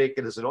want to make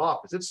it as an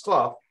office. It's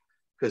tough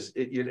because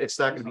it's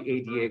not going to be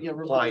ADA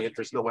compliant.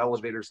 There's no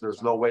elevators.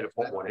 There's no way to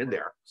put one in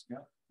there. Yeah,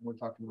 we're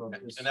talking about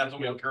this. And that's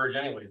what we encourage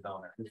anyways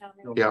down there.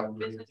 Yeah.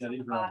 Business on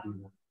the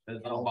bottom.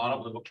 There's no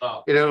bottom, live up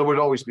top. And it would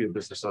always be a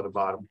business on the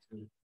bottom.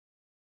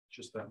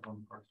 Just that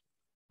one part.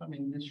 I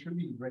mean, this should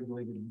be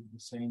regulated the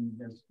same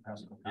as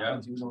Pasco Yeah.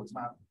 Commons, even though it's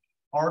not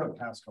part of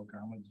Pasco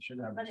Commons. It should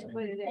have. the But same.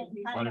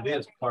 But it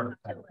is part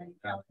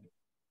of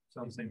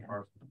Some same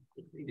part.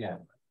 Yeah,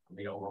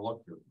 they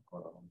overlooked it.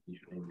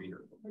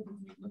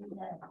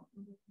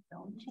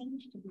 Zone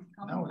change to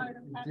become No, part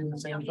of it's in the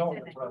same that? zone.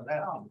 That's what I was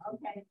asking. Oh,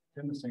 okay. It's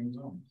in the same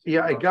zone.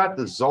 Yeah, I got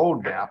the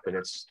zone map and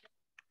it's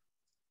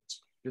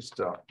just,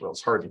 well,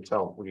 it's hard to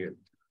tell when you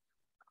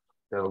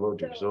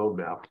download your zone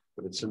map,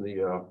 but it's in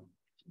the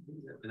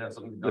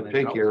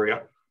pink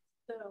area.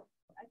 So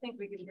I think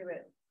we can do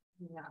it.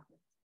 Yeah.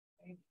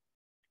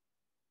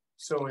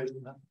 So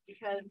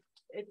Because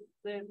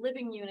the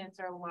living units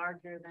are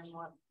larger than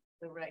what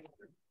the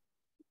regular.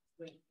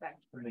 With that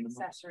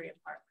accessory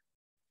apartment.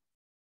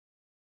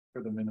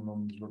 for the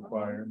minimums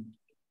required.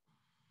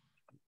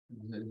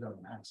 Is that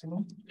a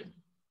maximum?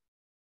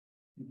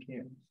 You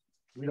can't,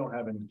 we don't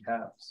have any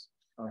caps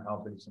on how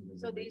big something.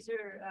 So these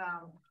are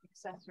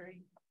accessory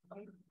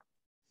right,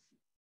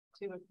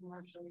 to a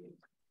commercial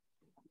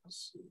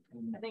use.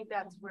 I think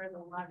that's where the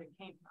logic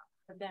came from.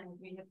 But then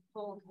we have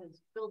pulled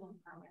his building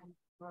permit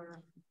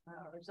or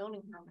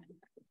zoning permit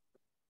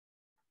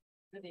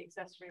for the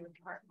accessory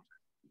apartment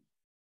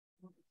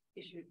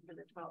issued for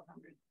the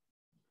 1200.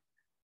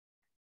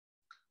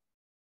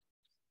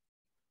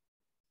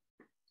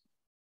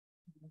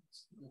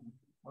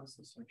 What's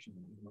the section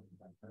that you're looking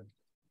at there?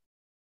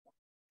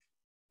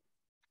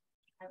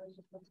 I was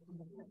just looking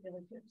at the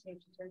village at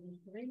page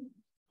 33.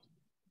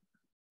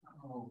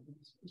 Oh,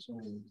 so.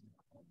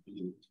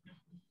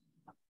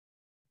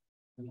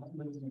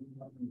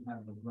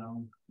 Have the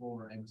ground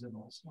floor exit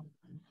also.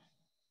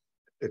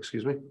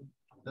 Excuse me?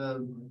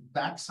 The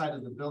back side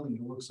of the building,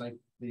 it looks like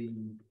the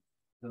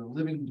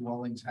living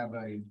dwellings have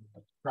a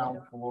ground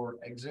floor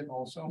exit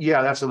also.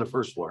 Yeah, that's on the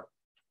first floor.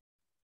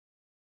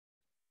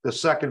 The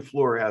second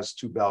floor has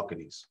 2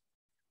 balconies.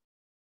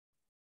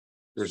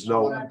 There's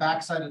So on no, the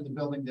back side of the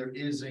building, there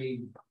is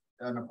an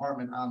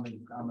apartment on the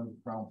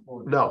ground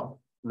floor.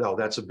 no,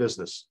 that's a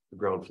business, the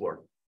ground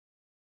floor.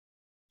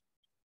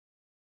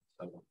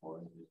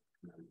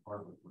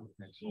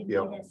 You need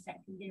a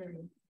secondary.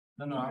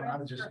 No, I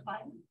was just, For fire?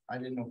 I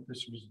didn't know if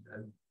this was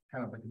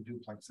kind of like a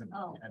duplex and,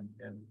 Oh. and,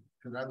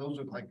 because those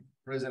look like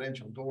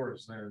residential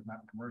doors, they're not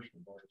commercial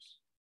doors.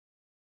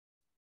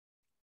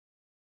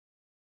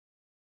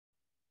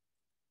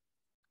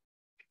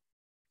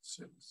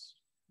 Six.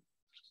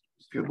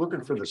 If you're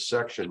looking for the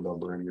section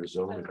number in your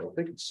zoning, I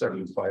think it's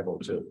section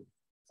 502.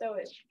 So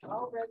it's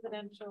all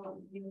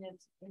residential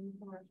units in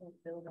commercial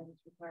buildings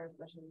require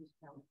special use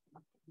permit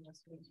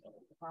unless we meet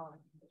the following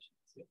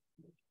conditions.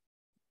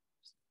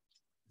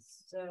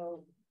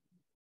 So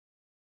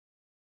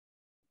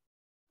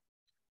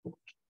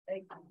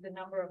like the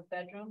number of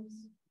bedrooms,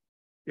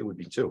 It would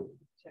be 2.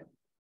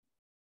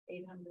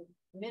 800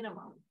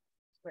 minimum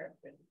square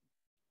feet.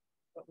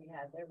 What we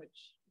had there,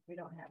 which we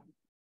don't have.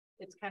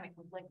 It's kind of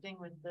conflicting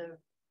with the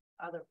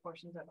other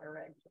portions of our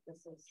reg, but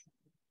this is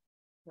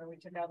where we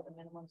took out the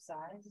minimum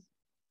size,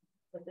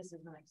 but this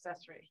is an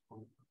accessory.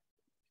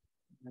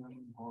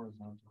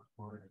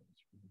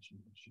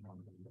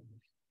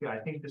 Yeah, I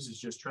think this is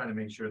just trying to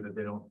make sure that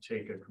they don't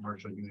take a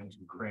commercial unit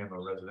and cram a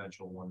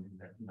residential one in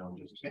there,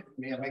 just.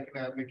 Yeah,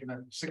 making a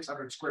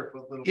 600 square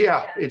foot little.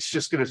 Yeah, it's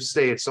just going to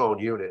stay its own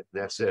unit.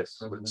 That's it.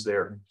 It's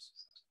there.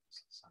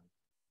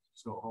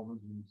 So all of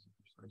these.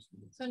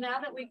 So now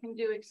that we can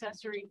do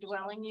accessory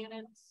dwelling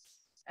units,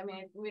 I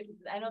mean,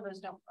 I know those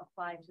don't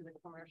apply to the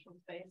commercial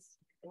space,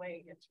 the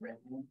way it gets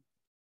written.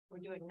 We're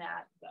doing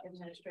that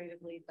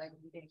administratively by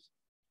meeting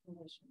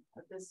condition,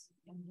 but this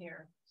in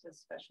here says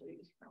special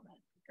use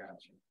permit.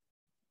 Gotcha.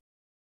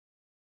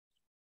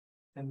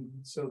 And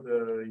so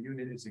the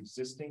unit is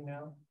existing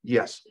now,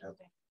 Yes.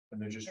 and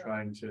they're just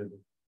trying to.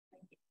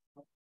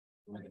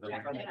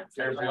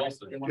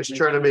 Just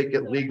trying to make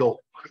it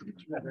legal.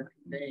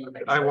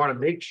 I want to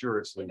make sure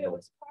it's If it legal.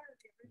 was part of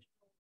the original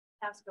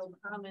Pasco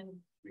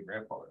Common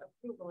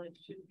approval, it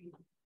should be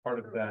Part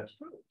of that.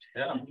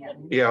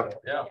 approved. Yeah.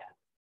 The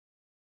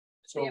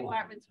So,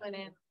 apartments went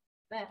in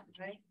then,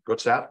 right?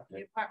 What's that?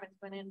 The apartments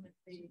went in with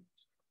the.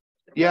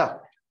 Yeah.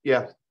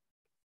 Yeah.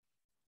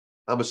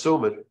 I'm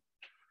assuming.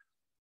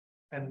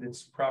 and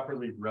it's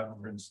properly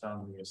referenced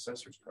on the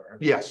assessor's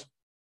card. Yes.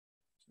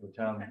 The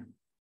town.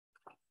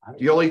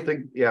 The only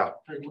thing, yeah.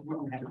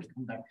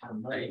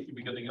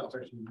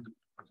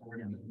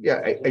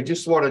 Yeah, I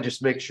just want to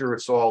just make sure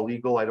it's all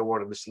legal. I don't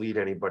want to mislead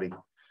anybody.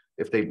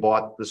 If they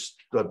bought this,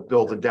 the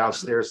building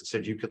downstairs and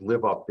said you could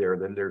live up there,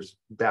 then there's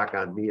back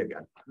on me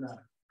again.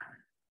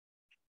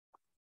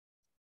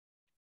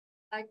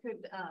 I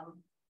could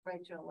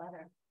write you a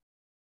letter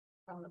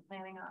from the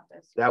planning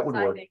office. That would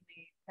work. citing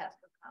the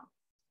Pasco Common.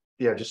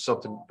 Yeah, just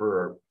something for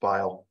our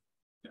file.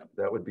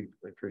 That would be,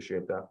 I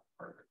appreciate that.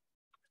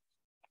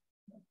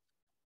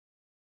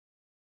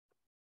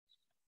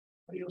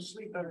 You'll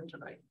sleep better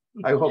tonight.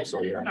 I hope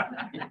so, yeah.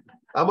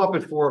 I'm up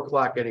at 4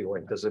 o'clock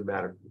anyway, doesn't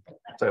matter.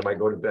 Time I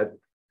go to bed.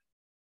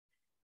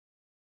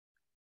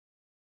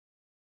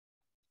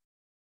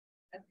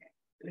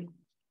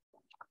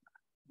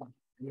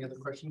 Any other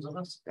questions on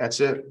us? That's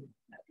it.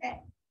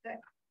 Okay, good.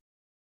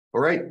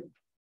 All right.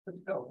 Let's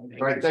go. All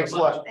right, thanks a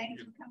lot.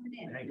 Thanks for coming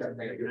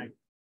in.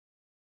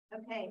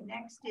 Okay,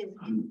 next is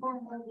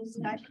informal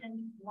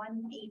discussion,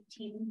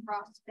 118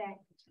 Prospect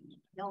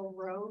Hill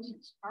Road,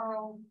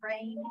 Carl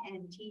Crane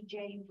and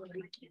TJ.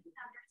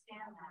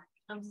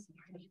 I'm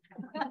sorry.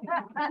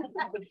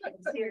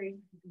 Serious.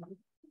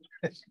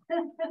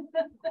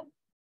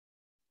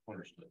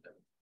 Understood that.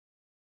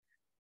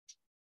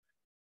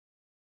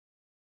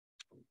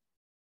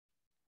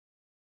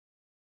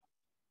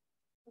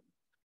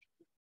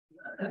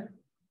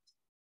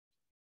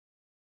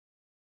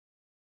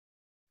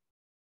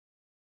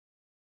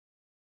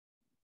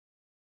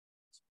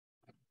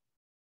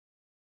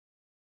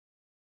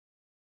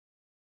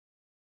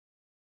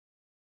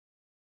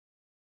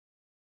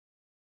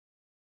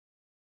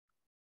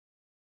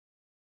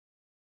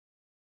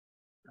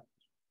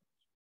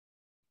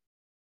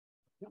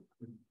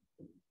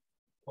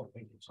 Oh,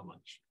 thank you so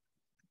much.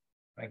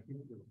 Thank you.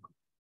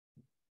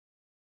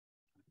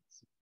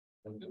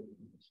 Thank you.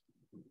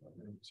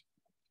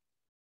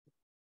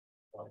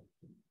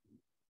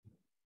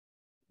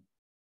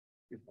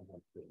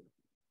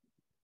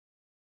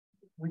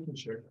 We can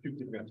share. You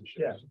can have to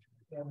share.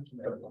 Yeah.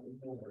 No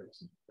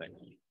worries. Thank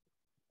you.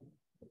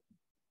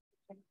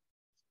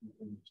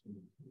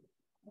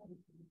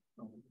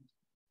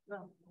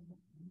 No.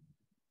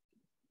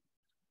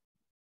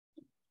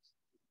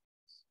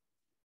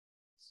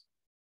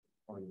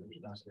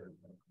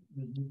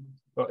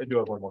 Oh, I do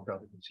have one more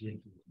copy.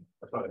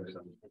 I thought I was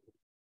done.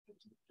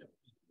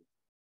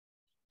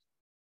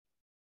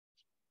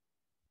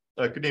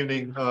 Good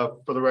evening.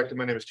 For the record,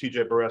 my name is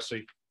TJ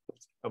Baresi.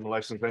 I'm a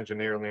licensed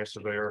engineer and land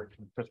surveyor,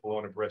 principal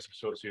owner of Baresi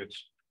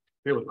Associates.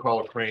 Here with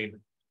Carl Crane,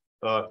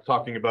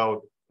 talking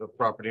about the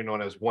property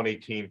known as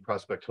 118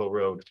 Prospect Hill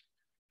Road.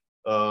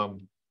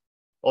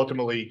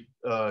 Ultimately,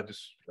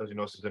 just as you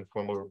know, this is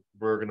informal.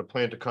 We're going to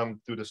plan to come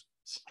through this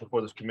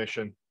before this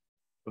commission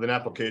with an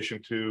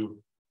application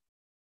to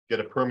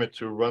get a permit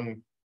to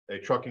run a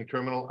trucking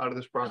terminal out of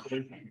this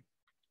property,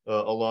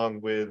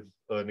 along with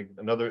an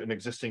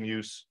existing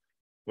use,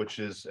 which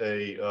is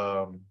a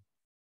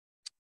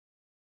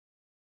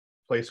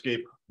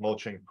playscape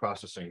mulching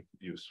processing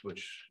use,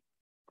 which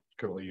is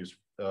currently used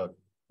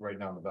right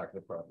now in the back of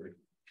the property.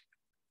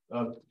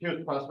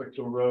 Here's Prospect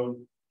Hill Road.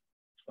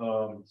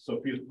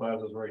 Sophia's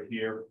Plaza is right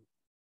here.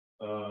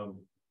 The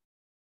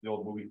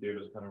old movie theater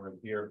is kind of right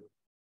here.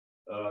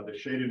 The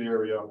shaded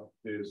area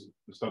is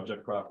the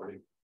subject property.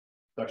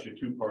 It's actually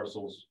two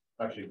parcels,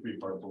 actually three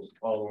parcels,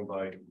 all owned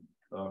by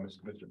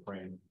Mr.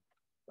 Crane.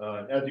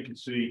 As you can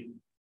see,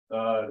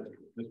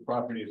 this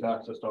property is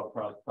accessed off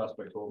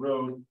Prospect Hill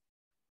Road.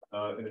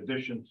 In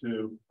addition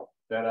to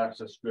that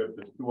access strip,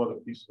 there's two other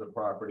pieces of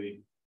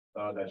property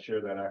that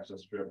share that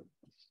access strip.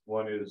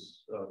 One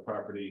is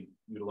property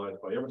utilized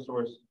by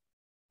Eversource.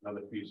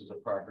 Another piece is a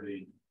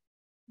property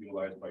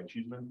utilized by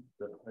Cheeseman.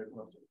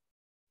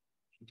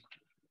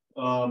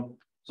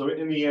 So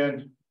in the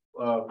end,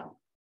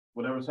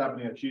 whatever's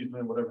happening at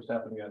Cheeseman, whatever's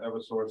happening at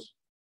Eversource,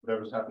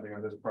 whatever's happening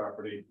on this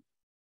property,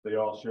 they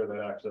all share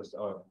that access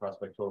on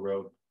Prospect Hill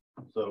Road.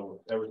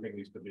 So everything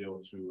needs to be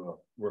able to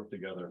work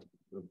together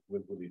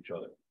with each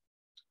other.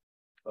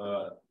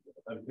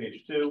 On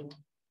page 2,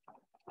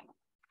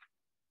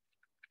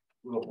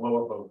 we'll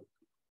blow up of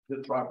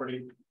this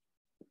property.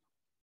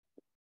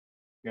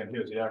 Again,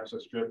 here's the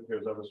access strip,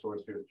 here's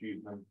Eversource, here's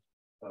Cheeseman,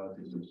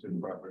 this is the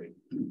property.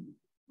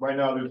 Right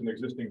now, there's an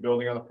existing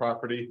building on the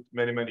property.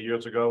 Many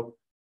years ago,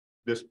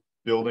 this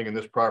building and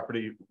this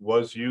property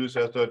was used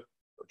as a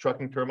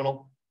trucking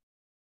terminal.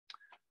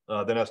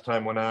 Then as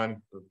time went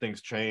on,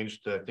 things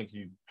changed. I think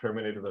he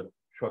terminated the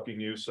trucking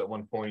use at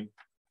one point.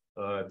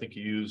 I think he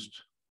used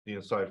the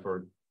inside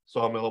for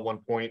sawmill at one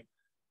point,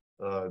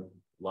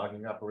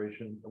 logging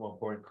operation at one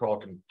point. Carl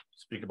can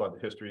speak about the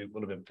history a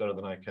little bit better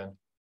than I can.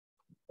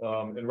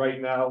 And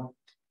right now,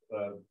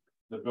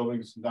 the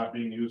building's not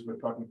being used for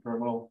trucking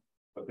terminal,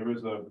 but there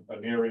is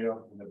an area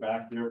in the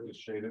back there that's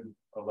shaded.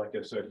 Like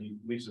I said, he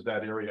leases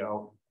that area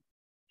out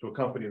to a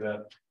company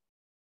that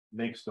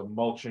makes the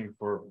mulching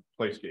for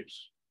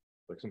playscapes,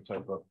 like some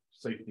type of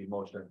safety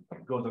mulching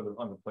that goes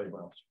on the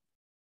playgrounds.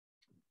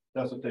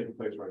 That's what's taking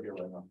place right here,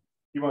 right now.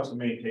 He wants to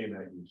maintain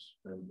that use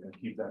and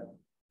keep that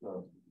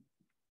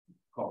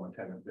common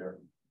tenant there.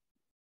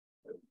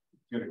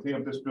 He's going to clean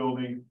up this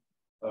building,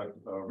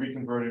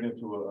 reconvert it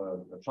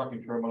into a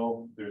trucking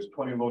terminal. There's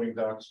 20 loading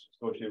docks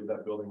associated with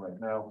that building right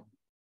now.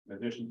 In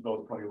addition to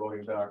those 20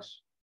 loading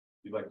docks,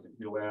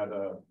 he'll add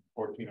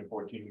 14 and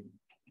 14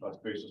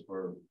 spaces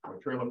for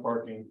trailer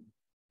parking,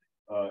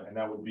 and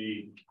that would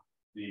be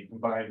the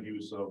combined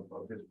use of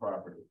his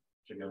property.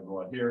 So you're going to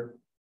go out here,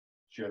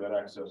 share that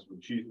access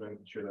with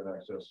Cheeseman, share that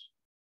access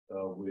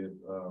with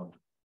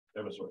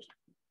Eversource.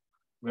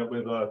 We met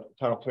with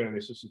town planner, the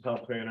assistant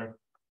town planner,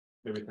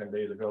 maybe 10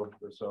 days ago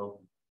or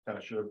so. Kind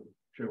of share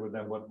with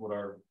them what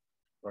our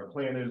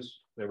plan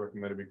is. They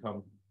recommended we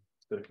come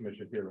to the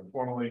commission here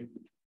informally.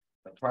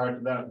 Prior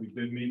to that, we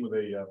did meet with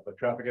a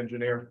traffic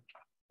engineer,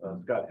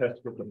 Scott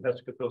Hester from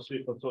Hester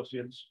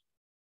Associates.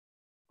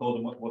 Told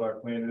him what our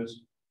plan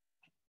is.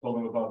 Told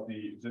him about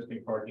the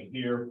existing parking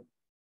here,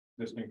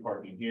 which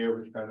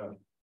kind of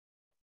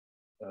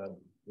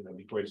you know,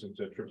 equates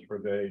into trips per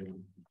day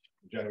and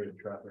generating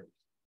traffic.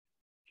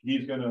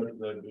 He's gonna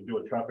do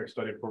a traffic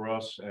study for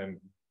us and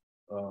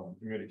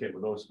communicate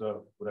with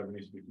OSTA, whatever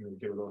needs to be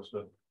communicated with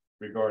OSTA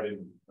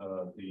regarding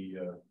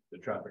the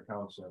traffic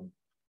counts and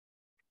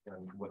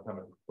what kind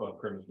of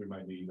permits we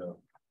might need.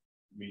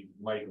 We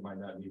might or might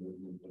not need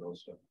with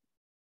OSTA.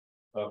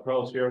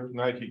 Carl's here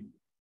tonight. He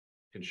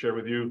can share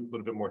with you a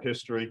little bit more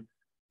history,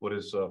 what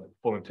his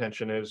full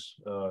intention is,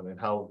 and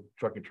how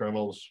trucking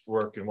terminals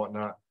work and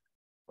whatnot.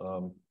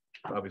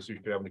 Obviously,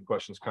 if you have any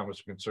questions, comments,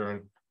 or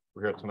concern,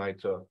 we're here tonight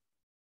to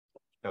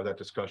have that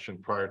discussion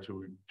prior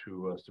to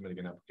submitting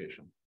an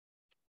application.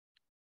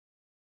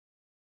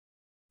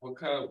 What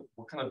kind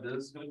of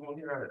business is going on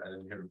here? I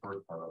didn't hear the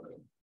first part of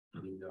it.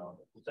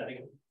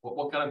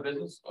 What kind of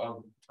business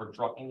for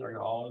trucking are you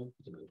all in?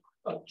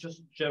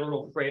 Just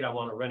general freight. I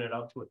want to rent it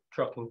out to a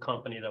trucking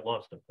company that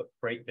wants to put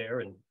freight there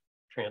and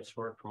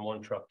transfer it from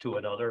one truck to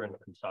another and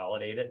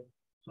consolidate it.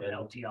 So an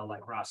LTL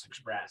like Ross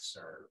Express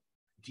or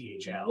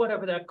DHL.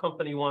 Whatever that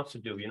company wants to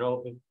do, you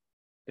know, if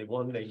they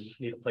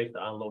need a place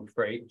to unload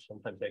freight.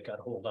 Sometimes they got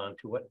to hold on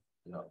to it.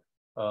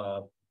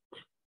 Yeah.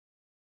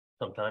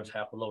 Sometimes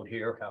half a load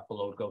here, half a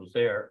load goes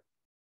there.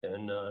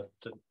 And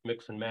to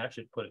mix and match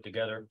it, put it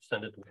together,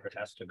 send it where it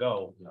has to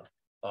go. Yeah.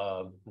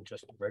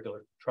 Just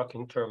regular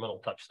trucking terminal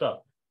type stuff.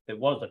 It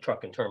was a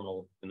trucking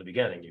terminal in the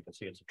beginning. You can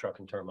see it's a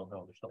trucking terminal.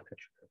 No, there's no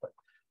picture there, but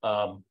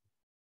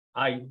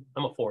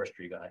I'm a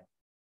forestry guy,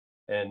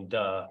 and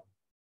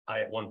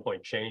I at one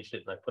point changed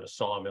it and I put a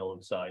sawmill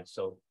inside,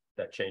 so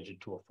that changed it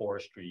to a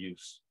forestry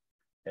use,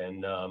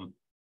 and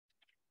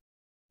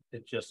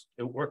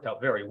it worked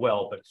out very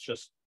well. But it's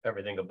just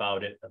everything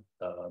about it.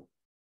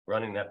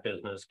 Running that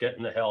business,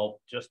 getting the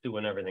help, just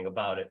doing everything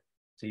about it.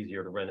 It's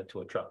easier to rent it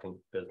to a trucking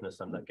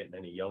business. I'm not getting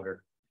any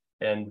younger.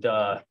 And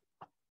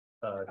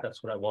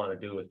that's what I want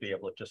to do, is be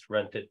able to just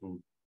rent it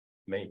and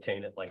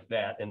maintain it like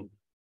that, and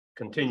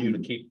continue to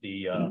keep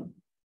the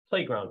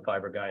playground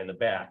fiber guy in the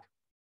back,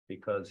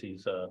 because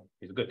he's a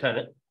good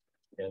tenant,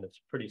 and it's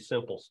pretty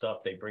simple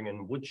stuff. They bring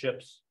in wood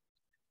chips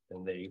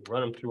and they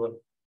run them through a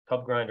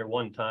tub grinder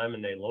one time,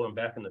 and they load them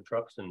back in the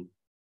trucks and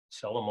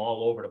sell them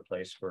all over the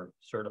place for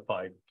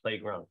certified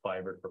playground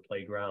fiber for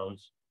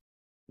playgrounds.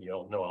 You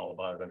don't know all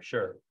about it, I'm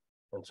sure.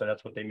 And so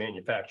that's what they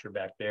manufacture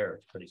back there.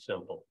 It's pretty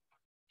simple.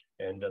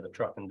 And the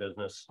trucking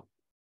business,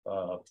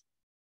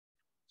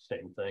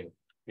 same thing,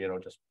 you know,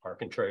 just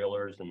parking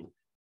trailers, and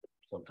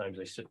sometimes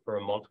they sit for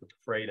a month with the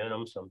freight in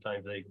them.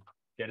 Sometimes they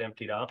get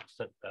emptied out,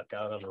 sent back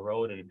out on the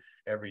road, and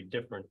every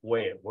different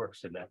way it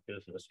works in that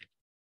business,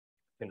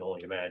 you can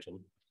only imagine.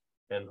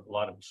 And a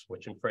lot of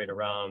switching freight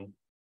around,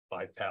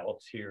 5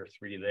 pallets here,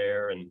 3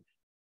 there, and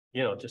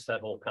you know, just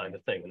that whole kind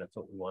of thing. And that's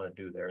what we want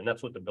to do there. And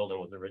that's what the building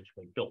was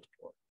originally built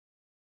for.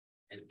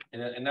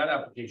 And that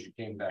application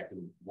came back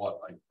in what,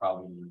 like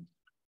probably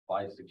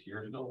 5-6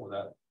 years ago? Was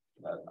that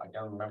I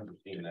can't remember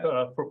seeing that.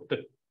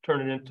 To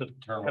turn it into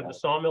have the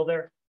sawmill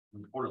there.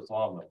 Before the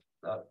sawmill.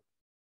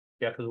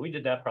 Yeah, because we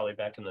did that probably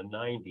back in the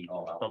 90s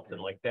or something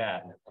like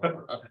that.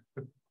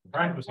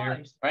 Frank was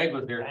here. Frank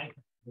was here.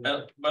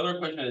 My other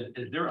question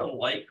is there a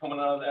light coming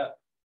out of that?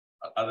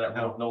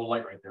 No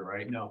light right there,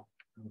 right? No.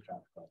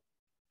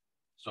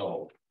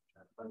 So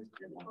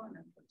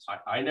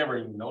I never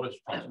even noticed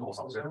trucks going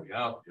up there, to be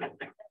honest with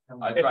you.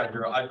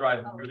 I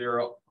drive through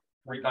there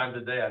 3 times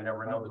a day. I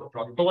never noticed a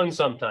truck. Pull in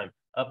sometime,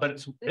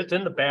 but it's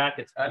in the back.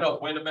 I know,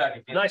 it's way in the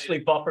back. Nicely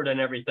buffered and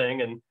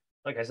everything. And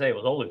like I say, it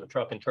was always a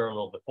trucking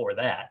terminal before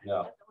that.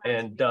 Yeah.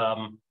 And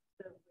I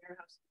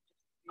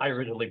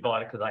originally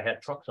bought it because I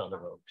had trucks on the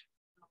road.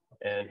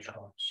 And I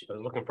was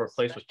looking for a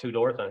place with 2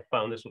 doors, and I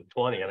found this with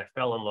 20, and I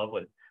fell in love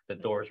with it. The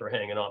doors were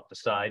hanging off the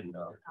side. And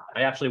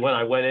I actually, when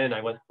I went in,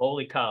 I went,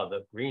 holy cow,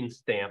 the green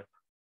stamp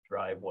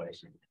driveway.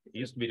 It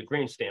used to be the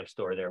green stamp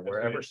store there,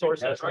 wherever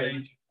source has right.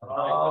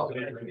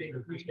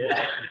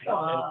 Yeah.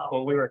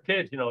 When we were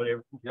kids, you know,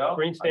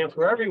 green stamps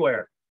were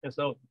everywhere. And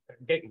so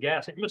getting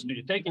gas, Mister,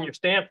 you're taking your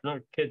stamps, no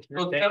kids.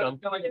 So it's kind of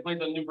like the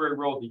place on Newbury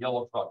Road, the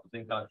yellow truck, the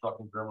same kind of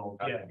trucking terminal.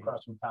 Yeah,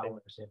 across from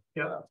Powers.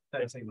 Yeah,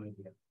 that's the same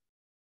idea.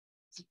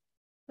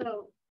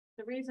 So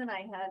the reason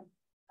I had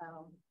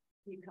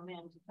you come in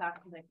to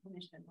talk to the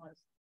commission was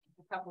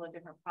a couple of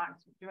different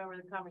parts. Do you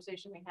remember the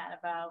conversation we had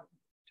about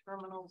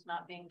terminals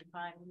not being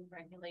defined in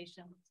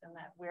regulations, and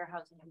that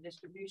warehousing and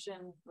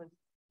distribution was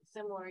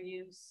similar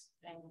use,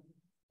 and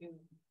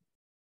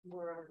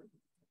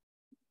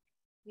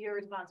your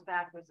response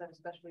back was that a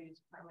special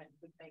use permit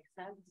would make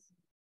sense,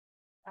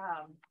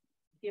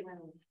 given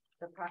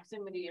the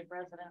proximity of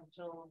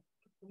residential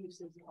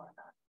uses and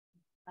whatnot.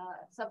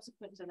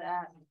 Subsequent to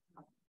that,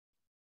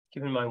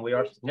 keep in mind, we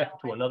are next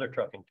to another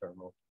trucking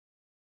terminal.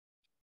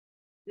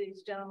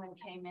 These gentlemen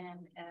came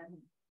in and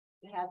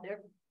had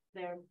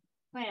their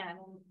plan,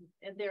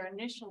 and their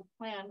initial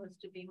plan was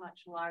to be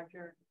much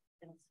larger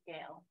in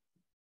scale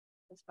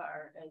as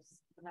far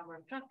as the number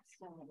of trucks,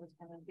 and it was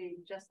going to be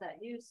just that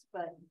use,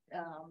 but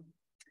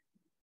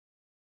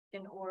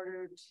in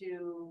order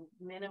to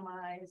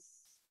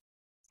minimize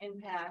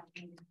impact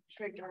and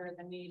trigger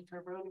the need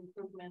for road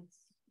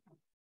improvements,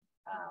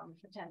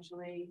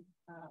 potentially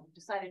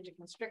decided to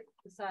constrict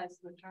the size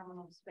of the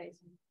terminal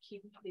space and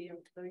keep the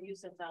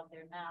use that's out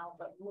there now,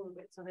 but move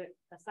it so that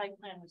a site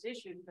plan was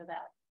issued for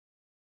that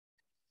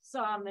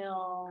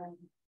sawmill,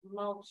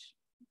 mulch,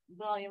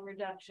 volume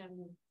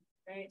reduction,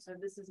 right? So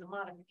this is a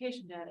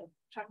modification to a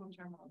trucking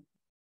terminal.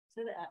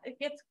 So that it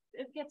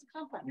gets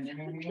complex.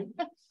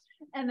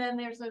 And then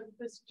there's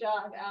this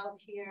jog out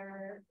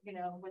here, you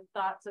know, with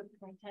thoughts of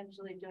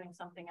potentially doing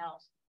something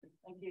else.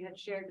 Like you had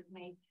shared with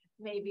me,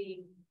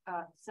 maybe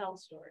cell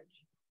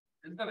storage.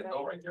 It's gonna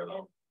go right there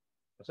though.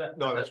 What's that?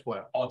 No, that's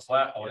flat. Oh, it's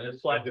flat. Oh, it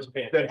is flat.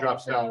 Then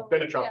drops down,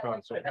 then it drops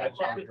down. So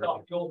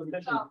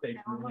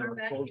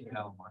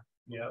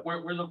yeah,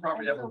 where's the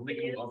property that was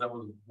leaking? Oh, that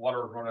was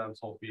water running on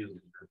Sophia's.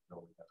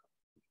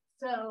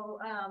 So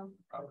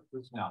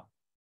now,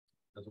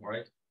 that's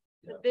right.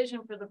 the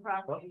vision for the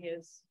property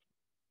is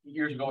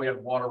Years ago, we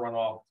had water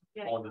runoff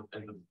on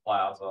into the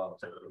plaza. Oh,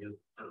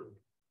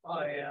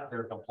 yeah.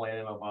 They're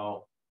complaining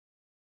about.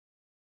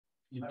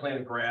 You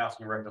planted grass,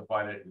 you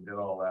rectified it, you did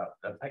all that.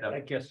 I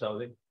guess so.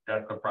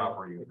 That's the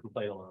property. They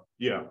complain a lot.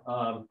 Yeah,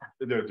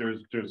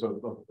 there's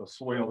a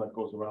swale that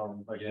goes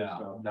around like this.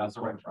 That's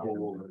the right.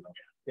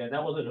 Yeah,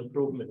 that was an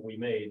improvement we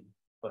made,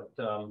 but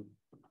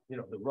you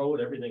know, the road,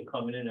 everything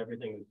coming in,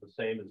 everything is the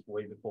same as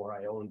way before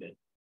I owned it.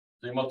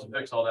 So you must have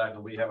fixed all that,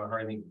 because we haven't heard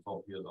anything from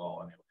Sophia at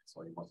all anyway,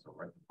 so you must have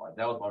rectified.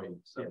 That was probably.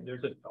 Yeah,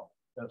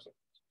 that's a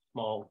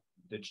small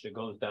ditch that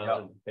goes down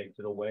and takes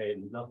it away,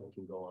 and nothing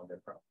can go on their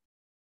property.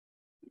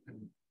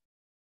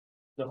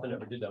 Nothing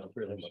ever did that was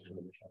really much of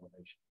the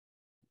elevation.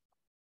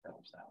 That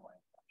was that way.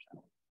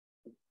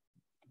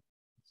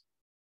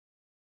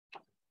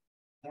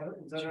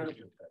 Is that a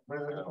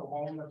residential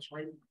home that's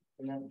right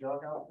in that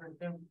jog out right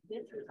there?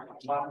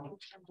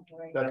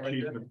 That's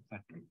Cheeseman.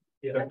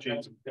 Yeah,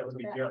 that would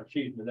be Jared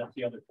Cheeseman. That's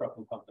the other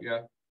trucking company.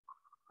 Yeah.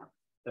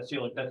 That's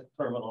the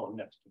terminal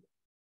next to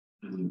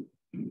it.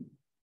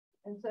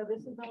 and so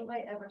this is owned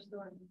by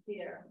Everstore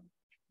here.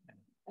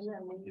 And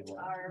then we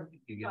our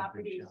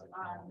properties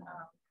on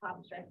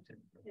Prospect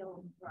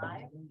Hill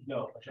Drive.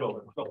 No, Show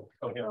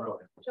him road.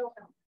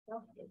 I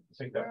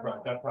think that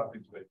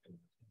property's vacant.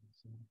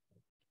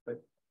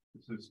 But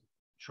this is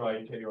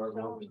Tri-KR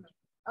Road.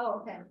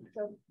 Oh, okay,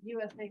 so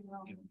USA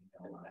Road.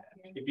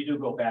 If you do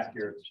go back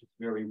here, it's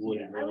very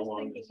woody right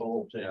along this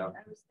whole thing.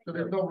 So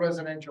there's no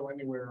residential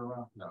anywhere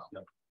around? No.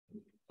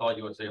 All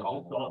USA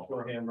home. It's off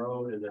Shoreham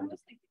Road and then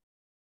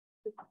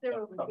they're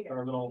over here.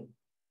 terminal,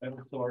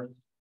 Eversource.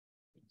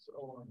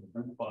 So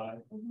Route 5.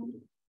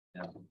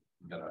 Yeah,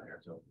 we got out here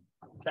too.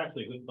 It's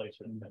actually a good place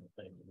for that kind of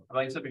thing.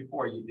 Like I said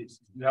before, you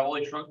have all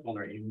these trucks going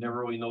there. You never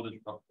really know the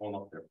truck going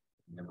up there.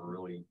 You never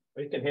really.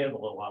 It can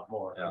handle a lot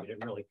more. I mean, it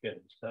really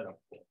can set up.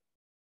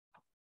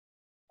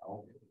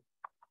 Oh.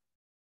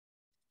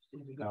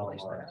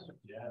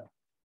 Yeah.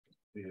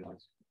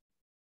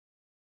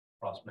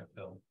 Prospect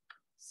Hill.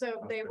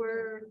 So they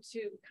were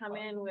to come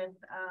in with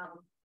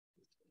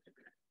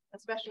a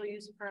special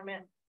use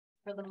permit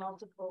for the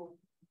multiple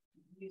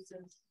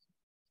uses.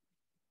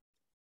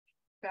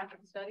 Traffic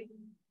study.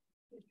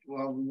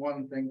 Well,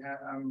 one thing,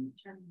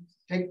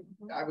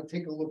 I would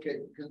take a look at,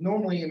 because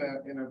normally in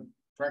a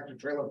tractor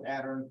trailer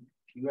pattern,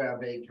 you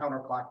have a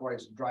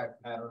counterclockwise drive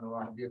pattern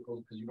around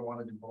vehicles because you don't want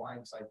to do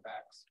blind side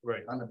backs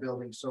on the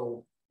building.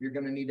 So you're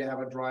going to need to have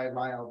a drive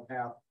aisle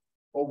path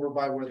over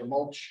by where the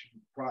mulch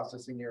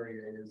processing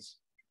area is.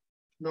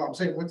 No, I'm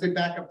saying once they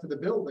back up to the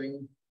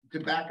building, to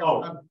back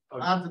up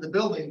onto the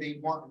building, they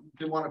want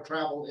to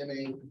travel in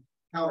a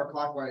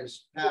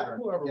counterclockwise pattern.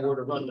 Whoever were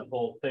to run the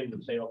whole thing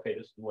would say, okay,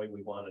 this is the way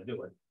we want to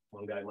do it.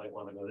 One guy might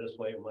want to go this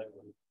way, might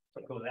want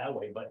to go that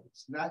way, but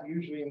it's not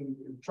usually.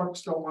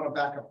 Trucks don't want to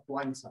back up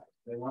blind side.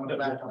 They want to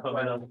back up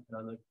right on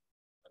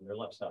their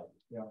left side.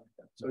 Yeah.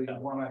 So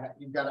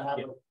you've got to have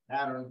a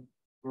pattern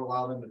to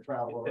allow them to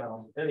travel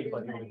around.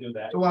 Anybody would do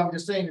that. So what I'm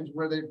just saying is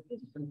where they.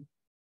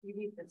 You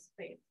need this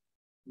space.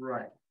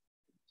 Right.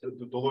 So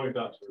the loading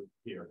docks are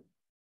here.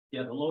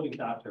 Yeah, the loading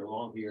docks are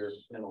along here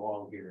and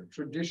along here.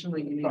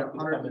 Traditionally, you need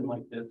 100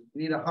 like this.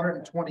 You need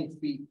 120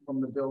 feet from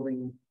the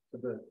building to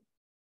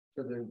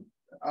the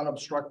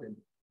unobstructed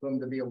for them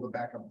to be able to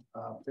back up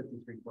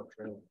 53-foot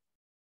trailer.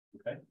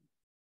 Okay.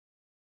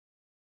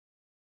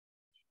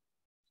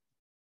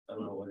 I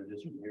don't know what it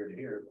is from here to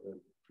here, but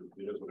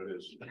it is what it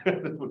is.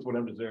 With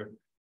whatever's there.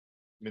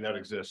 I mean, that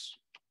exists.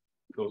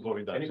 Those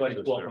loading docks.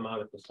 Anybody's welcome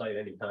out at the site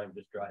anytime,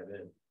 just drive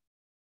in.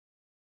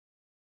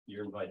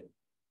 You're invited.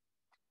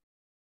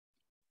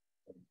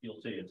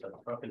 You'll see it's a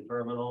trucking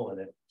terminal and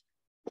it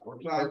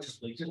works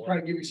perfectly. Just try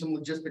to give you some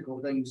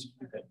logistical things,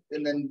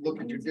 and then look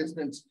at your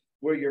distance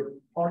where your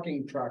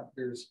parking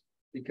tractors,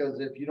 because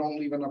if you don't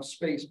leave enough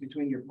space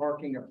between your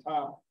parking up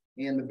top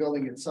and the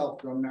building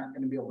itself, you're not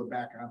going to be able to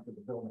back onto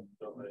the building.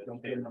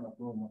 Don't get enough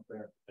room up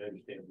there. I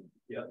understand.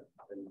 Yeah.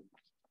 And,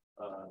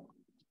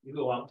 you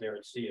go out there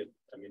and see it.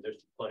 I mean,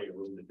 there's plenty of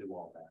room to do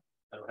all that.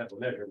 I don't have a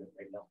measurement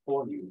right now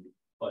for you,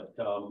 but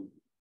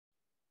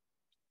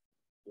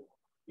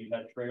you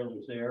got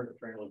trailers there, the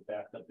trailers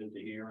backed up into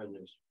here, and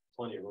there's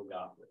plenty of room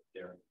out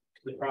there.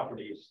 the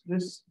properties.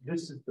 This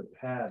is the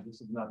pad,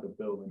 this is not the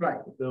building.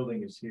 Right. The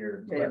building is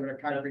here. Yeah, but a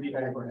concrete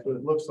pad. So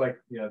it looks like,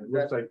 yeah, it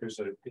looks like there's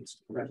a,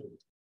 it's.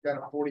 Got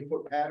a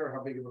 40-foot pad, or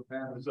how big of a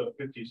pad? It's a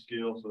 50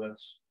 scale, so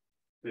that's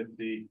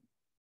 50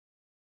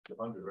 to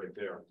 100 right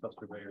there. That's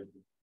the way.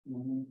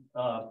 Mhm.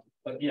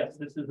 But yes,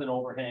 this is an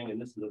overhang and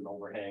this is an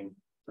overhang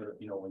for,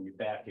 you know, when you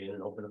back in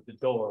and open up the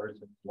doors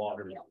and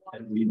water is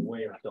 10 feet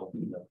away or so,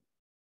 you know,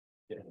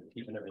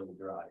 keeping everything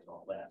dry and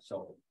all that.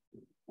 So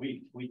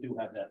we do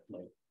have that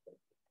like,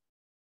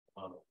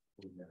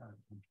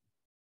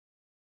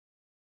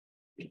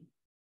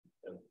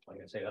 and like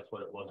I say, that's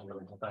what it was.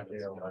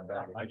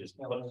 I just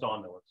put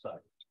sawmill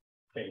inside.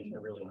 Changed it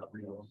really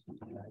nothing else.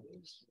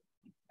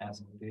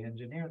 As the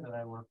engineer that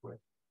I work with.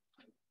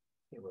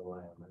 You rely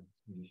on that.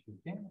 You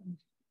can.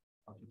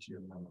 I'll get you a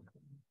number.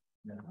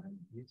 No,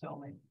 you tell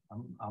me.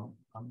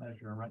 I'm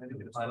measuring right.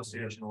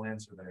 Association will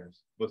answer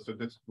theirs. What's the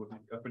this? What the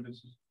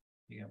evidence is?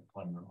 You got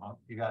plenty of,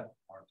 you got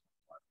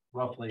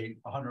roughly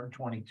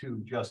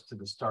 122 just to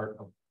the start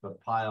of the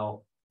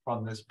pile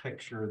from this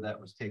picture that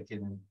was taken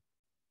in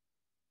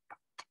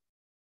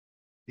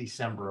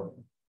December of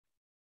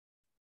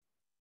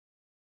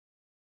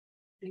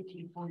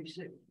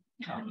 1846.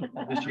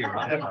 this year.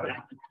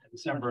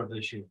 December of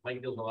this year.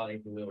 Mike deals a lot of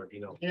 18-wheeler, you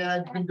know. Yeah,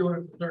 I've been doing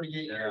it for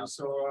 38 years,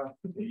 so,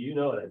 You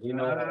know that, you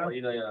know,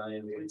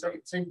 it's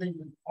like same thing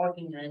with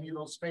parking in any of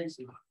those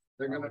spaces.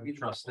 They're gonna be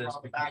Trust this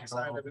on the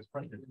backside of it,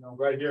 you know.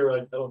 Right here,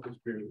 I don't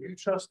disagree. You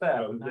trust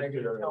that. No,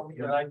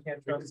 I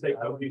can't trust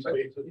that. These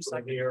spaces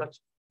from here.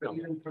 But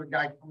even for a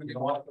guy coming in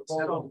off the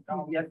road,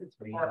 park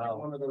in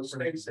one of those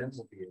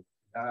spaces,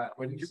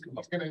 when he's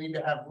gonna need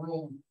to have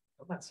room.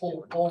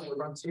 Pull over,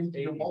 runs into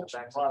the mulch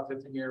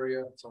processing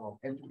area,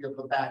 and to get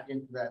the back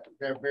into that,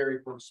 their very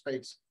first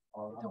space.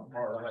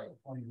 Right.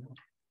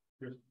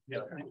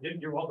 Yeah,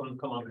 you're welcome to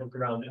come on, look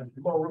around. There's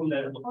more room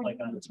than it looks like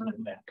on the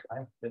back.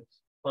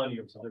 It's plenty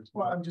of.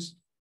 Well, I'm just,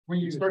 when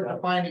you start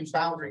defining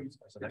boundaries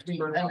between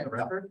tenants,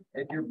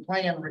 if your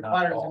plan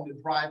requires them to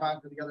drive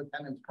onto the other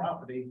tenant's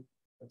property,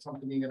 that's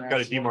something you're gonna.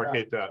 Got to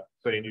demarcate that,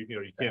 saying you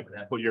know you can't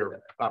put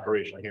your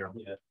operation here.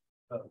 Yeah.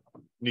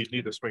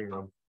 Need the swing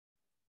room.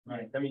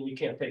 Right, I mean, you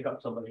can't take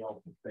up somebody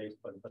else's space,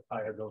 but the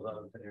tire goes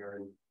on there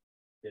and,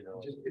 you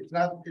know. It's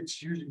not,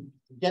 it's usually,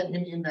 to get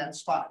him in that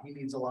spot, he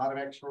needs a lot of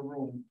extra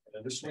room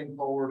to swing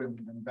forward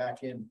and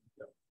back in.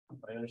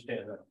 I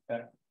understand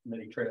that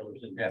many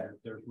trailers in there,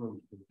 there's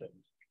room for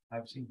things.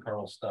 I've seen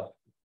Carl's stuff.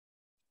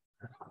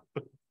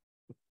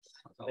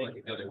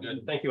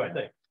 Thank you, I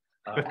think.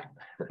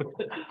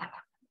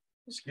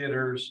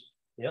 Skidders.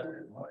 Yeah,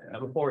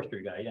 I'm a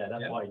forestry guy. Yeah,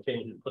 that's why I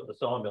changed and put the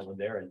sawmill in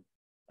there. And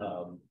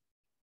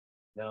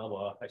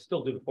now I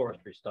still do the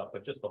forestry stuff,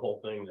 but just the whole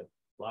thing that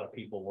a lot of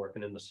people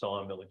working in the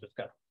sawmill, it just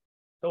got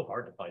so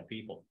hard to find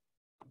people.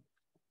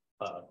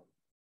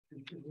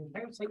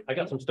 I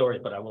got some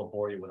stories, but I won't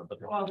bore you with them. But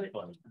Well,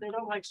 they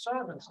don't like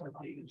sawdust like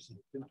they used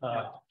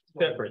to.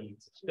 Different.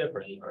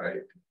 All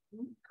right.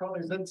 Carl,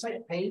 is that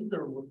site paved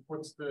or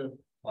what's the?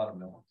 A lot of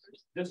mills.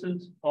 This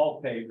is all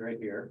paved right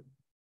here.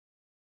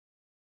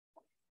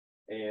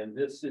 And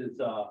this is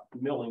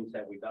millings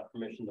that we got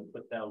permission to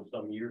put down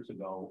some years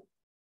ago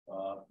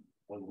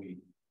when we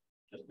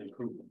just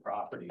improved the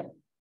property.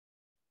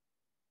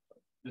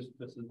 This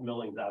is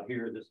millings out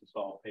here. This is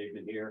all paved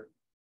in here.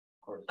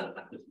 Of course,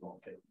 this is all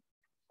paved.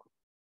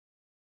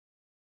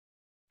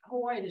 How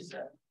wide is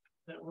that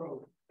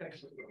road,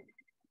 exit road?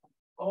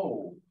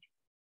 Oh.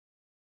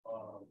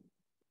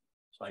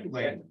 I'm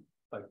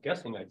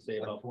guessing I'd say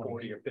about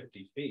 40 or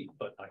 50 feet,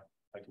 but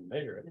I can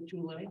measure it. The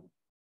 2 lane?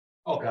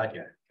 Oh, God,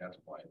 yeah, that's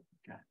why.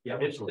 Yeah,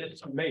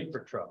 it's made for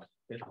trucks.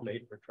 It's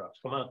made for trucks.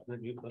 Come on,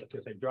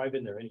 because they drive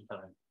in there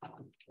anytime.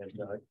 And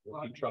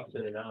you'll see trucks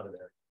in and out of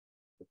there.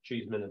 The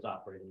Cheeseman is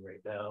operating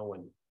right now,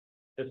 and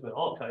there's been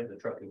all kinds of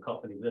trucking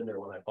companies in there.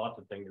 When I bought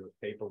the thing, there was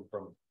people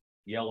from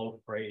Yellow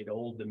Freight,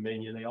 Old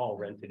Dominion, they all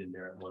rented in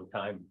there at one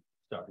time,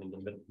 starting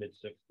in the mid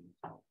 60s.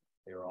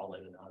 They were all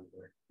in and out of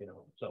there, you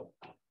know. So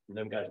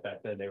them guys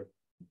back then, they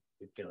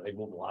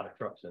moved a lot of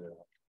trucks in and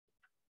out.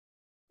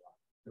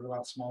 They're a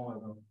lot smaller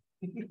though.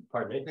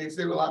 Pardon me?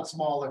 They were a lot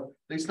smaller.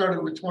 They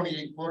started with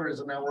 28 footers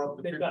and now we're up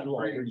to 53. Gotten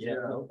longer, yeah,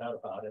 no doubt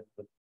about it.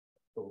 But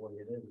for what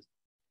it is.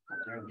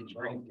 Get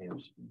your green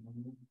stamps.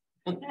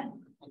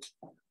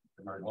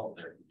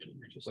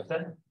 What's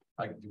that?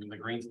 Like doing the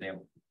green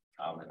stamp.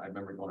 I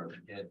remember going to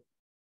the kid.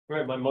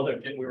 Right, my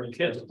mother, we were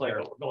kids, it's like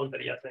going to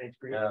the SNH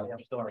green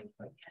stamp store.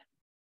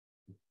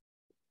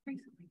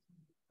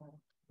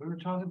 We were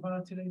talking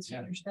about it today,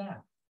 senior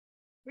staff.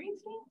 Green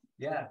stamp?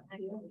 Yeah.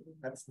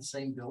 That's the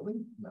same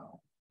building?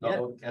 No.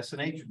 No,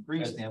 S&H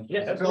green stamp.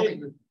 Yeah,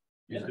 building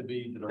Used to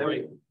be to the There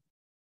right.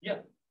 Yeah.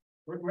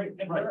 We're right.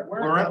 Where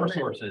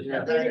Eversource is.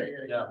 Yeah.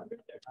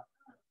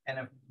 And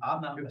if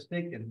I'm not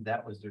mistaken,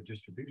 that was their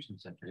distribution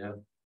center. Yeah.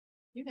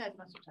 You guys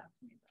must have talked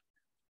to me.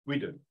 We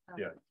did,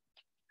 yeah.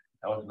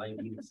 That was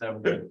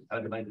 1970,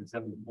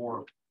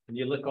 1974. And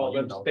you look all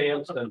them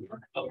stamps and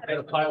get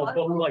a pile of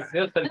books like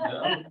this and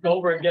go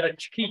over and get a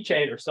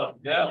keychain or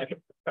something. Yeah.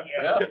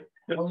 Yeah.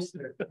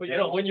 But you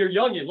know, when you're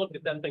young, you look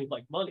at them things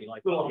like money,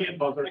 like, oh,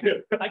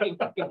 I can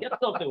get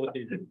something with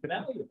these, it's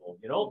valuable,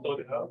 you know,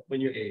 so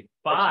when you're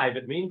 5,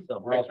 it means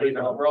something. We're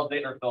all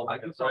dating ourselves. I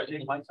can start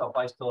dating myself,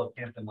 I still have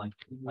camping like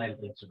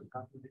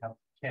have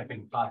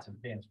camping pots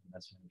and pans from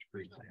that sandwich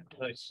free.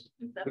 Nice.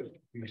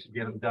 We used to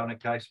get them down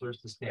at Geisler's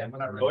to stand.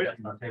 Oh, yeah.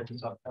 Okay.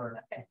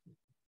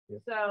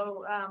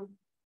 So,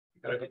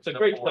 It's a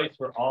great place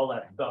for all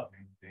that stuff.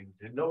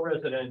 No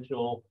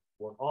residential,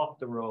 we're off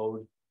the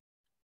road.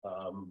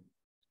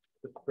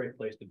 It's a great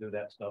place to do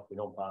that stuff. We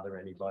don't bother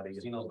anybody.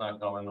 Casino's not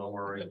going, no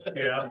worry.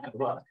 Yeah.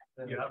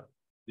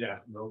 Yeah.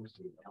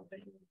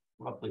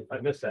 Roughly. I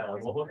miss that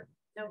one.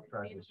 no,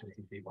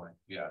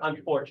 Yeah.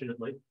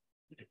 Unfortunately.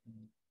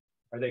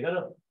 Are they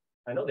gonna,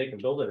 I know they can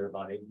build it in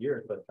about 8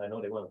 years, but I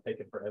know they want to take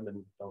it for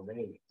eminent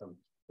domain, some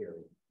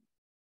period.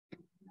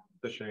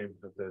 It's a shame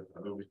that the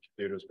movie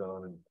theater's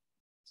gone and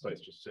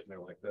it's just sitting there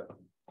like that.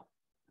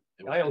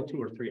 I own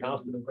 2 or 3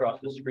 houses across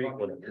the street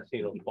when the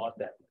casino bought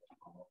that.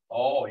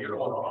 Oh, you're the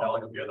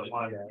one. You're the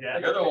one. Yeah,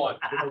 you're the one.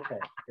 Okay.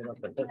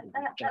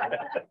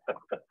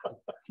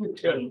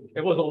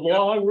 It was a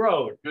long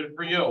road. Good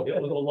for you.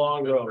 It was a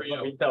long road, for you.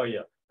 let me tell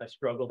you. I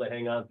struggled to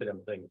hang on to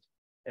them things.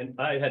 And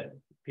I had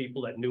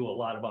people that knew a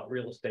lot about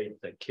real estate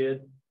that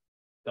kid,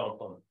 dump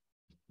them.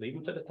 Leave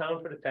them to the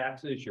town for the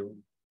taxes. You're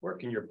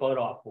working your butt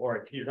off for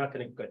it. You're not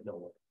gonna get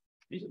nowhere.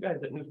 These are guys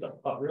that knew stuff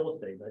about real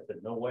estate. And I said,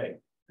 no way,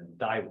 and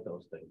die with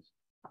those things.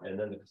 And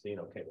then the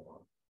casino came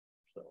along.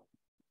 So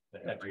the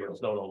experts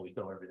don't always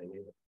know everything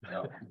either.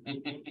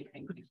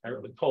 I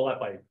was told that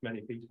by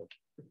many people.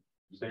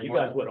 So you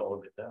guys would have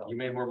owned it now. You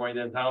made more money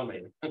than town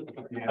made.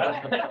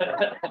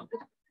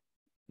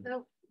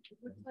 so,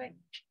 looks like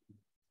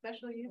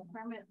special use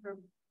permit for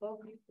both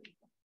uses.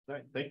 All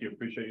right, thank you.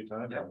 Appreciate your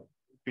time. Yeah.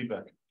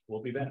 Feedback.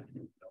 We'll be back.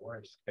 No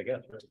worries, I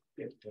guess.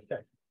 Yeah,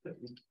 okay.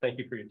 Thank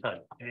you for your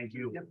time. Thank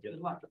you. Good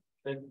luck.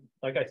 And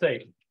like I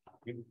say,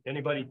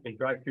 anybody can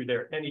drive through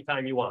there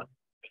anytime you want.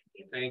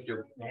 Thank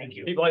you. Thank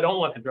you. People I don't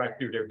want to drive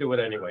through there, do it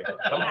anyway.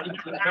 Come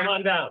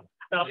on down.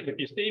 Now, if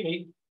you see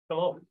me, come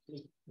on.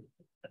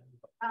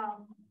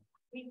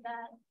 We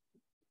got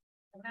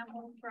a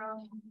memo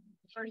from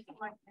the First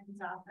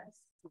Selectman's office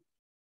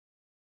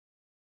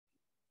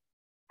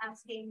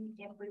asking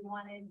if we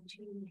wanted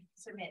to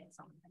submit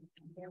something.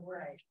 There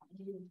were,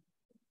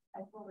 I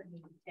forwarded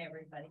it to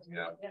everybody.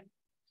 Yeah.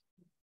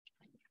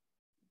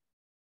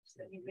 Does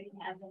anybody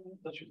have any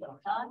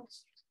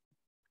thoughts?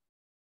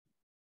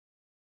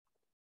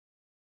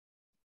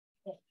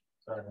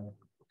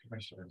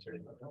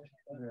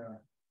 Yeah,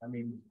 I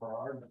mean, for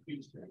our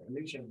future,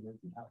 condition,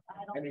 I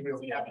any don't real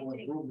see capital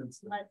anything improvements.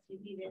 unless you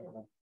need it.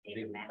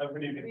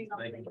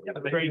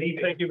 Great evening.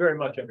 Thank you very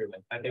much,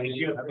 everyone. I think we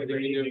need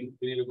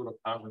to go to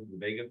conference in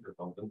Vegas or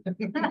something.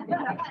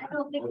 I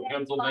don't think Or that's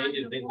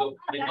Pennsylvania, they go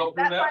possible.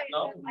 through that,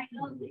 no? I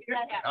don't think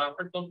that-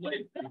 Conference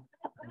someplace.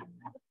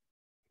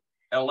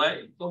 LA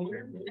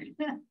somewhere.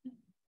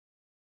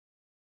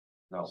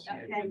 No.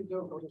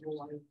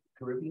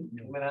 Caribbean,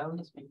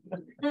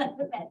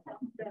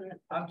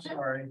 I'm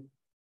sorry.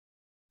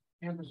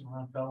 Cameras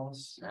on,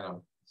 fellas. I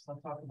know. Let's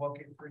not talk about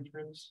getting free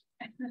trips.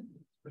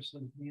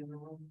 Especially me in the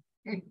room.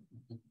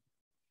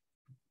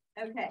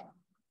 Okay,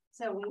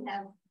 so we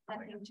have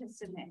nothing to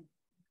submit.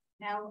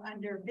 Now,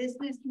 under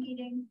business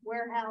meeting,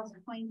 warehouse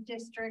point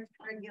district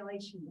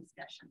regulation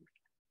discussion.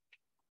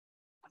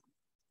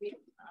 We,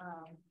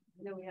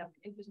 know we have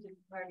interested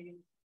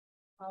parties,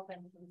 all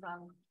Benson's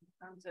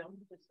on Zoom,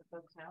 just so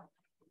folks know.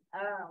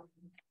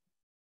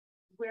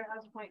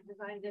 Warehouse Point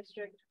Design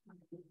District,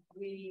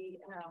 we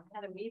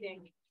had a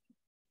meeting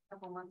a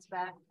couple months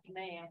back,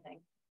 May, I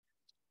think,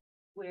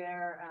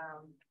 where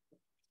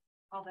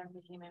Paul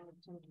Benson came in with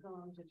Tim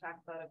Coon to talk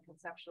about a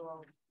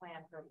conceptual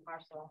plan for a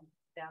parcel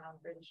down on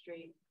Bridge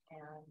Street,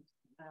 and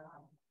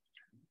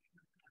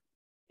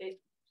it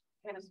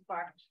kind of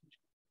sparked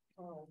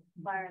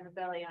fire in the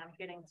belly on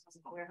getting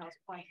some Warehouse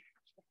Point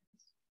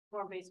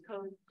form-based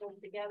code pulled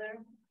together,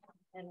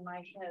 and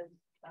Mike has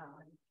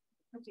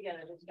put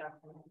together this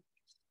document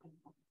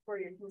for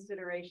your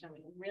consideration.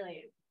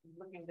 Really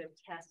looking to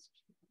test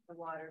the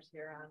waters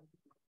here on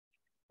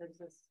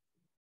this,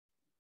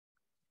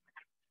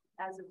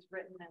 as it's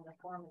written and the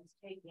form it's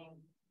taking,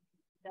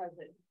 does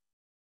it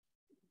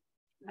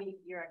meet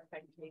your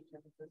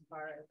expectations as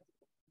far as,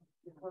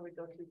 before we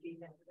go too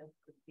deep into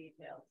the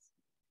details?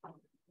 I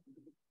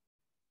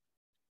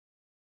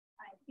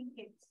think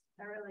it's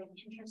a really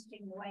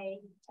interesting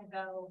way to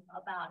go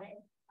about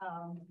it.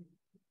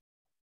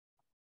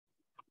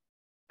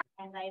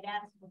 And I'd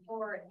asked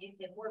before if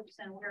it works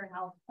in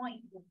Warehouse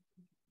Point,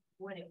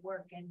 would it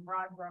work in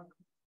Broadbrook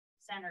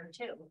Center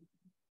too?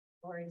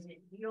 Or is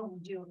it, you only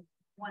do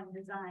one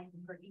design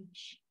for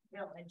each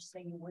village, so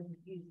you wouldn't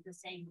use the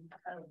same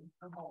code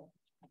for both?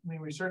 I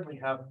mean, we certainly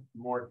have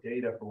more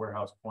data for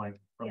Warehouse Point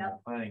from the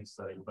planning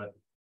study, but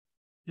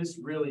this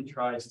really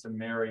tries to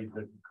marry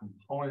the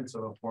components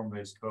of a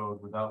form-based code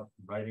without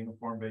writing a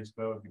form-based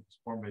code, because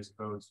form-based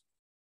codes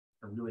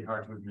are really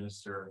hard to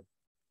administer.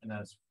 and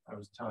as I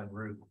was telling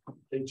Ruth,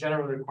 they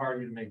generally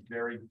require you to make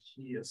very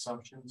key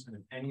assumptions, and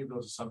if any of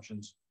those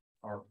assumptions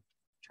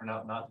turn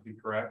out not to be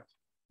correct,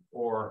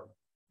 or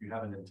you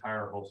have an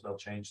entire wholesale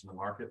change in the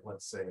market,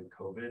 let's say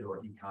COVID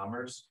or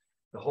e-commerce,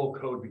 the whole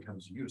code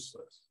becomes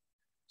useless.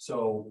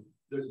 So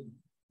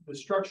the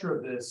structure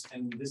of this,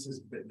 and this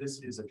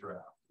is a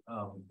draft,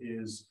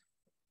 is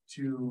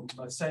to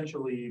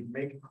essentially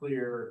make it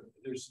clear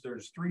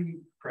there's three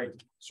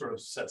sort of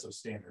sets of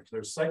standards.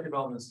 There's site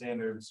development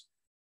standards,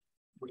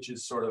 which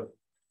is sort of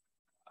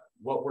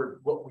what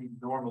we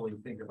normally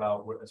think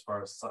about as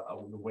far as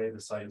the way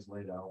the site is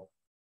laid out.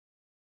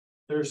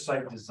 There's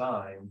site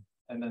design,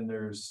 and then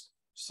there's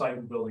site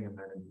and building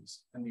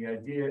amenities. And the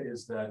idea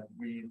is that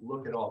we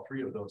look at all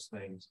three of those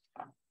things.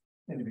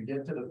 And if you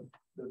get to the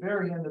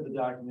very end of the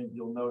document,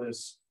 you'll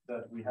notice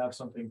that we have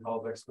something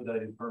called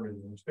expedited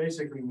permitting, which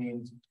basically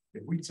means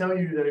if we tell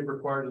you that it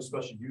requires a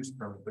special use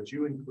permit, but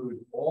you include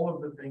all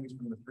of the things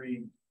from the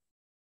three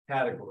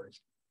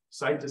categories,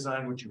 site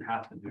design, which you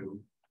have to do,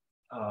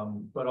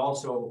 but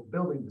also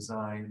building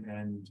design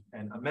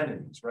and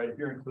amenities, right? If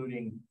you're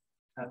including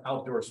an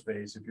outdoor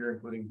space, if you're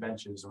including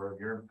benches, or if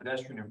you're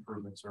pedestrian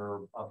improvements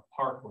or a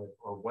parklet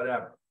or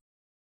whatever,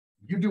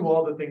 you do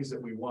all the things that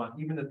we want,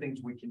 even the things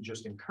we can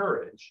just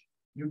encourage,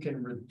 you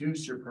can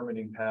reduce your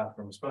permitting path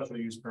from a special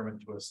use permit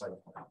to a site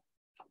plan.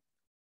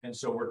 And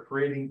so we're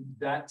creating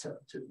that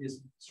is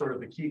sort of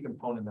the key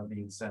component of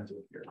the incentive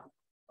here.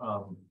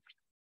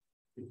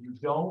 If you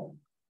don't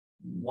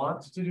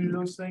want to do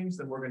those things,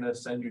 then we're going to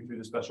send you through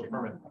the special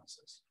permit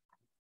process.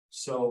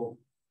 So,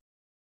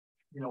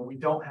 we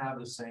don't have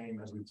the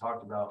same, as we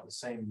talked about, the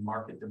same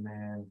market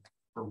demand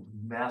for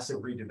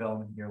massive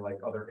redevelopment here like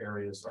other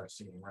areas are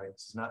seeing, right?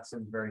 It's not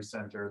Simsbury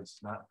Center, it's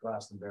not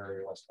Glastonbury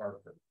or West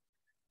Hartford.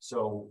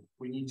 So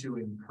we need to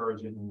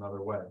encourage it in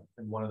another way.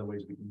 And one of the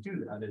ways we can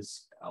do that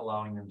is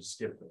allowing them to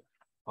skip the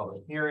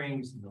public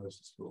hearings,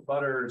 notices to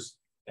abutters,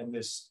 and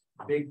this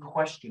big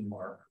question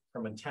mark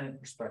from a tenant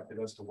perspective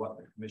as to what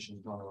the commission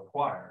is going to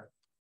require.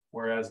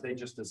 Whereas they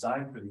just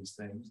design for these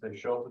things, they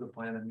show up with a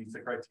plan that meets the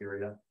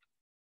criteria,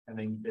 and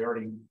they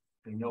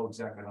know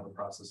exactly how the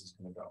process is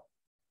going to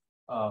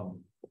go.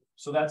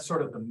 So that's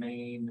sort of the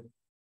main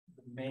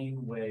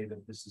way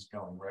that this is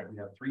going, right? We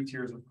have 3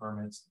 tiers of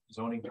permits: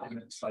 zoning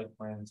permit, site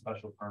plan, and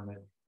special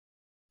permit.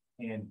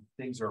 And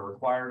things are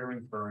required or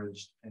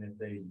encouraged. And if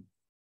they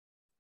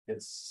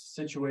get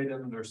situated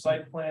under their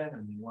site plan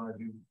and you want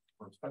to do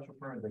for a special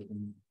permit, they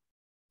can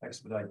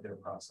expedite their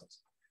process.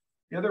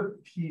 The other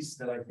piece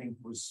that I think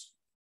was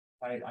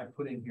I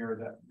put in here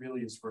that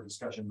really is for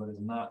discussion, but is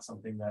not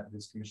something that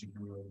this commission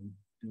can really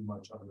do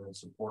much other than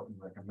support and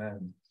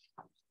recommend.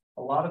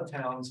 A lot of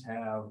towns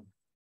have,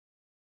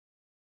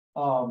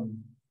 I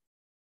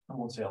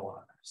won't say a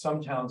lot, some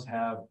towns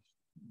have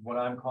what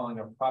I'm calling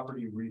a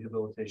property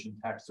rehabilitation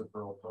tax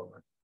deferral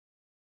program.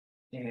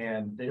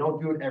 And they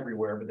don't do it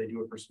everywhere, but they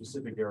do it for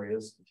specific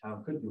areas. The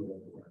town could do it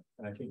everywhere.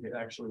 And I think it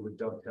actually would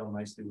dovetail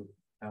nicely with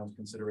the town's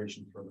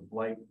consideration for the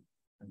blight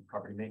and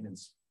property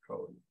maintenance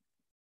code.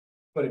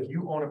 But if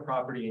you own a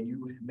property and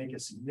you make a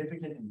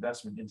significant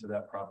investment into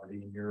that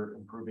property and you're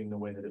improving the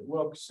way that it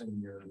looks,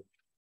 and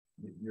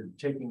you're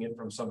taking it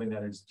from something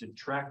that is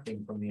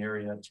detracting from the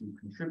area to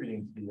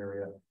contributing to the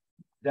area,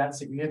 that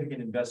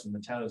significant investment,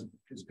 the town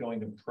is going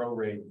to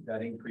prorate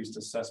that increased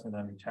assessment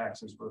on your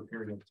taxes for a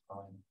period of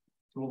time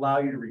to allow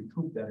you to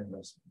recoup that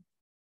investment.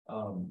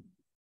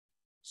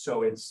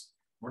 So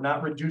we're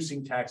not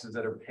reducing taxes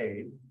that are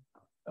paid.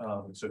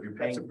 So if you're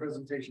paying— That's a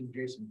presentation,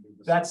 Jason.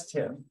 That's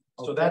Tim.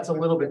 So that's a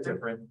little bit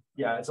different.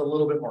 Yeah, it's a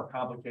little bit more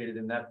complicated,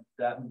 and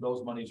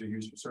those monies are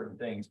used for certain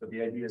things. But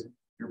the idea is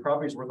your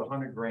property is worth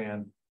 $100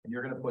 grand, and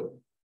you're going to put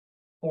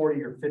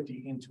 40 or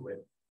 50 into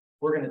it.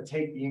 We're going to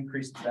take the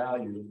increased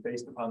value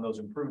based upon those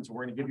improvements. And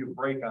we're going to give you a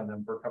break on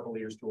them for a couple of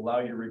years to allow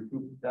you to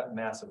recoup that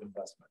massive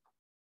investment.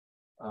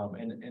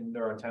 And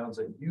there are towns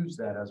that use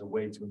that as a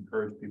way to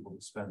encourage people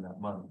to spend that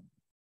money.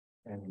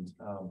 And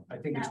I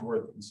think it's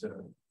worth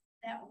considering.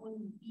 That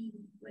wouldn't be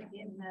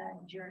within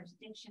the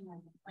jurisdiction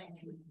of the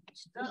planning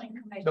commission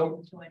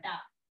to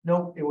adopt.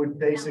 No, it would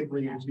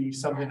basically be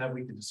something that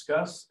we could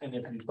discuss. And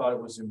if you thought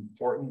it was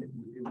important, it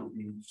would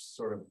be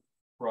sort of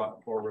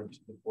brought forward to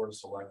the Board of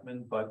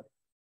Selectmen. But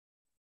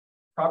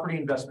property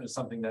investment is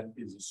something that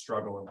is a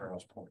struggle in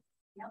Grosse Pointe.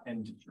 Yep.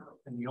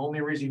 And the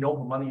only reason you don't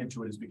put money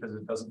into it is because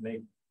it doesn't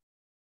make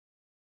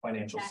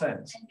financial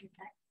sense.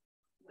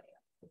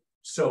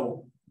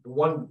 So the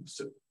one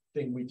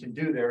thing we can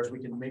do there is we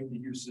can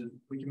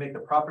make the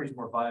properties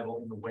more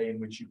viable in the way in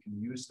which you can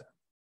use them.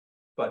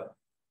 But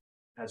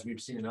as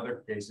we've seen in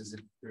other cases,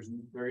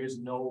 there is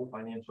no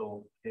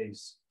financial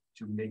case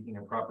to making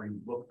a property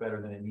look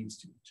better than it needs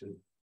to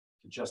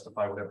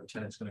justify whatever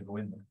tenant's going to go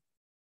in there.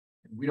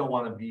 And we don't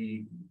want to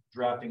be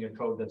drafting a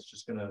code that's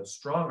just going to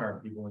strong arm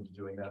people into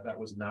doing that. That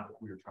was not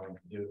what we were trying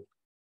to do.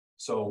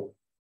 So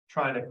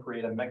trying to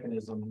create a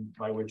mechanism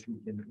by which we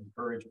can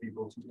encourage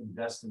people to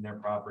invest in their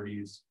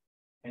properties,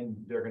 and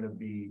they're going to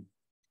be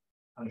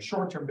on a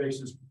short-term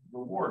basis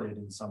rewarded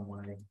in some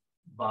way,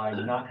 by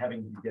not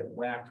having to get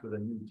whacked with a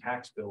new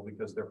tax bill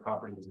because their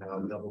property is now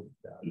double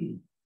value.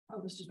 Oh,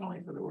 this is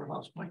only for the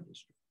warehouse point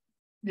district.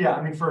 Yeah,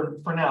 I mean,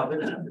 for now,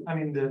 I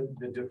mean, the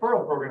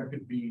deferral program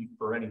could be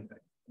for anything.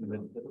 I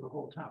mean, For the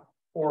whole town.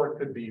 or it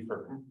could be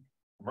for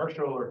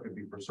commercial, or it could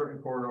be for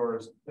certain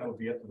corridors. That would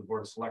be up to the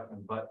board of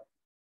selectmen, but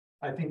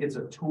I think it's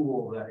a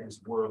tool that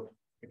is worth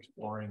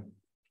exploring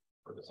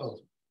for this. So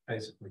it's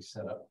basically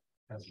set up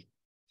as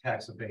a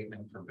tax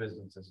abatement for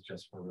businesses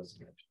just for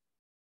residential.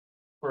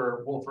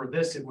 For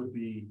this, it would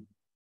be,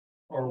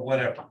 or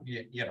whatever,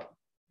 you know,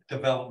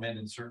 development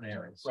in certain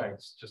areas. So right.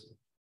 it's just,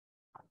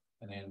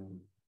 and in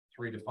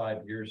 3 to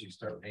 5 years, you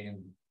start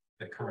paying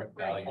the current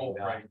value. Oh,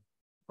 now, right.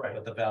 Right.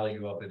 But the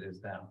value of it is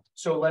down.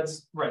 So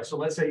let's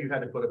say you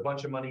had to put a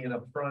bunch of money in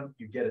up front,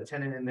 you get a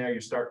tenant in there, you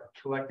start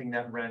collecting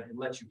that rent, it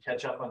lets you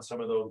catch up on some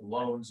of those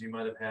loans you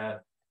might have had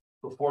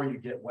before you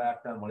get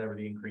whacked on whatever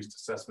the increased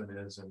assessment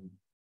is and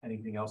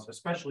anything else,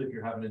 especially if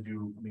you're having to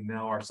do, I mean,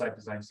 now our site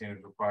design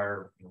standards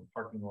require, you know,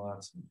 parking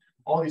lots, and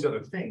all these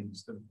other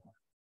things.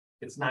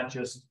 It's not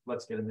just,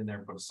 let's get them in there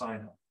and put a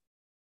sign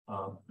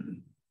up.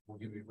 We'll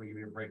give you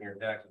a break in your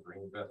taxes for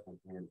investment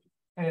community.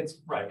 And it's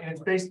right, and it's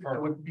based,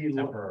 it would be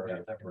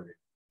Temporary.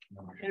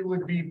 it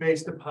would be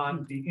based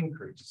upon the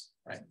increase.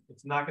 Right.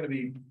 It's not gonna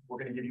be, we're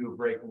gonna give you a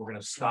break and we're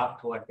gonna stop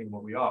collecting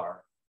what we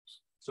are.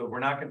 So we're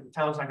not gonna, the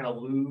town's not gonna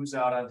lose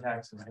out on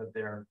taxes that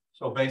they're.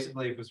 So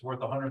basically, if it's worth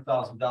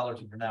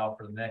 $100,000 for now,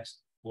 for the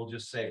next, we'll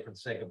just say for the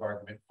sake of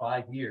argument,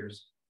 5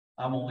 years,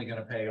 I'm only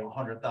gonna pay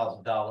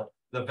 $100,000.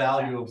 The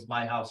value of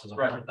my house is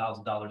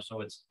 $100,000,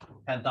 so it's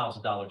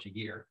 $10,000 a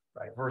year.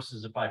 Right.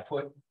 Versus if I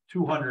put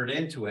 200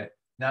 into it,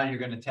 now you're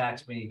gonna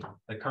tax me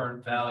the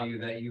current value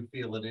that you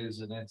feel it is,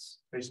 and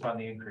it's based on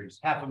the increase.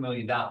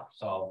 $500,000.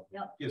 So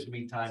Yep. gives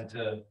me time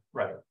to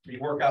Right.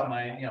 work out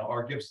my, you know,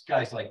 or gives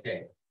guys like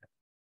Dave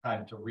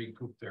time to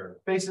recoup their.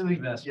 Basically,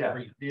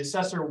 investment. yeah, the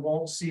assessor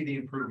won't see the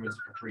improvements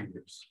for 3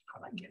 years.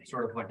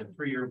 Sort of like a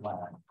 3-year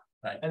lag.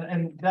 Right.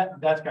 And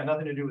that's got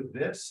nothing to do with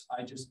this.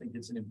 I just think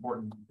it's an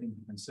important thing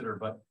to consider,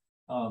 but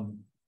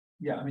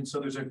yeah, I mean,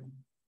 so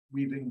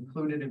we've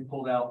included and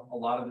pulled out a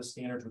lot of the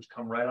standards which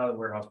come right out of the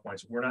warehouse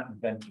points. We're not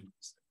inventing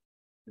this.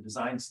 The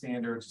design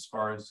standards, as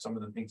far as some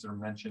of the things that are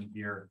mentioned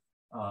here,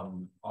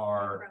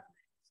 are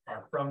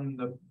from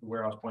the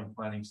warehouse point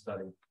planning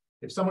study.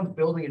 If someone's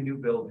building a new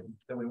building,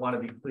 then we want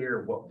to be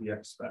clear what we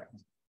expect.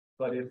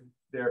 But if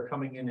they're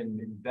coming in and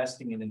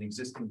investing in an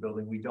existing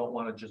building, we don't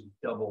want to just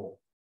double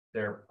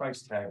their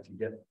price tag to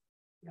get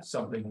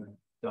something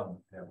done.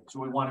 So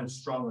we want to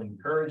strongly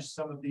encourage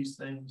some of these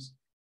things.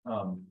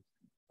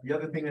 The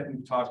other thing that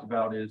we've talked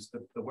about is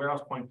the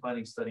warehouse point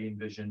planning study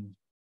envisioned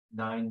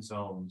 9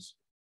 zones,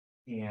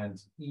 and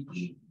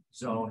each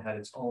zone had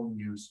its own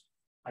use.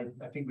 I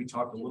think we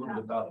talked a little bit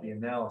about the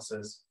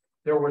analysis.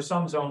 There were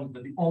some zones,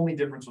 but the only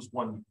difference was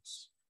one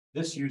use.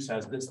 This use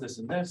has this, this,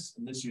 and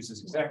this use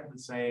is exactly the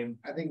same.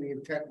 I think the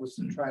intent was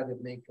to try to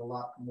make a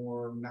lot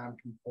more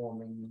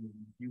non-conforming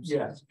uses.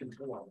 Yeah.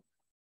 Conform.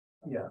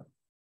 Yeah.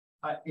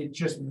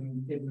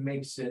 It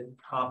makes it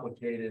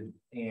complicated,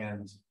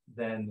 and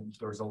then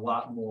there's a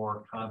lot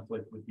more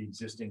conflict with the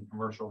existing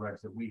commercial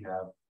regs that we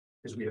have.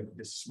 Because we have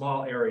this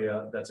small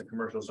area that's a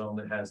commercial zone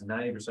that has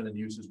 90% of the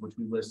uses, which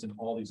we list in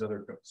all these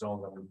other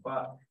zones that we've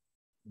got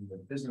in the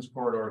business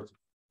corridors.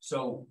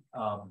 So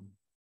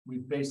we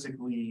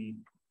basically,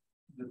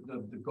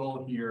 the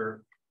goal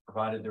here,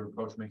 provided the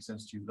approach makes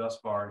sense to you thus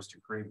far, is to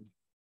create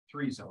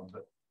 3 zones,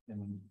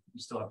 and you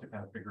still have to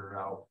kind of figure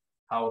out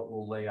how it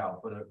will lay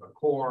out, but a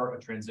core, a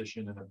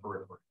transition, and a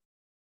periphery.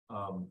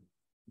 You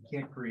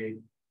can't create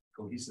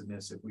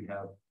cohesiveness if we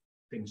have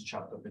things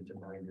chopped up into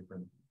 9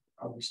 different.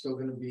 Are we still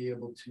going to be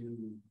able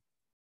to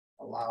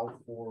allow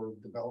for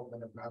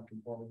development of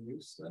non-conforming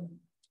use then?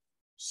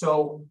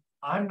 So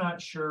I'm not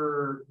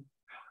sure.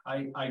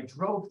 I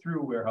drove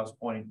through Warehouse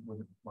Point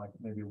with like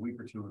maybe a week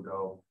or 2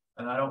 ago,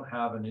 and I don't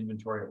have an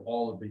inventory of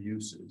all of the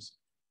uses,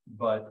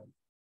 but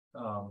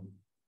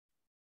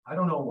I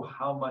don't know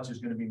how much is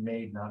going to be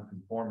made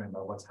non-conforming by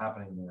what's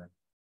happening there.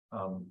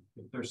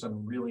 If there's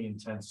some really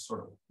intense sort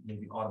of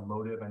maybe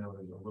automotive, I know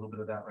there's a little bit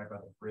of that right by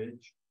the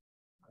bridge.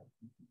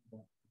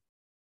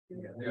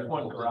 Yeah, there's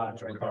one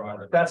garage right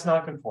there. That's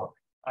not conforming.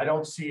 I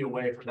don't see a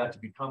way for that to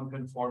become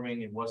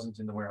conforming. It wasn't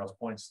in the Warehouse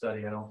Point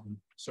study. I don't.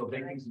 So they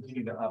can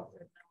continue to up.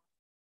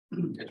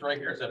 It's right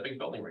here. It's that big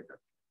building right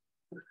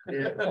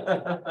there.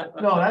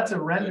 Yeah. No, that's a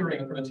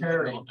rendering from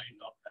Terry.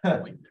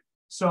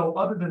 So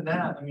other than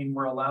that, I mean,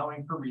 we're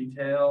allowing for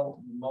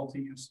retail,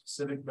 multi-use,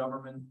 civic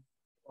government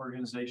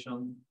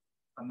organization.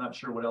 I'm not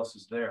sure what else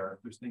is there.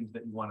 There's things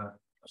that you want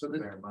to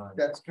bear in mind.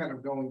 That's kind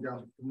of going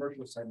down the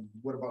commercial side.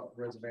 What about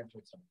the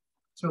residential side?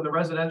 So the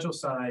residential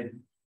side,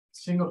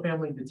 single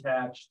family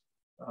detached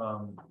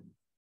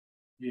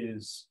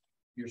is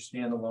your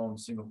standalone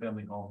single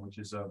family home, which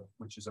is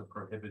a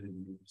prohibited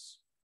use.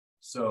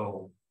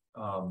 So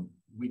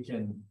we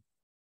can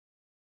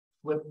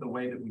flip the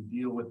way that we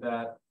deal with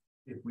that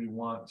if we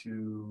want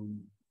to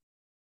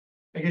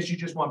I guess you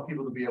just want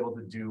people to be able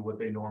to do what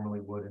they normally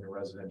would in a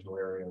residential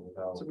area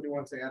without. Somebody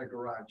wants to add a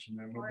garage, and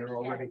then they're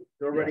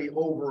already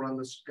over on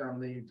the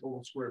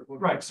total square foot.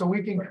 Right, so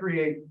we can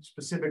create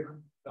specific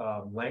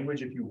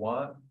language if you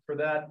want for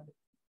that.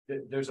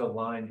 There's a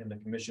line and the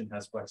commission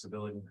has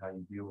flexibility in how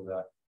you deal with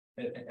that.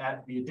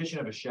 At the addition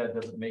of a shed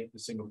doesn't make the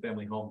single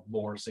family home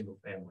more single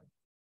family.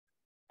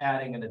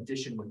 Adding an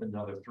addition with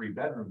another 3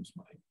 bedrooms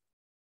might.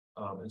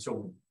 And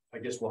so I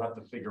guess we'll have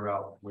to figure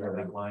out where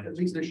that line is. At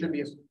least there should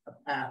be a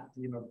path,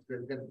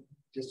 that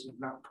just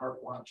not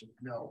carte blanche,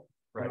 no.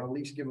 Right. At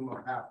least give them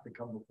a path to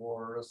come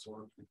before us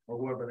or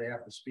whoever they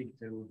have to speak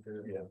to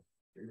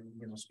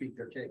speak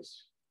their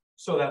case.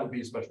 So that would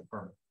be a special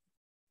permit.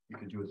 You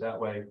could do it that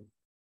way,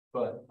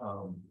 but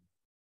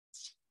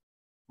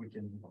we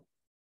can.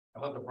 I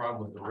thought the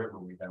problem with the river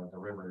we had with the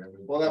river.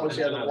 Well, that was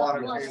the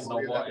water.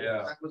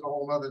 Yeah. That was a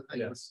whole other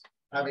thing. Yes.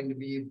 Having to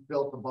be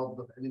built above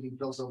anything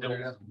built over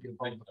there has to be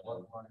above the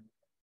flood line.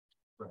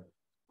 Right.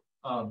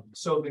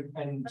 So that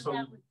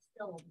would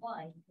still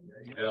apply.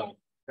 Yeah.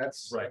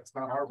 That's right. It's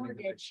not our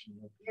regulation.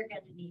 You're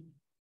gonna need.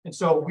 And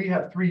so we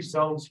have 3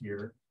 zones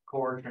here: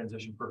 core,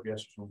 transition,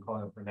 pervious, which we're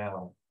calling it for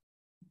now.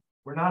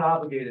 We're not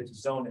obligated to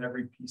zone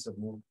every piece of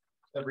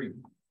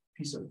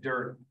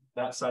dirt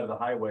that side of the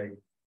highway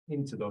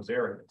into those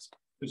areas.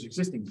 There's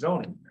existing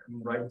zoning there,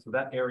 right? So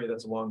that area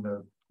that's along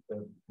the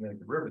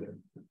Connecticut River there,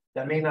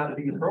 that may not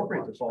be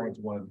appropriate to fall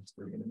into one of these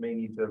 3, and it may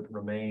need to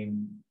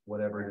remain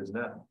whatever it is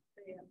now.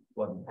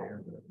 Flood and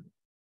fire,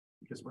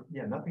 because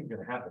nothing's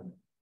going to happen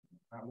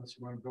unless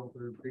you want to go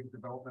through big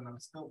development on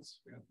stilts.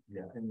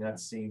 Yeah, and that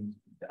seems.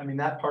 I mean,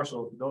 that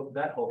parcel,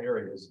 that whole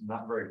area is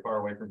not very far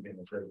away from being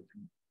a great.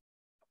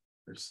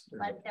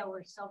 But there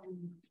were so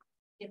many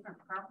different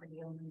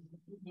property owners,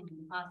 it became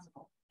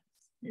impossible.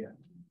 Yeah.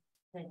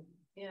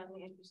 Yeah,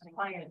 the interesting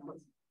client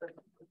was the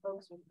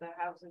folks with the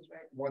houses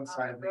right. One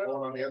side, the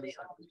other on the other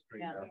side of the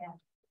street.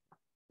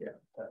 Yeah,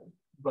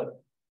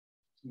 but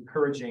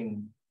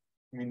encouraging.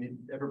 I mean,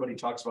 everybody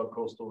talks about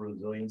coastal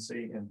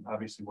resiliency, and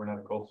obviously we're not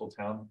a coastal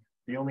town.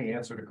 The only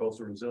answer to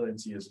coastal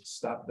resiliency is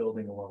stop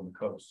building along the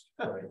coast.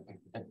 Right?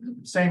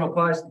 Same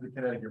applies to the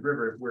Connecticut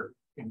River.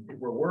 If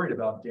we're worried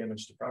about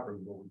damage to property,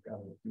 well, we've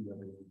got to do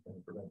everything we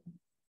can prevent it.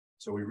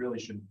 So we really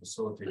shouldn't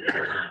facilitate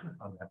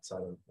on that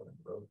side of the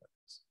road.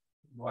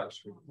 Water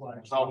Street.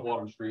 South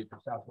Water Street.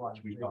 South Water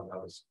Street. We thought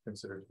that was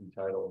considered to be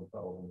title and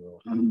following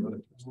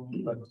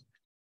the road.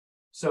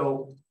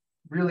 So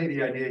really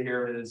the idea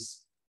here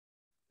is,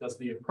 does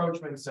the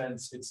approach make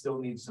sense? It still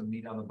needs some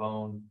meat on the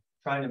bone,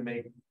 trying to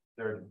make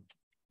their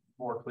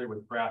more clear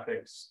with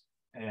graphics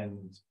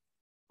and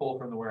pull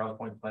from the warehouse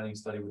point planning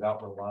study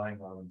without relying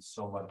on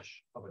so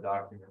much of a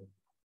document.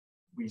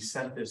 We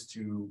sent this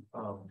to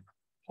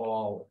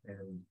Paul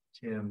and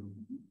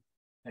Tim,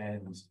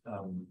 and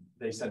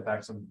they sent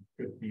back some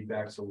good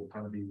feedback. So we'll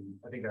kind of be,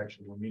 I think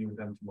actually we're meeting with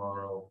them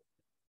tomorrow.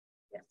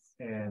 Yes.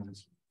 And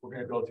we're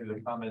going to go through the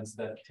comments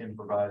that Tim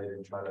provided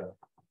and try to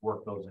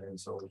work those in.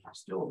 So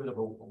still a bit of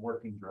a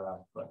working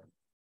draft, but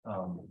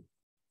I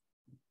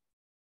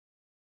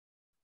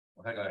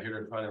think I hear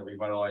they're trying to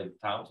revitalize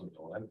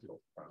Townsendville.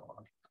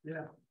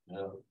 Yeah.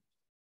 Yeah.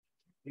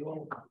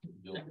 You'll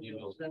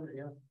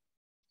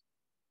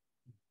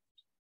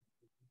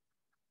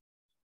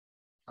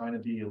trying to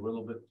be a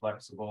little bit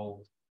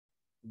flexible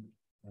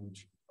and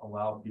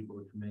allow people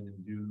to come in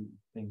and do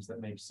things that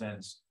make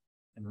sense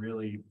and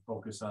really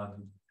focus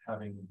on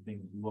having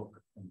things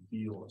look and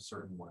feel a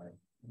certain way.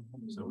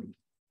 So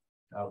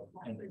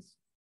and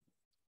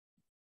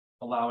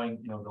allowing,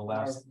 the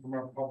last from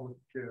our public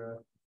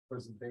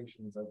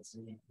presentations, I'd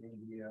see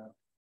the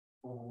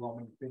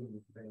overwhelming thing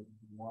that they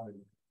wanted.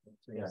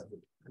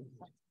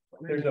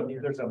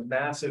 There's a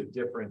massive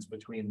difference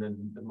between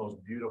the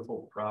most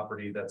beautiful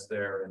property that's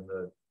there and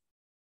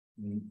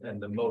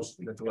the most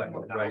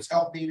neglected, right?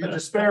 The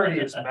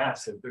disparity is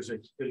massive.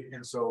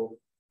 And so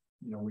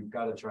we've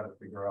got to try to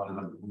figure out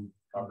how to move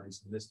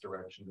properties in this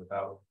direction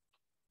without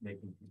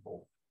making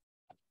people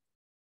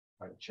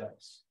write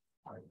checks.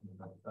 Right?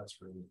 That's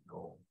really the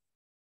goal.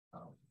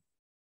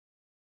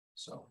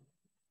 So,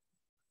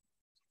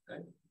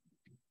 okay.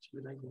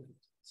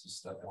 This is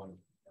step 1.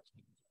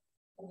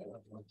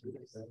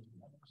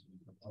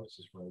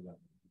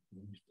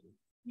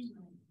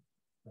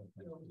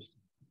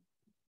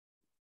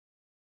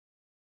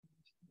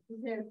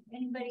 Is there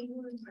anybody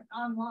who's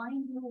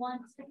online who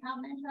wants to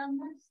comment on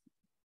this?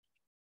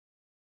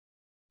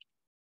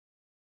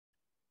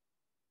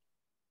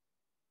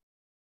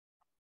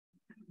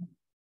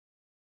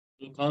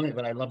 No comment,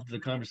 but I loved the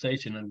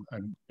conversation, and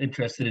I'm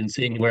interested in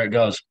seeing where it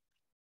goes.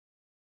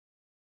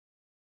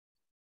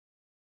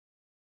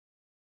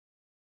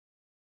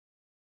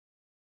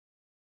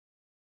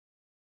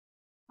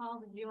 Paul,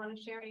 did you want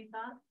to share any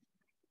thoughts?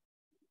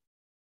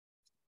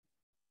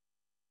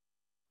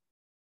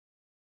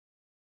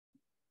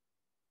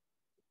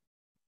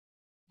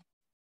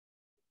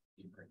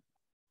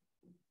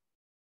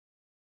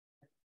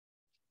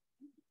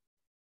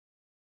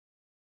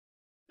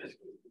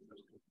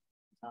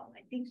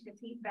 I think the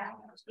feedback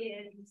is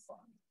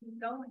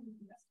keep going.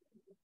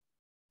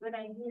 Good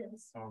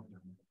ideas.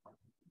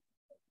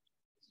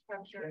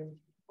 Structure.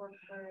 Work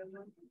for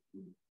everyone.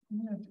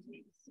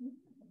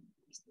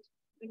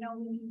 We know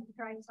we need to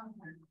try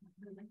something.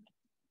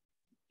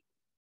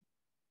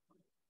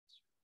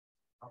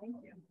 Thank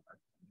you.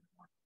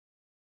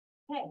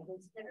 Okay,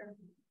 is there?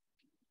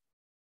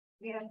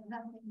 We have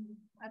nothing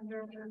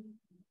under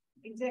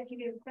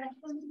executive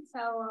session, so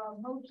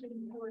a motion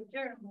to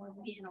adjourn will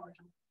be in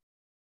order.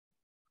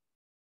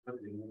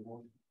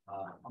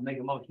 I'll make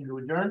a motion to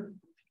adjourn.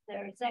 Is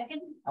there a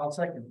second? I'll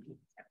second.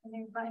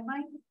 Seconded by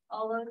Mike.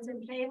 All those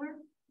in favor?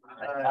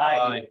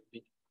 Aye.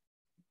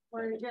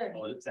 We're adjourned.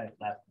 Well, it's that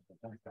last.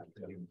 35.